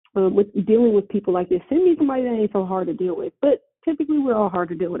 With dealing with people like this, send me somebody that ain't so hard to deal with. But typically, we're all hard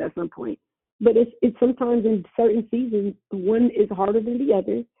to deal with at some point. But it's sometimes in certain seasons, one is harder than the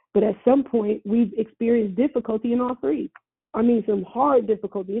other. But at some point, we've experienced difficulty in all three. I mean, some hard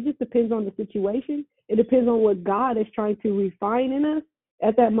difficulty. It just depends on the situation. It depends on what God is trying to refine in us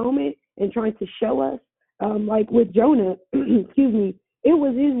at that moment and trying to show us. Like with Jonah, excuse me, it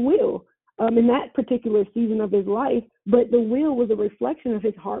was his will in that particular season of his life, but the will was a reflection of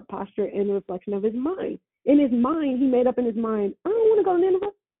his heart posture and a reflection of his mind. In his mind, he made up in his mind, I don't want to go to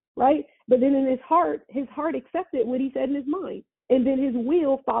Nineveh, right? But then in his heart accepted what he said in his mind, and then his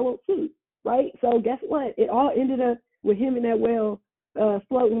will followed suit, right? So guess what? It all ended up with him in that well,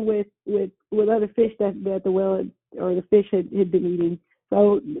 floating with other fish that the well or the fish had been eating.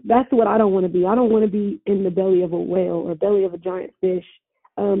 So that's what I don't want to be. I don't want to be in the belly of a whale or belly of a giant fish.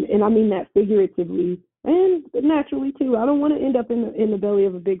 And I mean that figuratively and naturally too. I don't want to end up in the belly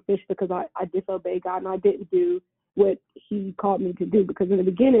of a big fish because I disobeyed God and I didn't do what He called me to do. Because in the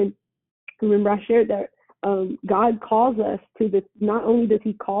beginning, remember I shared that God calls us to this. Not only does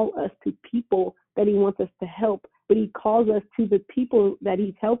He call us to people that He wants us to help, but He calls us to the people that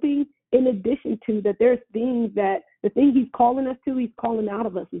He's helping. In addition to that, there's things that the thing He's calling us to, He's calling out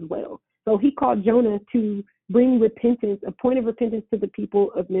of us as well. So He called Jonah to bring repentance, a point of repentance to the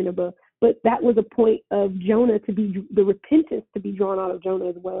people of Nineveh. But that was a point of Jonah to be the repentance to be drawn out of Jonah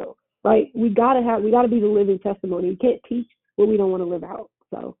as well, right? We gotta be the living testimony. We can't teach what we don't want to live out.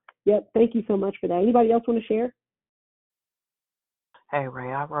 So, yep. Thank you so much for that. Anybody else want to share? Hey,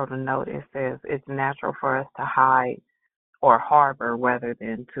 Ray, I wrote a note. It says it's natural for us to hide or harbor rather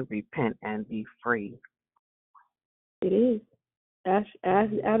than to repent and be free. It is. Ask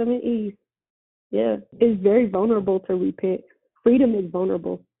Adam and Eve. Yeah, it's very vulnerable to repent. Freedom is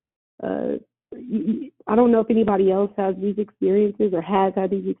vulnerable. I don't know if anybody else has these experiences or has had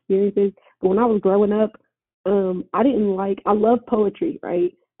these experiences, but when I was growing up, I love poetry,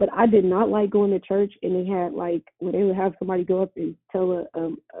 right? But I did not like going to church and they had like, when they would have somebody go up and tell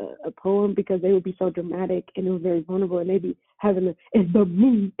a poem because they would be so dramatic and it was very vulnerable and they'd be having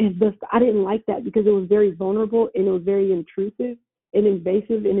I didn't like that because it was very vulnerable and it was very intrusive and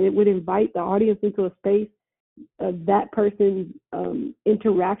invasive, and it would invite the audience into a space of that person's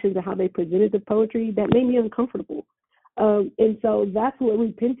interactions and how they presented the poetry that made me uncomfortable. And so that's what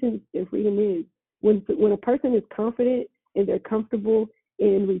repentance and freedom is. When a person is confident and they're comfortable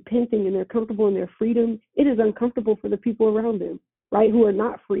in repenting and they're comfortable in their freedom, it is uncomfortable for the people around them, right? Who are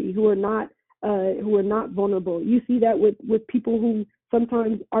not free, who are not vulnerable. You see that with people who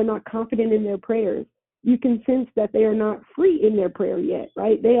sometimes are not confident in their prayers. You can sense that they are not free in their prayer yet,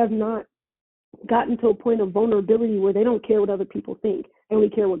 right? They have not gotten to a point of vulnerability where they don't care what other people think, and we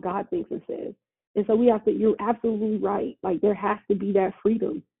care what God thinks and says. And so you're absolutely right. Like there has to be that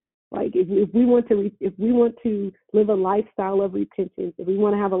freedom. Like if we want to live a lifestyle of repentance, if we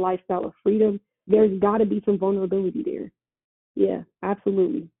want to have a lifestyle of freedom, there's got to be some vulnerability there. Yeah,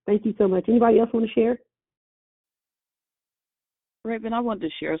 absolutely. Thank you so much. Anybody else want to share? Raevyn, I wanted to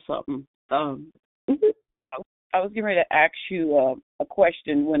share something. I was getting ready to ask you a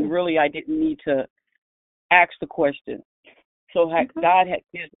question when really I didn't need to ask the question. So God had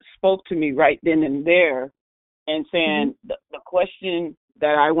spoke to me right then and there and saying the question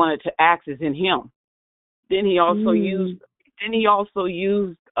that I wanted to ask is in Him. Then He also used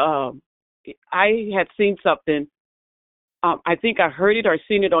I had seen something I think I heard it or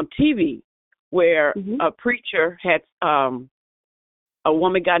seen it on TV where a preacher had a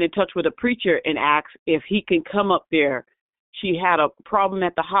woman got in touch with a preacher and asked if he can come up there. She had a problem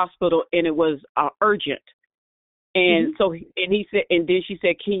at the hospital and it was urgent. And so, and he said, and then she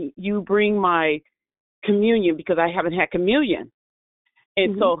said, "Can you bring my communion because I haven't had communion?"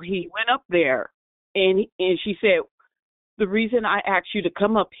 And so he went up there, and she said, "The reason I asked you to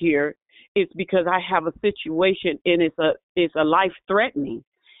come up here is because I have a situation and it's a life threatening,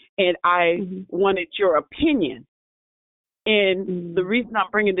 and I wanted your opinion." And the reason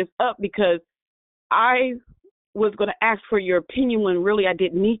I'm bringing this up because I was going to ask for your opinion when really I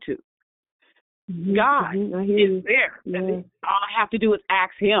didn't need to. God is there. All I have to do is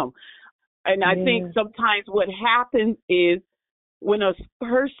ask him. And I think sometimes what happens is when a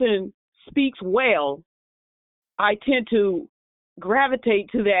person speaks well, I tend to gravitate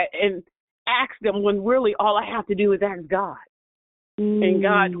to that and ask them when really all I have to do is ask God. And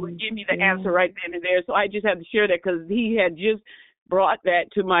God would give me the answer right then and there. So I just had to share that because he had just brought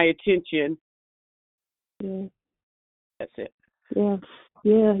that to my attention. That's it.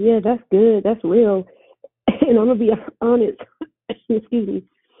 Yeah, that's good. That's real. And I'm going to be honest. Excuse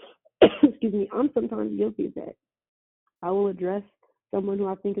me. I'm sometimes guilty of that. I will address someone who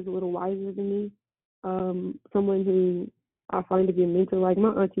I think is a little wiser than me, someone who I find to be a mentor. Like my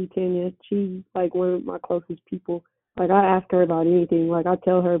auntie Tanya, she's like one of my closest people. Like I ask her about anything. Like I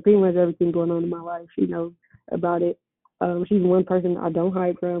tell her pretty much everything going on in my life. She knows about it. She's one person I don't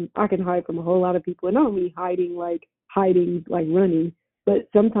hide from. I can hide from a whole lot of people, and I don't mean hiding like running, but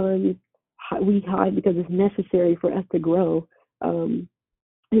sometimes we hide because it's necessary for us to grow. And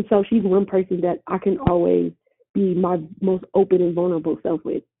so she's one person that I can always be my most open and vulnerable self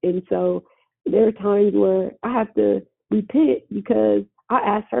with. And so there are times where I have to repent because I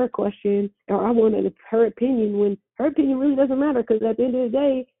asked her a question or I wanted her opinion when her opinion really doesn't matter because at the end of the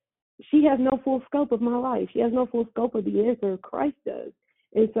day, she has no full scope of my life. She has no full scope of the answer. Christ does.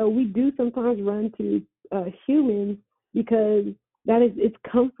 And so we do sometimes run to humans because it's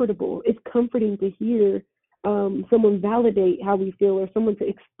comfortable. It's comforting to hear someone validate how we feel or someone to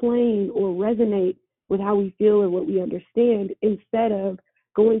explain or resonate with how we feel or what we understand instead of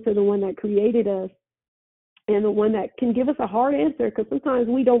going to the one that created us and the one that can give us a hard answer because sometimes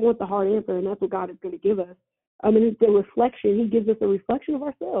we don't want the hard answer and that's what God is going to give us. And it's the reflection. He gives us a reflection of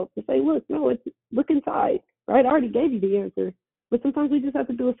ourselves to say, look inside, right? I already gave you the answer. But sometimes we just have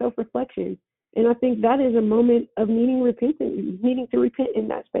to do a self-reflection. And I think that is a moment of needing to repent in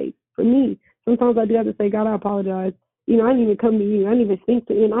that space. For me, sometimes I do have to say, God, I apologize. I didn't even come to you. I didn't even think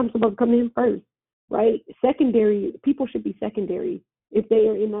to you. And I'm supposed to come to him first, right? People should be secondary if they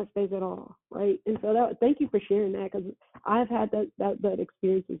are in that space at all, right? And so thank you for sharing that because I've had that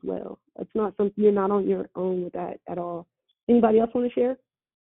experience as well. It's not something you're not on your own with that at all. Anybody else want to share?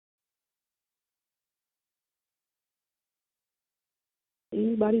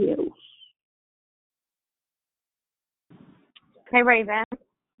 Anybody else? Hey, Raevyn.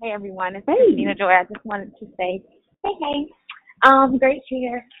 Hey, everyone. It's Christina Joy. I just wanted to say, hey. Great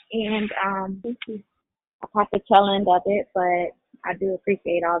share. And I caught the tail end of it, but I do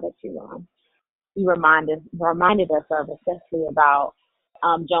appreciate all that you reminded us of, especially about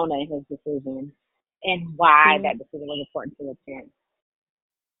Jonah and his decision and why that decision was important to repent.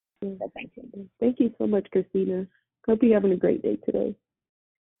 So thank you. Thank you so much, Christina. Hope you're having a great day today.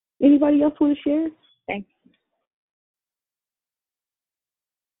 Anybody else want to share? Thanks.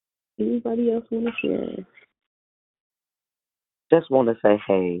 Anybody else want to share? Just want to say,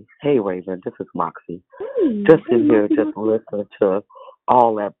 hey, Raevyn, this is Moxie. Just in here, just listening to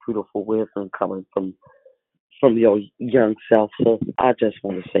all that beautiful wisdom coming from your young self. So I just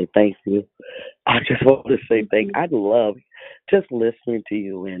want to say thank you. I just want to say thank you. I love just listening to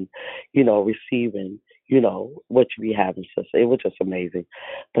you and, receiving, what you be having. So it was just amazing.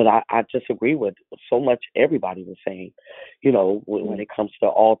 But I just agree with so much everybody was saying. When it comes to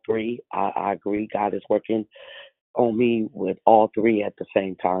all three, I agree. God is working on me with all three at the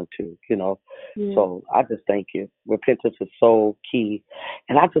same time too, So I just thank you. Repentance is so key.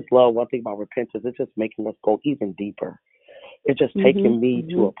 And I just love one thing about repentance, it's just making us go even deeper. It's just taking me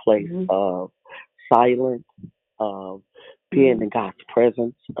to a place of silence, of being in God's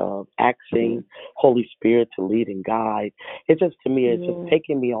presence, of asking Holy Spirit to lead and guide. It just, to me, it's just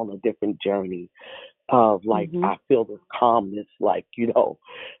taking me on a different journey of I feel this calmness, so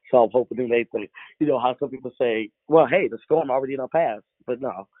I'm hoping they think, how some people say, well, hey, the storm already done passed, but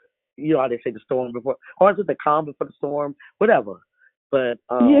no, how they say the storm before, or is it the calm before the storm, whatever. But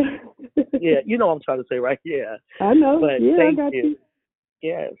yeah, what I'm trying to say, right? Yeah, I know. But yeah, thank I got you.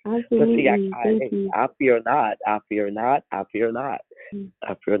 Yes. But see, Absolutely. Thank you. I fear not. I fear not. I fear not.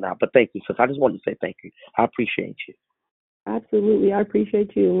 I fear not. But thank you, sis. I just wanted to say thank you. I appreciate you. Absolutely. I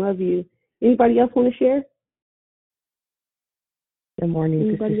appreciate you and love you. Anybody else want to share? Good morning.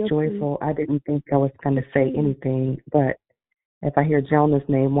 This Anybody is else? Joyful. I didn't think I was going to say anything, but if I hear Jonah's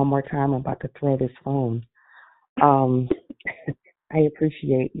name one more time, I'm about to throw this phone. I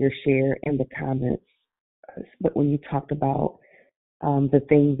appreciate your share and the comments. But when you talked about the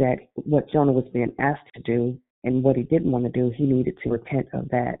thing that what Jonah was being asked to do and what he didn't want to do, he needed to repent of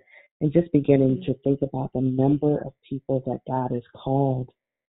that. And just beginning to think about the number of people that God has called,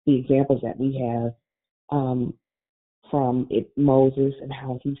 the examples that we have from Moses and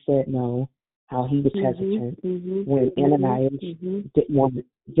how he said no, how he was hesitant when Ananias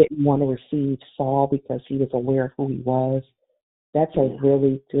didn't want to receive Saul because he was aware of who he was. That's a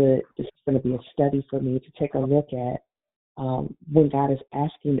really good, this is going to be a study for me to take a look at when God is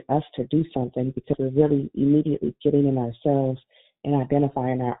asking us to do something, because we're really immediately getting in ourselves and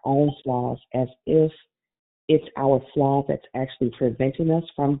identifying our own flaws as if it's our flaw that's actually preventing us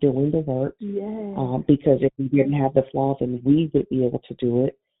from doing the work. Because if we didn't have the flaws, then we would be able to do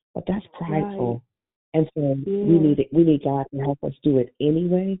it. But that's prideful. And so we need God to help us do it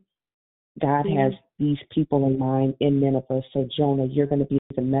anyway. God has these people in mind in Nineveh. So Jonah, you're going to be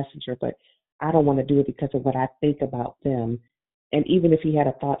the messenger, but I don't want to do it because of what I think about them. And even if he had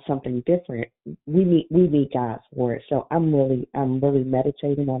thought something different, we need God for it. So I'm really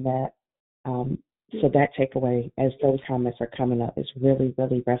meditating on that. So that takeaway, as those comments are coming up, is really,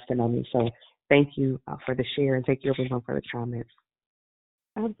 really resting on me. So thank you for the share, and thank you everyone for the comments.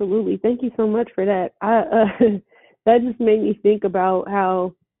 Absolutely. Thank you so much for that. That just made me think about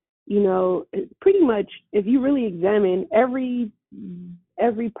how, pretty much if you really examine every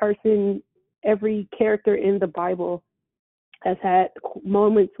person, every character in the Bible has had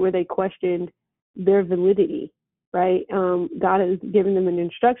moments where they questioned their validity, right? God has given them an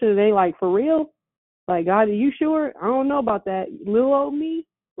instruction, and they like, for real? Like, God, are you sure? I don't know about that. Little old me,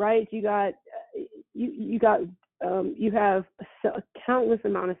 right? You have a countless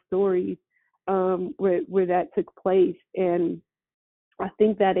amount of stories where that took place, and I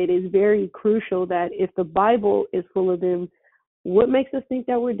think that it is very crucial that if the Bible is full of them, what makes us think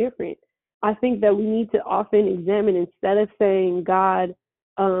that we're different? I think that we need to often examine, instead of saying, God,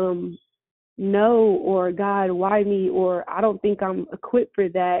 no, or God, why me, or I don't think I'm equipped for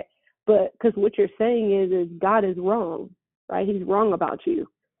that. But because what you're saying is God is wrong, right? He's wrong about you.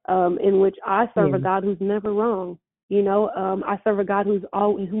 In which I serve a God who's never wrong. I serve a God who's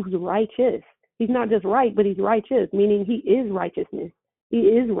righteous. He's not just right, but he's righteous, meaning he is righteousness. He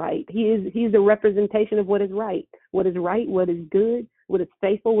is right. He's a representation of what is right, what is good, what is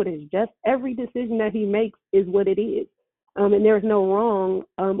faithful, what is just. Every decision that he makes is what it is. And there's no wrong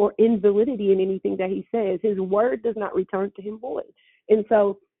or invalidity in anything that he says. His word does not return to him void. And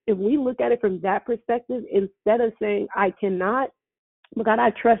so if we look at it from that perspective, instead of saying, I cannot, but God,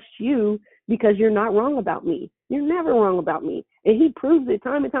 I trust you because you're not wrong about me. You're never wrong about me. And he proves it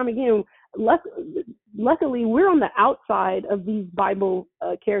time and time again. Luckily, we're on the outside of these Bible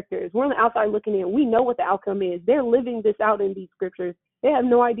characters. We're on the outside looking in. We know what the outcome is. They're living this out in these scriptures. They have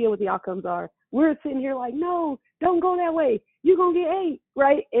no idea what the outcomes are. We're sitting here like, no, don't go that way. You're going to get ate,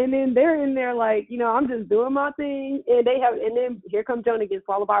 right? And then they're in there like, I'm just doing my thing. And then here comes Jonah, gets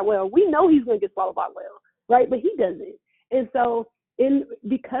swallowed by a whale. We know he's going to get swallowed by a whale, right? But he doesn't. And so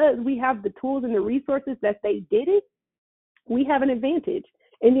because we have the tools and the resources that they did it, we have an advantage.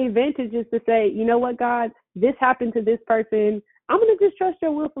 And the advantage is to say, you know what, God, this happened to this person. I'm going to just trust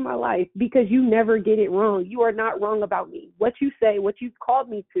your will for my life because you never get it wrong. You are not wrong about me. What you say, what you've called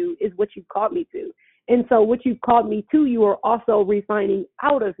me to is what you've called me to. And so what you've called me to, you are also refining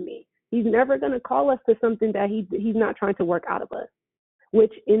out of me. He's never going to call us to something that he's not trying to work out of us,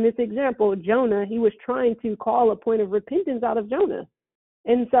 which in this example, Jonah, he was trying to call a point of repentance out of Jonah.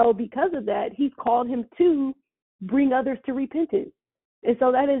 And so because of that, he's called him to bring others to repentance. And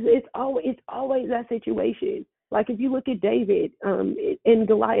so it's always that situation. Like if you look at David and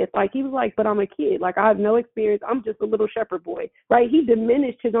Goliath, like he was like, but I'm a kid. Like I have no experience. I'm just a little shepherd boy, right? He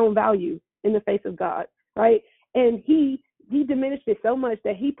diminished his own value in the face of God, right? And he diminished it so much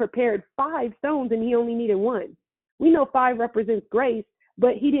that he prepared 5 stones and he only needed 1. We know 5 represents grace,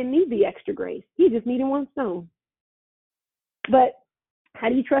 but he didn't need the extra grace. He just needed 1 stone. But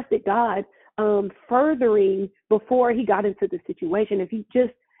had he trusted God furthering before he got into the situation, if he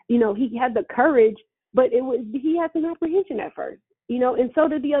just, he had the courage, but he had some apprehension at first, and so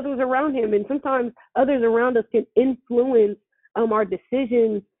did the others around him. And sometimes others around us can influence our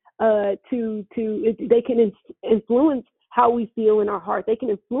decisions they can influence how we feel in our heart. They can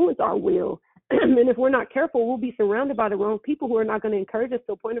influence our will. And if we're not careful, we'll be surrounded by the wrong people who are not going to encourage us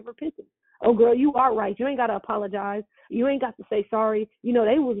to a point of repentance. Oh, girl, you are right. You ain't got to apologize. You ain't got to say sorry. They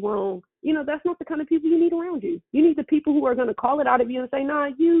was wrong. That's not the kind of people you need around you. You need the people who are going to call it out of you and say, nah,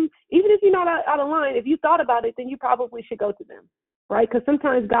 even if you're not out of line, if you thought about it, then you probably should go to them, right? Because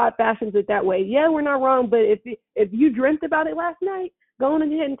sometimes God fashions it that way. Yeah, we're not wrong, but if you dreamt about it last night, go on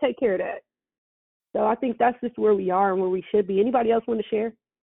ahead and take care of that. So I think that's just where we are and where we should be. Anybody else want to share?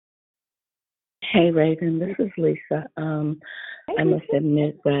 Hey, Raven, this is Lisa. I must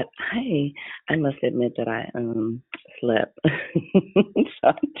admit that I slept. So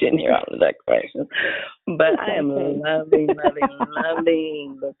I didn't hear all of that questions. But I am loving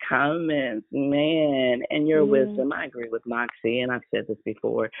the comments, man, and your wisdom. I agree with Moxie, and I've said this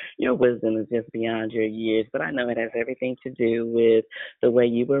before. Your wisdom is just beyond your years, but I know it has everything to do with the way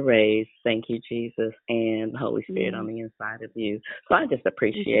you were raised. Thank you, Jesus, and the Holy Spirit on the inside of you. So I just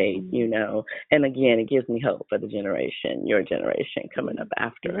appreciate, and again, it gives me hope for the generation, your generation coming up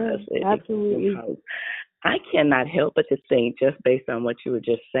after us. Absolutely. It gives me hope. I cannot help but to think, just based on what you were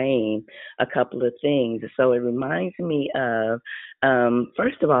just saying, a couple of things. So it reminds me of,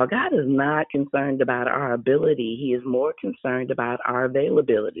 first of all, God is not concerned about our ability. He is more concerned about our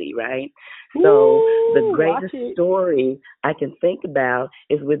availability, right? So the greatest story I can think about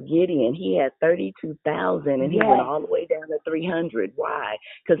is with Gideon. He had 32,000 and he went all the way down to 300. Why?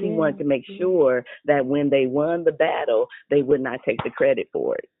 Because he wanted to make sure that when they won the battle, they would not take the credit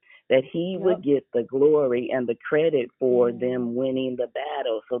for it, that he would get the glory and the credit for them winning the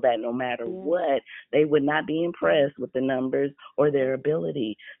battle, so that no matter what, they would not be impressed with the numbers or their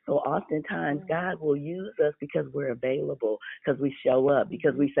ability. So oftentimes God will use us because we're available, because we show up,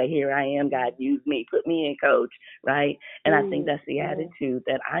 because we say, here I am, God, use me, put me in, coach, right? And I think that's the attitude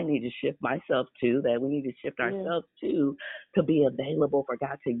that I need to shift myself to, that we need to shift ourselves to be available for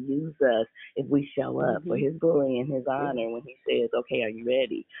God to use us if we show up for his glory and his honor. When he says, okay, are you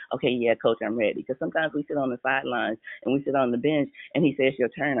ready? Okay, yeah, coach, I'm ready. Because sometimes we sit on the sidelines and we sit on the bench and he says, your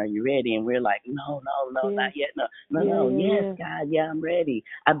turn, are you ready? And we're like, no, not yet. No, yes, God, yeah, I'm ready.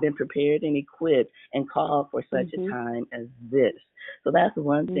 I've been prepared and equipped and called for such a time as this. So that's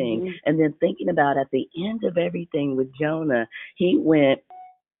one thing. And then thinking about at the end of everything with Jonah, he went,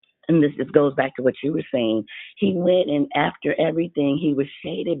 and this just goes back to what you were saying, he went and after everything, he was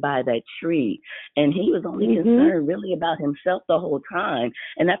shaded by that tree. And he was only concerned really about himself the whole time.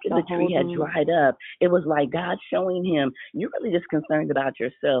 And after the tree had dried up, it was like God showing him, you're really just concerned about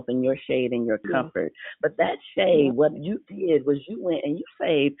yourself and your shade and your comfort. But that shade, what you did was you went and you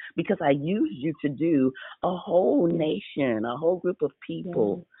saved, because I used you to do a whole nation, a whole group of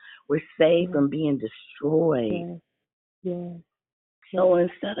people were saved from being destroyed. So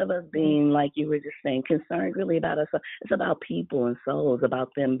instead of us being, like you were just saying, concerned really about us, it's about people and souls,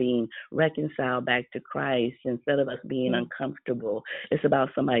 about them being reconciled back to Christ. Instead of us being uncomfortable, it's about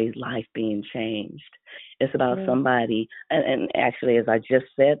somebody's life being changed. It's about somebody, and actually, as I just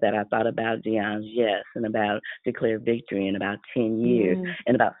said that, I thought about Dion's yes, and about Declare Victory, in about 10 years,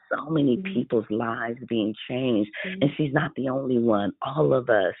 and about so many people's lives being changed. And she's not the only one. All of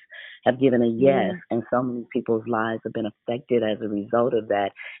us have given a yes, and so many people's lives have been affected as a result of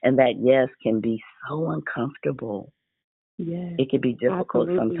that. And that yes can be so uncomfortable. It can be difficult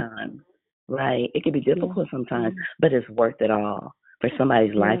sometimes, right? It can be difficult sometimes, but it's worth it all. For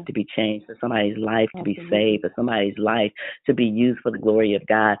somebody's life to be changed, for somebody's life to be saved, for somebody's life to be used for the glory of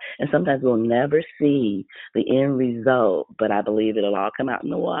God. And sometimes we'll never see the end result, but I believe it'll all come out in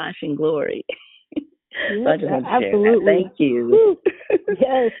the wash and glory. So I just want to share that. Thank you.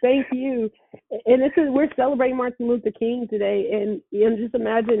 Yes, thank you. And we're celebrating Martin Luther King today, and just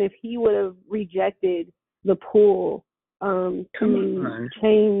imagine if he would have rejected the pull to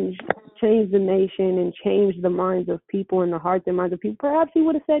change the nation and change the minds of people and the hearts and minds of people. Perhaps he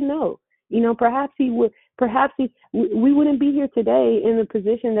would have said no. Perhaps we wouldn't be here today in the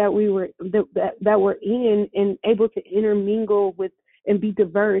position that we're in, and able to intermingle with and be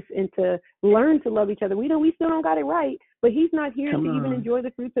diverse and to learn to love each other. We still don't got it right, but he's not here to even enjoy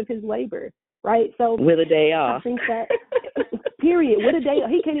the fruits of his labor, right? So with a day off. I think that period, with a day,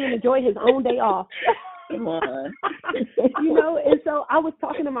 he can't even enjoy his own day off. Come on. And so I was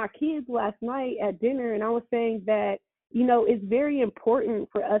talking to my kids last night at dinner, and I was saying that, it's very important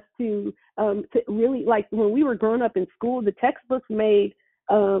for us to really, like, when we were growing up in school, the textbooks made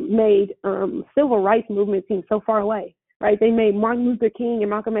civil rights movement seem so far away, right? They made Martin Luther King and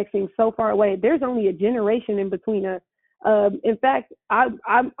Malcolm X seem so far away. There's only a generation in between us. In fact,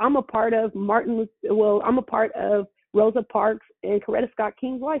 I'm a part of I'm a part of Rosa Parks in Coretta Scott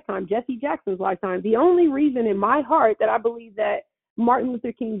King's lifetime, Jesse Jackson's lifetime. The only reason in my heart that I believe that Martin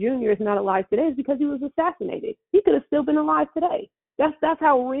Luther King Jr. is not alive today is because he was assassinated. He could have still been alive today. That's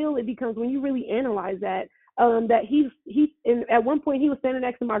how real it becomes when you really analyze that. That at one point he was standing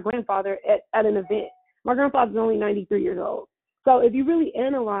next to my grandfather at an event. My grandfather's only 93 years old. So if you really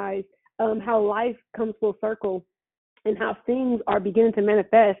analyze how life comes full circle and how things are beginning to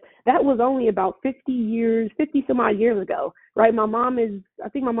manifest, that was only about 50 some odd years ago, right? I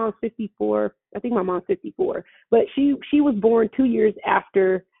think my mom's 54. I think my mom's 54, but she was born 2 years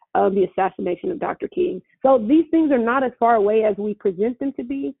after the assassination of Dr. King. So these things are not as far away as we present them to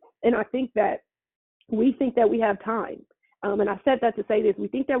be. And I think that we think that we have time. And I said that to say this. We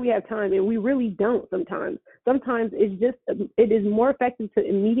think that we have time, and we really don't sometimes. Sometimes it is more effective to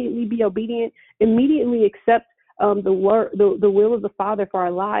immediately be obedient, immediately accept the will of the Father for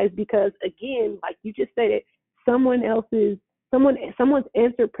our lives, because again, like you just stated, someone's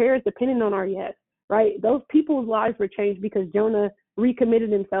answered prayers depending on our yes, right? Those people's lives were changed because Jonah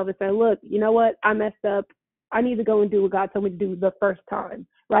recommitted himself and said, look, you know what? I messed up. I need to go and do what God told me to do the first time,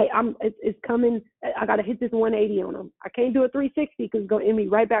 right? It's coming. I got to hit this 180 on him. I can't do a 360 because it's going to end me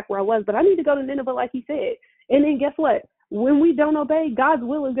right back where I was, but I need to go to Nineveh like he said. And then guess what? When we don't obey, God's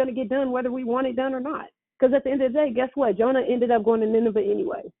will is going to get done whether we want it done or not. Because at the end of the day, guess what? Jonah ended up going to Nineveh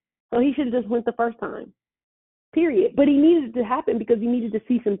anyway. So he should have just went the first time, period. But he needed it to happen because he needed to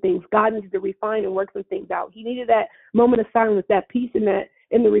see some things. God needed to refine and work some things out. He needed that moment of silence, that peace in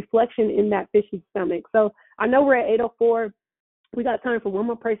the reflection in that fish's stomach. So I know we're at 8:04. We got time for one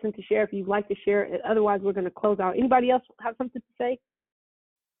more person to share if you'd like to share. Otherwise, we're going to close out. Anybody else have something to say?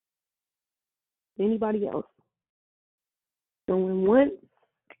 Anybody else? Going once?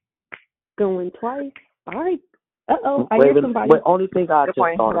 Going twice? All right. I hear somebody. The only thing I just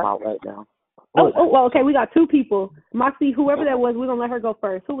thought about right now. Well, okay, we got two people. Moxie, whoever that was, we're going to let her go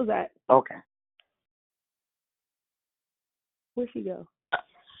first. Who was that? Okay. Where'd she go?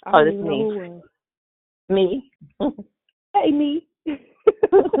 Oh, this is me. Me. Hey, me.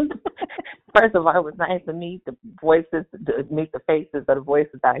 First of all, it was nice to meet the voices, to meet the faces of the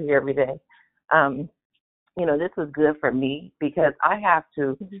voices I hear every day. This was good for me because I have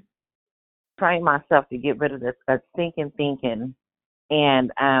to train myself to get rid of this thinking.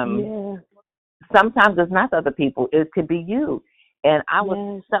 And sometimes it's not other people. It could be you. And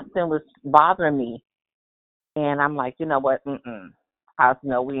something was bothering me. And I'm like, you know what? We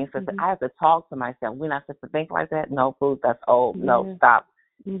ain't supposed to. I have to talk to myself. We're not supposed to think like that. No, food, that's old. No, stop.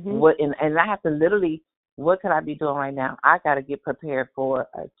 What? And I have to literally, what could I be doing right now? I got to get prepared for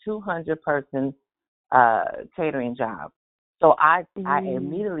a 200-person catering job. So I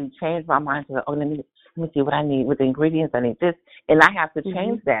immediately changed my mind to, let me see what I need with the ingredients. I need this, and I have to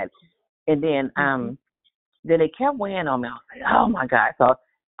change that. And then it kept weighing on me. I was like, oh my God. So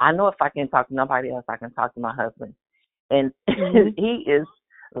I know if I can't talk to nobody else, I can talk to my husband. And he is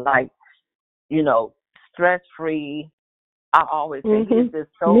like, stress free. I always say he's just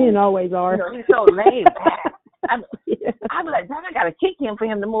so. Men always are. He's so laid back. I'm like, damn, I gotta kick him for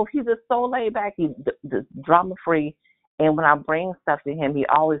him to move. He's just so laid back. He's just drama free. And when I bring stuff to him, he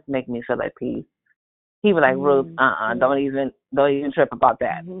always make me feel at peace. He was like, Ruth, don't even trip about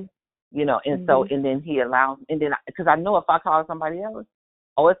that. And so, and then he allows, and then, because I know if I call somebody else,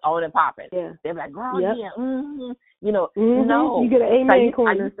 it's on and popping. Yeah. They're like, girl, no. You get an amen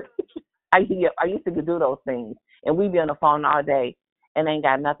corner. I used to do those things, and we'd be on the phone all day and ain't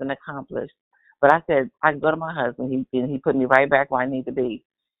got nothing accomplished. But I said, I can go to my husband. He put me right back where I need to be.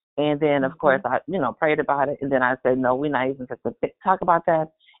 And then, of course, I, prayed about it. And then I said, no, we're not even supposed to talk about that.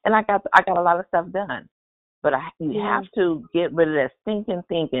 And I got a lot of stuff done. But you have to get rid of that stinking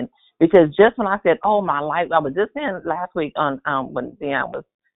thinking, because just when I said, oh, my life, I was just saying last week on when Deion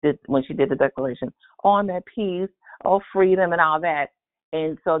when she did the declaration, on that peace, freedom and all that.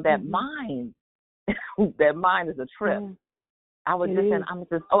 And so that mind, that mind is a trip. I was just saying,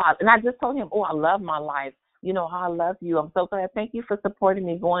 and I just told him, I love my life. I love you. I'm so glad. Thank you for supporting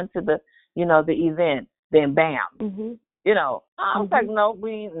me going to the, the event. Then bam. I was like, no,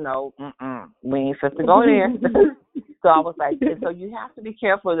 we ain't supposed to go there. So I was like, so you have to be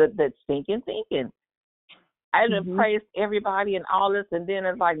careful that stinking thinking. I didn't praise everybody and all this, and then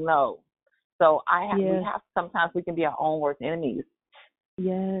it's like, no. So we have, sometimes we can be our own worst enemies.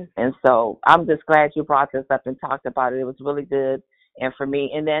 Yes. And so I'm just glad you brought this up and talked about it. It was really good. And for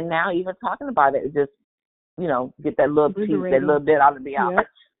me, and then now even talking about it, just, get that little piece, that little bit out of me out.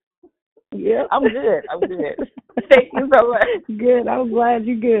 Yeah. I'm good. Thank you so much. Good. I'm glad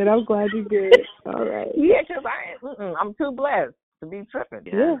you're good. All right. Yeah, because I'm too blessed to be tripping.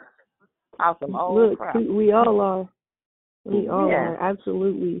 Yeah. Awesome. Old crap. We all are. We all are,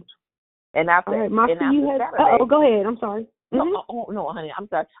 absolutely. And after, all right, Moxie, and after you had. Saturday, go ahead. I'm sorry. No, honey, I'm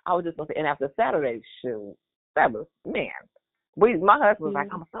sorry. I was just gonna say, and after Saturday, shoot, that was my husband was like,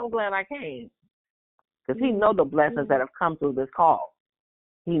 I'm so glad I came, because he knows the blessings that have come through this call.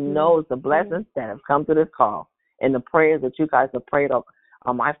 He knows the blessings that have come through this call, and the prayers that you guys have prayed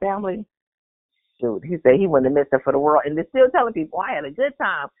on my family. Shoot, he said he wouldn't have missed it for the world, and they're still telling people I had a good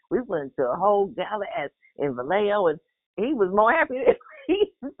time. We went to a whole gala in Vallejo, and he was more happy than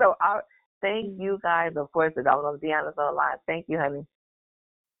me. So thank you guys, of course. I don't know if Deanna's on the line. Thank you, honey.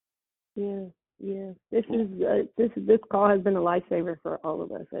 Yeah. This call has been a lifesaver for all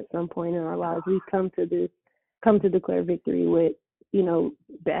of us at some point in our lives. We've come to declare victory with,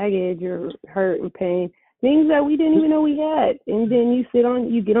 baggage or hurt and pain, things that we didn't even know we had. And then you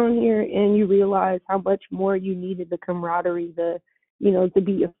get on here and you realize how much more you needed the camaraderie, to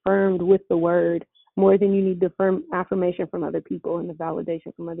be affirmed with the word more than you need the affirmation from other people and the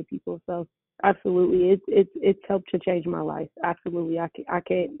validation from other people. So absolutely, it's helped to change my life. Absolutely,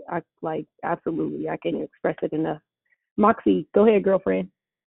 absolutely, I can't express it enough. Moxie, go ahead, girlfriend.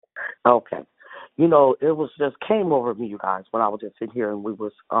 Okay. It was just came over me, you guys, when I was just sitting here and we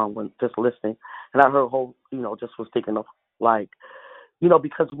was just listening, and I heard just was thinking of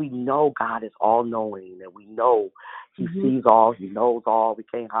because we know God is all knowing, and we know He sees all, He knows all, we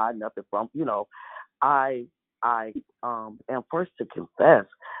can't hide nothing from. I am first to confess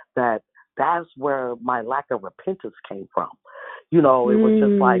that that's where my lack of repentance came from. It was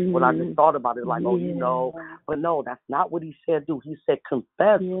just like when I just thought about it, like, but no, that's not what He said do. He said,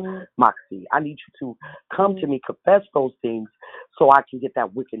 confess, Moxie. I need you to come to me, confess those things so I can get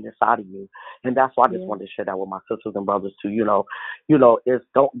that wickedness out of you. And that's why I just wanted to share that with my sisters and brothers too. Is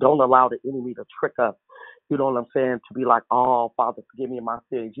don't allow the enemy to trick us. You know what I'm saying? To be like, oh, Father, forgive me my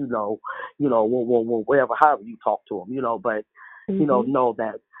sins, whatever, however you talk to him, but, know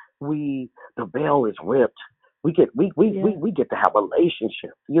that the veil is ripped. We get to have a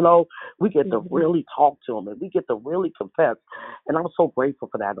relationship, we get to really talk to him, and we get to really confess. And I'm so grateful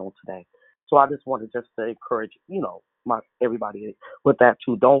for that on today. So I just wanted just to encourage, everybody with that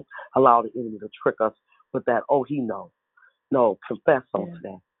too. Don't allow the enemy to trick us with that. Oh, he knows. No, confess on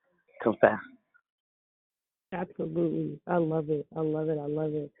today. Confess. Absolutely. I love it. All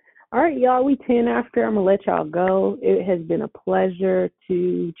right, y'all, we 10 after. I'm going to let y'all go. It has been a pleasure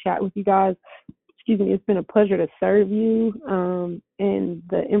to chat with you guys. Excuse me. It's been a pleasure to serve you, and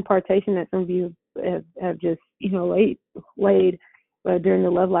the impartation that some of you have just, laid during the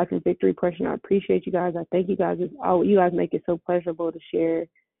Love, Life, and Victory portion. I appreciate you guys. I thank you guys. You guys make it so pleasurable to share.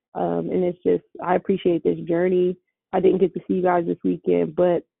 And it's just, I appreciate this journey. I didn't get to see you guys this weekend,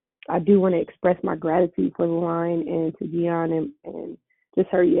 but I do want to express my gratitude for the line and to Dion and just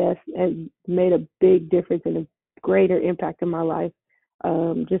her yes has made a big difference and a greater impact in my life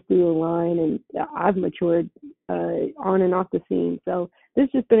just through the line. And I've matured on and off the scene. So this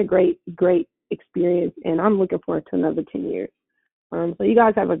has just been a great experience, and I'm looking forward to another 10 years. So you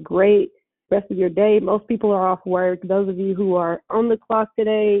guys have a great rest of your day. Most people are off work. Those of you who are on the clock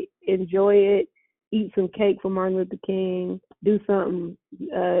today, enjoy it. Eat some cake for Martin Luther King. Do something.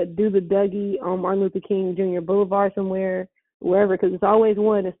 Do the Dougie on Martin Luther King Jr. Boulevard somewhere, wherever, because it's always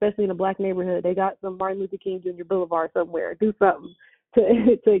one, especially in a black neighborhood. They got some Martin Luther King Jr. Boulevard somewhere. Do something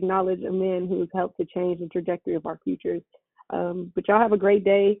to acknowledge a man who's helped to change the trajectory of our futures. But y'all have a great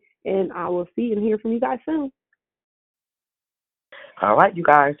day, and I will see and hear from you guys soon. All right, you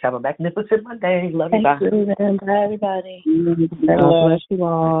guys, have a magnificent Monday. Love you guys. Bye, everybody. God bless you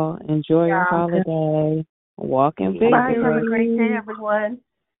all. Enjoy your holiday. Walk in victory. Bye. Have a great day, everyone.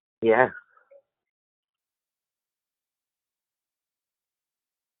 Yeah.